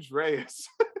San Andreas.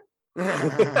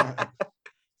 time.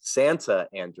 Santa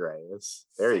Andreas.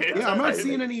 There you go. Yeah, I'm not Santa-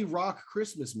 seeing any Rock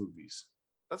Christmas movies.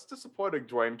 That's disappointing,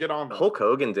 Dwayne. Get on that. Hulk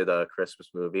Hogan did a Christmas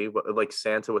movie, like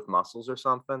Santa with Muscles or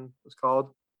something. It was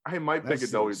called. I might pick a That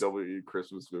seems- WWE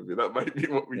Christmas movie. That might be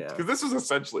what we, Yeah. because this is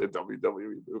essentially a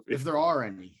WWE movie. If there are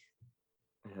any.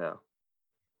 Yeah.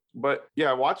 But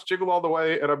yeah, watch Jingle All the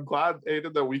Way, and I'm glad,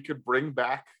 Aiden, that we could bring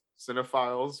back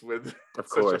Cinephiles with Of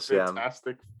such course, a yeah.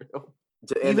 fantastic film.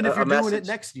 And Even if a you're doing it message-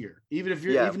 next year. Even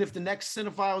if the next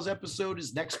Cinephiles episode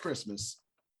is next Christmas.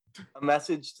 a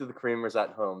message to the creamers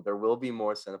at home: there will be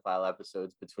more cinephile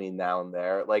episodes between now and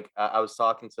there. Like I was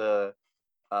talking to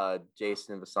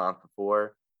Jason and Vasant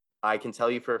before. I can tell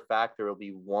you for a fact there will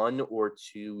be 1 or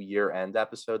 2 year-end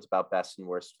episodes about best and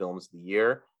worst films of the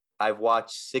year. I've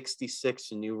watched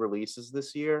 66 new releases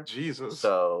this year, Jesus.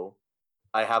 so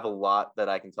I have a lot that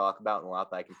I can talk about and a lot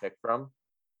that I can pick from.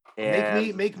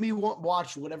 And Make me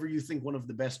watch whatever you think one of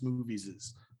the best movies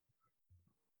is.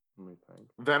 let me think.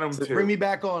 Venom So 2. Bring me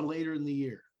back on later in the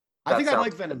year. I That think I sounds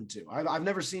like Venom too. I've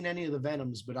never seen any of the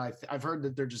Venoms, but I've heard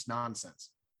that they're just nonsense.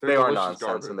 They're They are delicious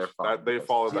nonsense and they're garbage. fun That, they because-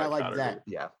 follow See, I that like category. that.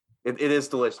 Yeah, it is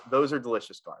delicious. Those are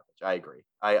delicious garbage. I agree.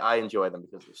 I enjoy them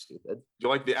because they're stupid. You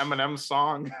like the Eminem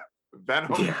song?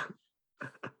 Venom? Yeah,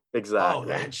 exactly. Oh,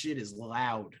 that shit is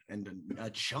loud and a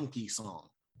chunky song.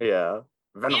 Yeah.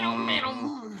 Venom.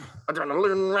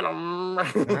 Adrenaline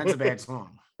Venom. That's a bad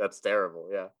song. That's terrible.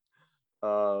 Yeah.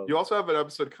 You also have an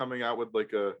episode coming out with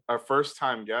like a first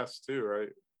time guest too,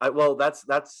 right? Well, that's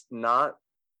not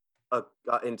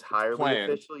entirely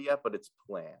planned. official yet, but it's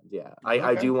planned. Yeah, I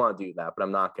Okay. do want to do that, but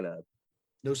I'm not gonna.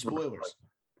 No spoilers.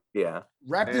 Yeah.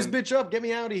 Wrap this And- bitch up. Get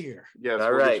me out of here. Yes, All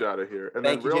we'll right. get you out of here. And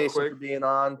Thank then you, real Jason, quick, for being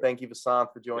on. Thank you,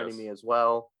 Vasant, for joining Yes. me as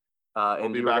well. we'll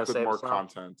And be you were back gonna with say, more Vasant?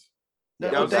 content.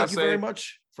 No, Yeah, I was thank gonna you very say-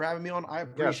 much for having me on. I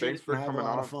appreciate thanks it. for and I have a coming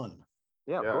lot on. of fun.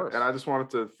 Yeah, of Yeah, course. and I just wanted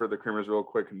to, for the Creamers, real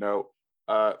quick note.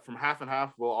 From Half and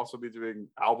Half, we'll also be doing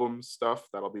album stuff.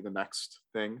 That'll be the next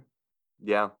thing.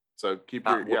 Yeah. So keep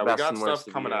Uh, your we best got and worst stuff of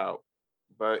the coming year. out.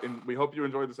 But we hope you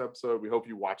enjoyed this episode. We hope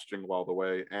you watch Jingle All the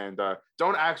Way, and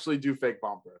don't actually do fake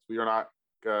bomb threats. We are not.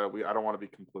 I don't want to be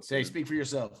complicit. Say, speak for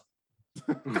yourself.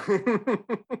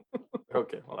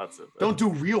 Okay, well that's it. then. Don't do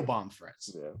real bomb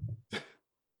threats. Yeah.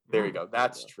 There you go.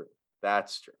 That's true.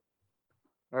 That's true.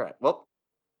 All right. Well,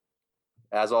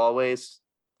 as always,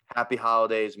 happy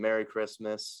holidays, Merry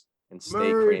Christmas, and stay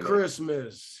Merry creamy.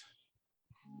 Christmas.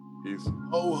 Peace.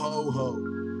 Ho, ho, ho.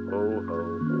 Oh,